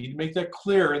to you. You need to make that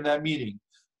clear in that meeting.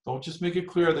 Don't just make it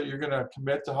clear that you're going to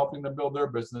commit to helping them build their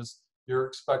business. You're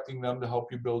expecting them to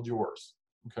help you build yours,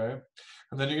 okay?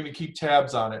 And then you're going to keep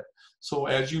tabs on it. So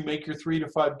as you make your 3 to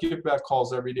 5 give back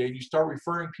calls every day, and you start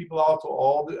referring people out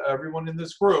to everyone in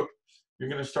this group, you're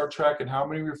going to start tracking how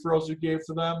many referrals you gave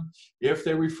to them, if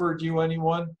they referred you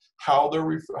anyone, how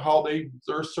their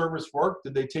service worked,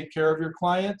 did they take care of your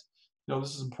client? You know,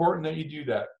 this is important that you do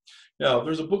that. Now,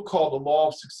 there's a book called The Law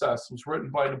of Success. It was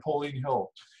written by Napoleon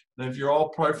Hill. And if you're all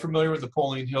probably familiar with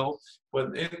Napoleon Hill,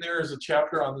 but in there is a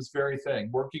chapter on this very thing,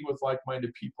 working with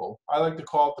like-minded people. I like to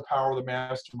call it the power of the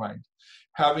mastermind.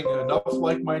 Having enough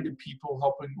like-minded people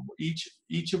helping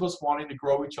each of us wanting to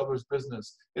grow each other's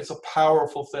business. It's a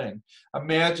powerful thing.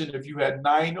 Imagine if you had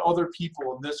 9 other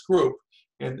people in this group,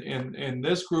 in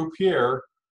this group here,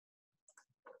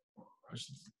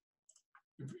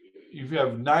 you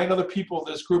have 9 other people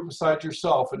in this group besides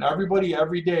yourself, and everybody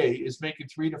every day is making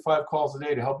 3 to 5 calls a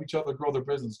day to help each other grow their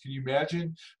business. Can you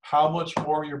imagine how much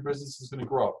more your business is going to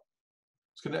grow?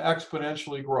 It's going to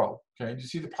exponentially grow. Okay, do you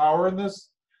see the power in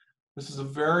this? This is a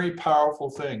very powerful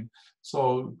thing.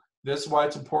 So this is why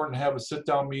it's important to have a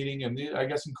sit-down meeting, and I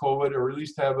guess in COVID, or at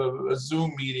least have a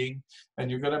Zoom meeting,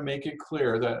 and you're going to make it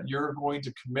clear that you're going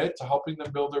to commit to helping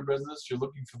them build their business. You're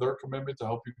looking for their commitment to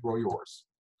help you grow yours.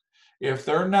 If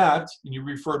they're not, and you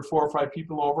referred 4 or 5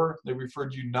 people over, they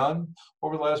referred you none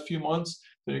over the last few months,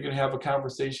 then you're going to have a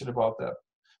conversation about that.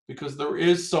 Because there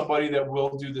is somebody that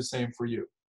will do the same for you.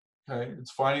 Okay?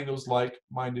 It's finding those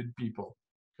like-minded people.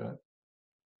 Okay?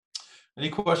 Any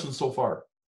questions so far?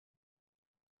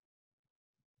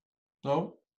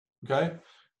 No? Okay?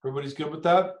 Everybody's good with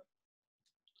that?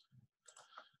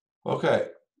 Okay.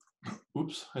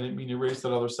 Oops, I didn't mean to erase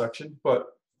that other section, but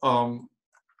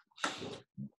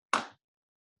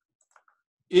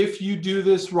if you do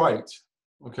this right,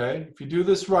 okay, if you do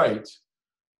this right,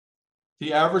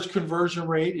 the average conversion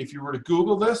rate, if you were to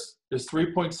Google this, is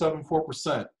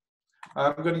 3.74%.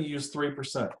 I'm going to use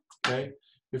 3%, okay?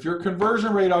 If your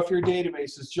conversion rate off your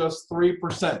database is just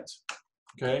 3%,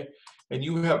 okay, and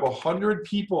you have 100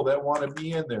 people that want to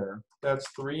be in there, that's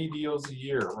 3 deals a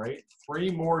year, right? 3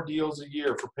 more deals a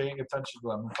year for paying attention to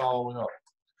them and following up.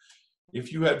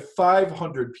 If you had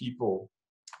 500 people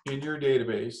in your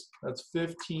database, that's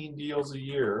 15 deals a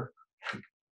year,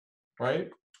 right?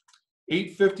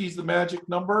 850 is the magic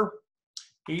number.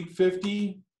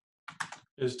 850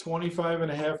 is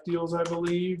 25.5 deals, I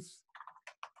believe,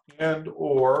 and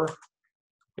or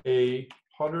a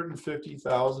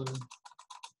 150,000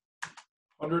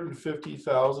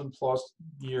 plus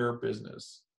year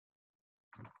business.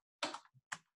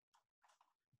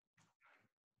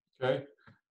 Okay.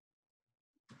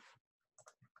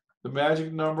 The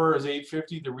magic number is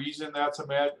 850. The reason that's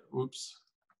a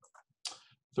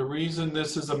The reason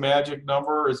this is a magic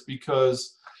number is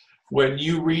because when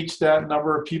you reach that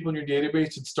number of people in your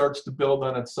database, it starts to build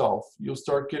on itself. You'll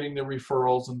start getting the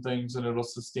referrals and things, and it'll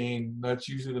sustain. That's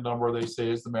usually the number they say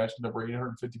is the magic number,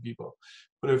 850 people.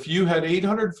 But if you had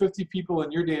 850 people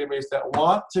in your database that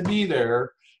want to be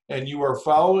there, and you are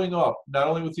following up, not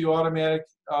only with the automatic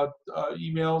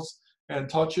emails and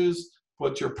touches,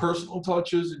 but your personal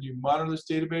touches, and you monitor this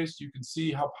database, you can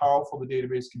see how powerful the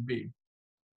database can be.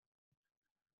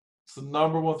 It's the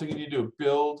 #1 thing you need to do,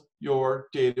 build your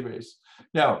database.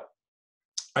 Now,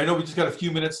 I know we just got a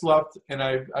few minutes left, and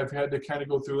I've had to kind of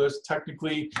go through this.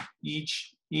 Technically,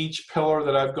 each pillar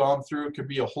that I've gone through could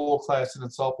be a whole class in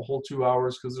itself, a whole 2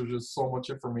 hours, because there's just so much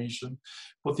information.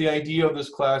 But the idea of this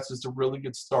class is to really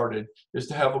get started, is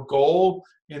to have a goal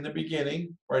in the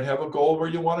beginning, right? Have a goal where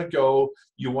you want to go.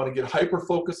 You want to get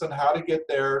hyper-focused on how to get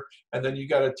there, and then you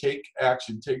got to take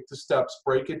action, take the steps,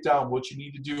 break it down, what you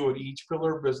need to do in each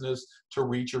pillar of business to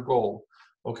reach your goal,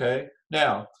 okay?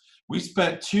 Now, we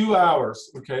spent 2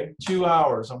 hours, okay? 2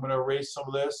 hours. I'm going to erase some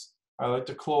of this. I like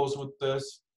to close with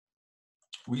this.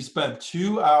 We spent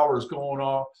 2 hours going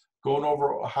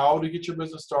over how to get your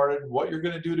business started, what you're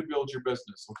going to do to build your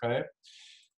business, okay?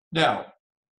 Now,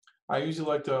 I usually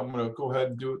like to, I'm going to go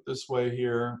ahead and do it this way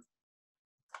here.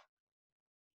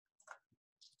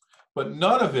 But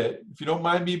none of it, if you don't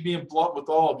mind me being blunt with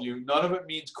all of you, none of it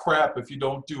means crap if you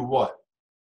don't do what?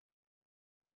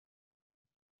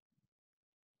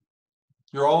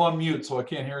 You're all on mute, so I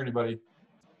can't hear anybody.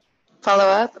 Follow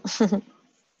up.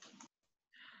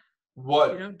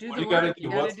 What? You don't do What the do you got to work, do? you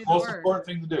gotta What's do the the most work. important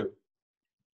thing to do?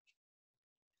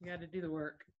 You got to do the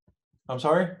work. I'm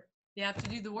sorry? You have to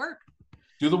do the work.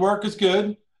 Do the work is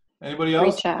good. Anybody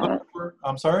else? Reach out.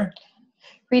 I'm sorry?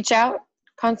 Reach out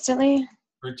constantly.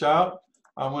 Reach out.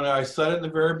 I said it in the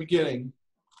very beginning.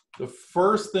 The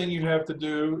first thing you have to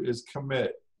do is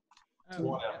commit. It's Oh,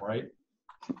 1M, right?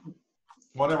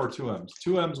 1M or 2Ms?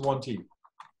 2M's, 1T.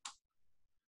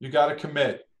 You got to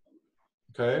commit.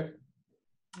 Okay?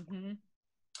 Mm-hmm.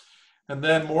 And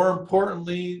then more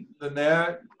importantly than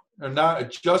that, or not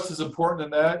just as important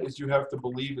than that, is you have to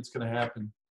believe it's going to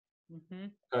happen. Mm-hmm.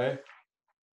 Okay?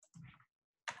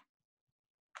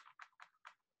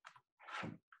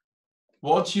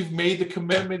 Once you've made the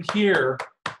commitment here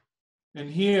and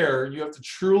here, you have to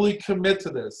truly commit to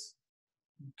this.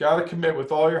 You've got to commit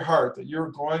with all your heart that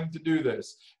you're going to do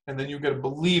this. And then you've got to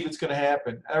believe it's going to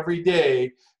happen. Every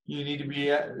day, you need to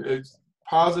be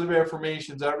positive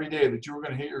affirmations every day that you're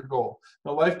going to hit your goal.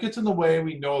 Now, life gets in the way.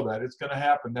 We know that. It's going to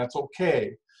happen. That's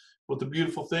okay. But the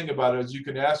beautiful thing about it is you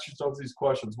can ask yourself these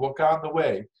questions. What got in the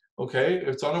way? Okay,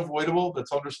 it's unavoidable.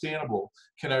 That's understandable.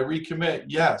 Can I recommit?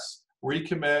 Yes.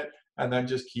 Recommit. And then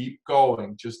just keep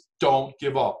going. Just don't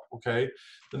give up, okay?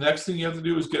 The next thing you have to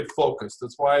do is get focused.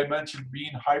 That's why I mentioned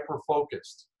being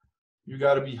hyper-focused. You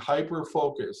got to be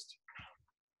hyper-focused.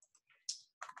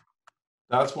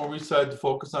 That's when we said to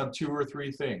focus on 2 or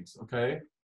 3 things, okay?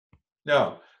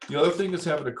 Now, the other thing is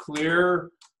having a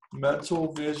clear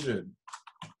mental vision.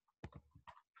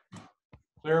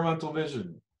 Clear mental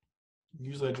vision.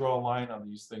 Usually I draw a line on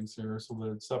these things here so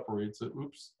that it separates it.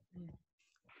 Oops.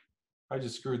 I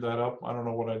just screwed that up. I don't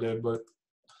know what I did, but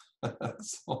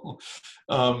so,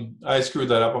 I screwed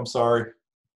that up. I'm sorry.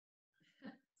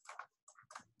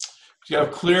 You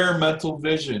have clear mental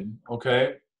vision,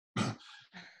 okay?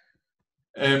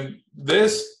 And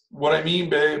this, what I mean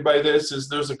by this is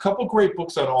there's a couple great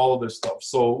books on all of this stuff.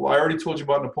 So I already told you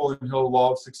about Napoleon Hill,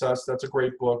 Law of Success. That's a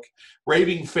great book.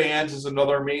 Raving Fans is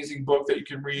another amazing book that you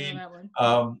can read. Yeah,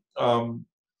 that one.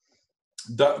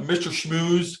 Mr.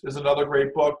 Schmooze is another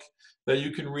great book that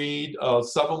you can read. 7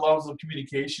 Levels of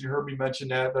Communication, you heard me mention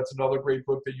that. That's another great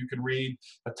book that you can read.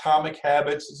 Atomic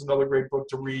Habits is another great book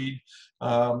to read.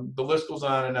 The list goes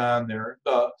on and on there.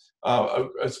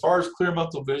 As far as clear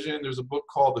mental vision, there's a book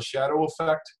called The Shadow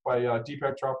Effect by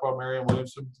Deepak Chopra, Marianne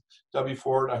Williamson, W.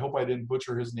 Ford. I hope I didn't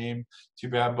butcher his name too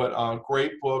bad, but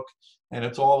great book. And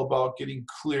it's all about getting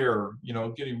clear,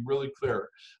 getting really clear.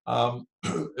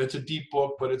 It's a deep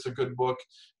book, but it's a good book.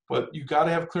 But you got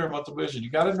to have clear mental vision.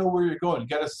 You got to know where you're going. You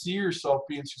got to see yourself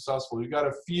being successful. You got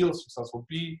to feel successful.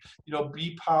 Be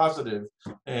positive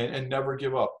and never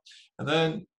give up. And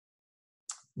then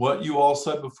what you all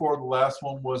said before, the last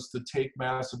one was to take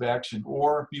massive action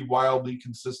or be wildly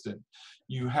consistent.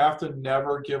 You have to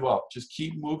never give up. Just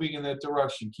keep moving in that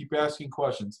direction. Keep asking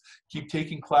questions. Keep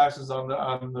taking classes on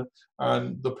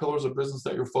the pillars of business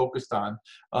that you're focused on.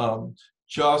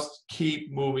 Just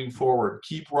keep moving forward.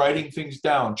 Keep writing things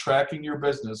down, tracking your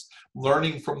business,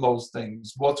 learning from those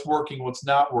things, what's working, what's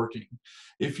not working.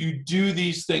 If you do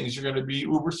these things, you're going to be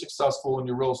uber successful in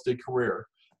your real estate career,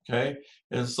 okay?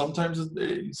 And sometimes,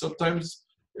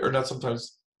 or not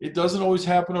sometimes, it doesn't always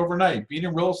happen overnight. Being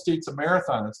in real estate's a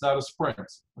marathon. It's not a sprint,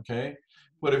 okay?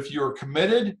 But if you're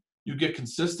committed, you get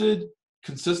consistent,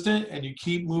 and you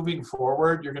keep moving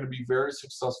forward, you're going to be very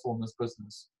successful in this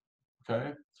business,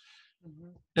 okay? Mm-hmm.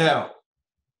 Now,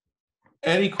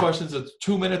 any questions? It's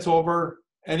 2 minutes over.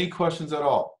 Any questions at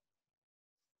all?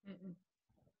 Mm-mm.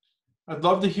 I'd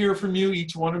love to hear from you,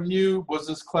 each one of you. Was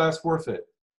this class worth it?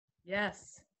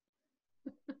 Yes.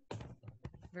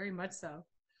 Very much so.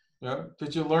 Yeah.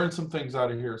 Did you learn some things out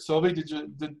of here? Sylvie,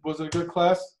 was it a good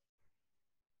class?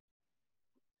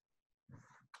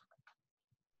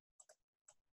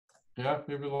 Yeah,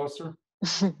 maybe lost her.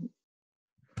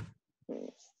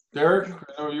 Derek,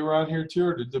 I know you were on here too,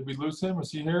 or did we lose him? Was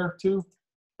he here too?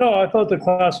 No, I thought the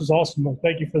class was awesome.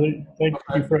 Thank you for you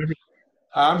for everything.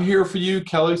 I'm here for you.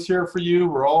 Kelly's here for you.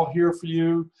 We're all here for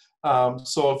you.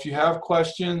 So if you have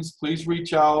questions, please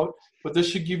reach out. But this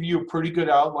should give you a pretty good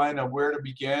outline on where to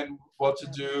begin, what to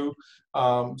do.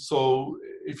 So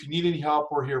if you need any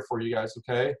help, we're here for you guys,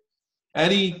 okay?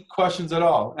 Any questions at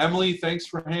all? Emily, thanks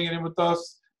for hanging in with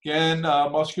us. Again,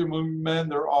 Muscular Movement Men,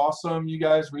 they're awesome. You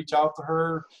guys reach out to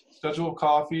her, schedule a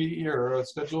coffee or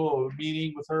schedule a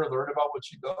meeting with her, learn about what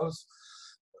she does.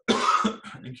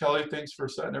 And Kelly, thanks for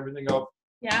setting everything up.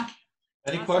 Yeah.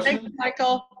 Any Awesome. questions? Thanks,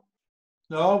 Michael.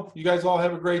 No? You guys all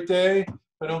have a great day. If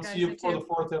I don't Okay, see you you before too. the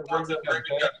 4th, have a great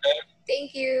day. Okay?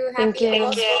 Thank you. Thank Happy you.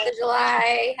 almost 4th of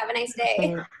July. Have a nice day.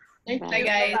 Thank you. Thank Bye, you.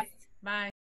 guys. Bye.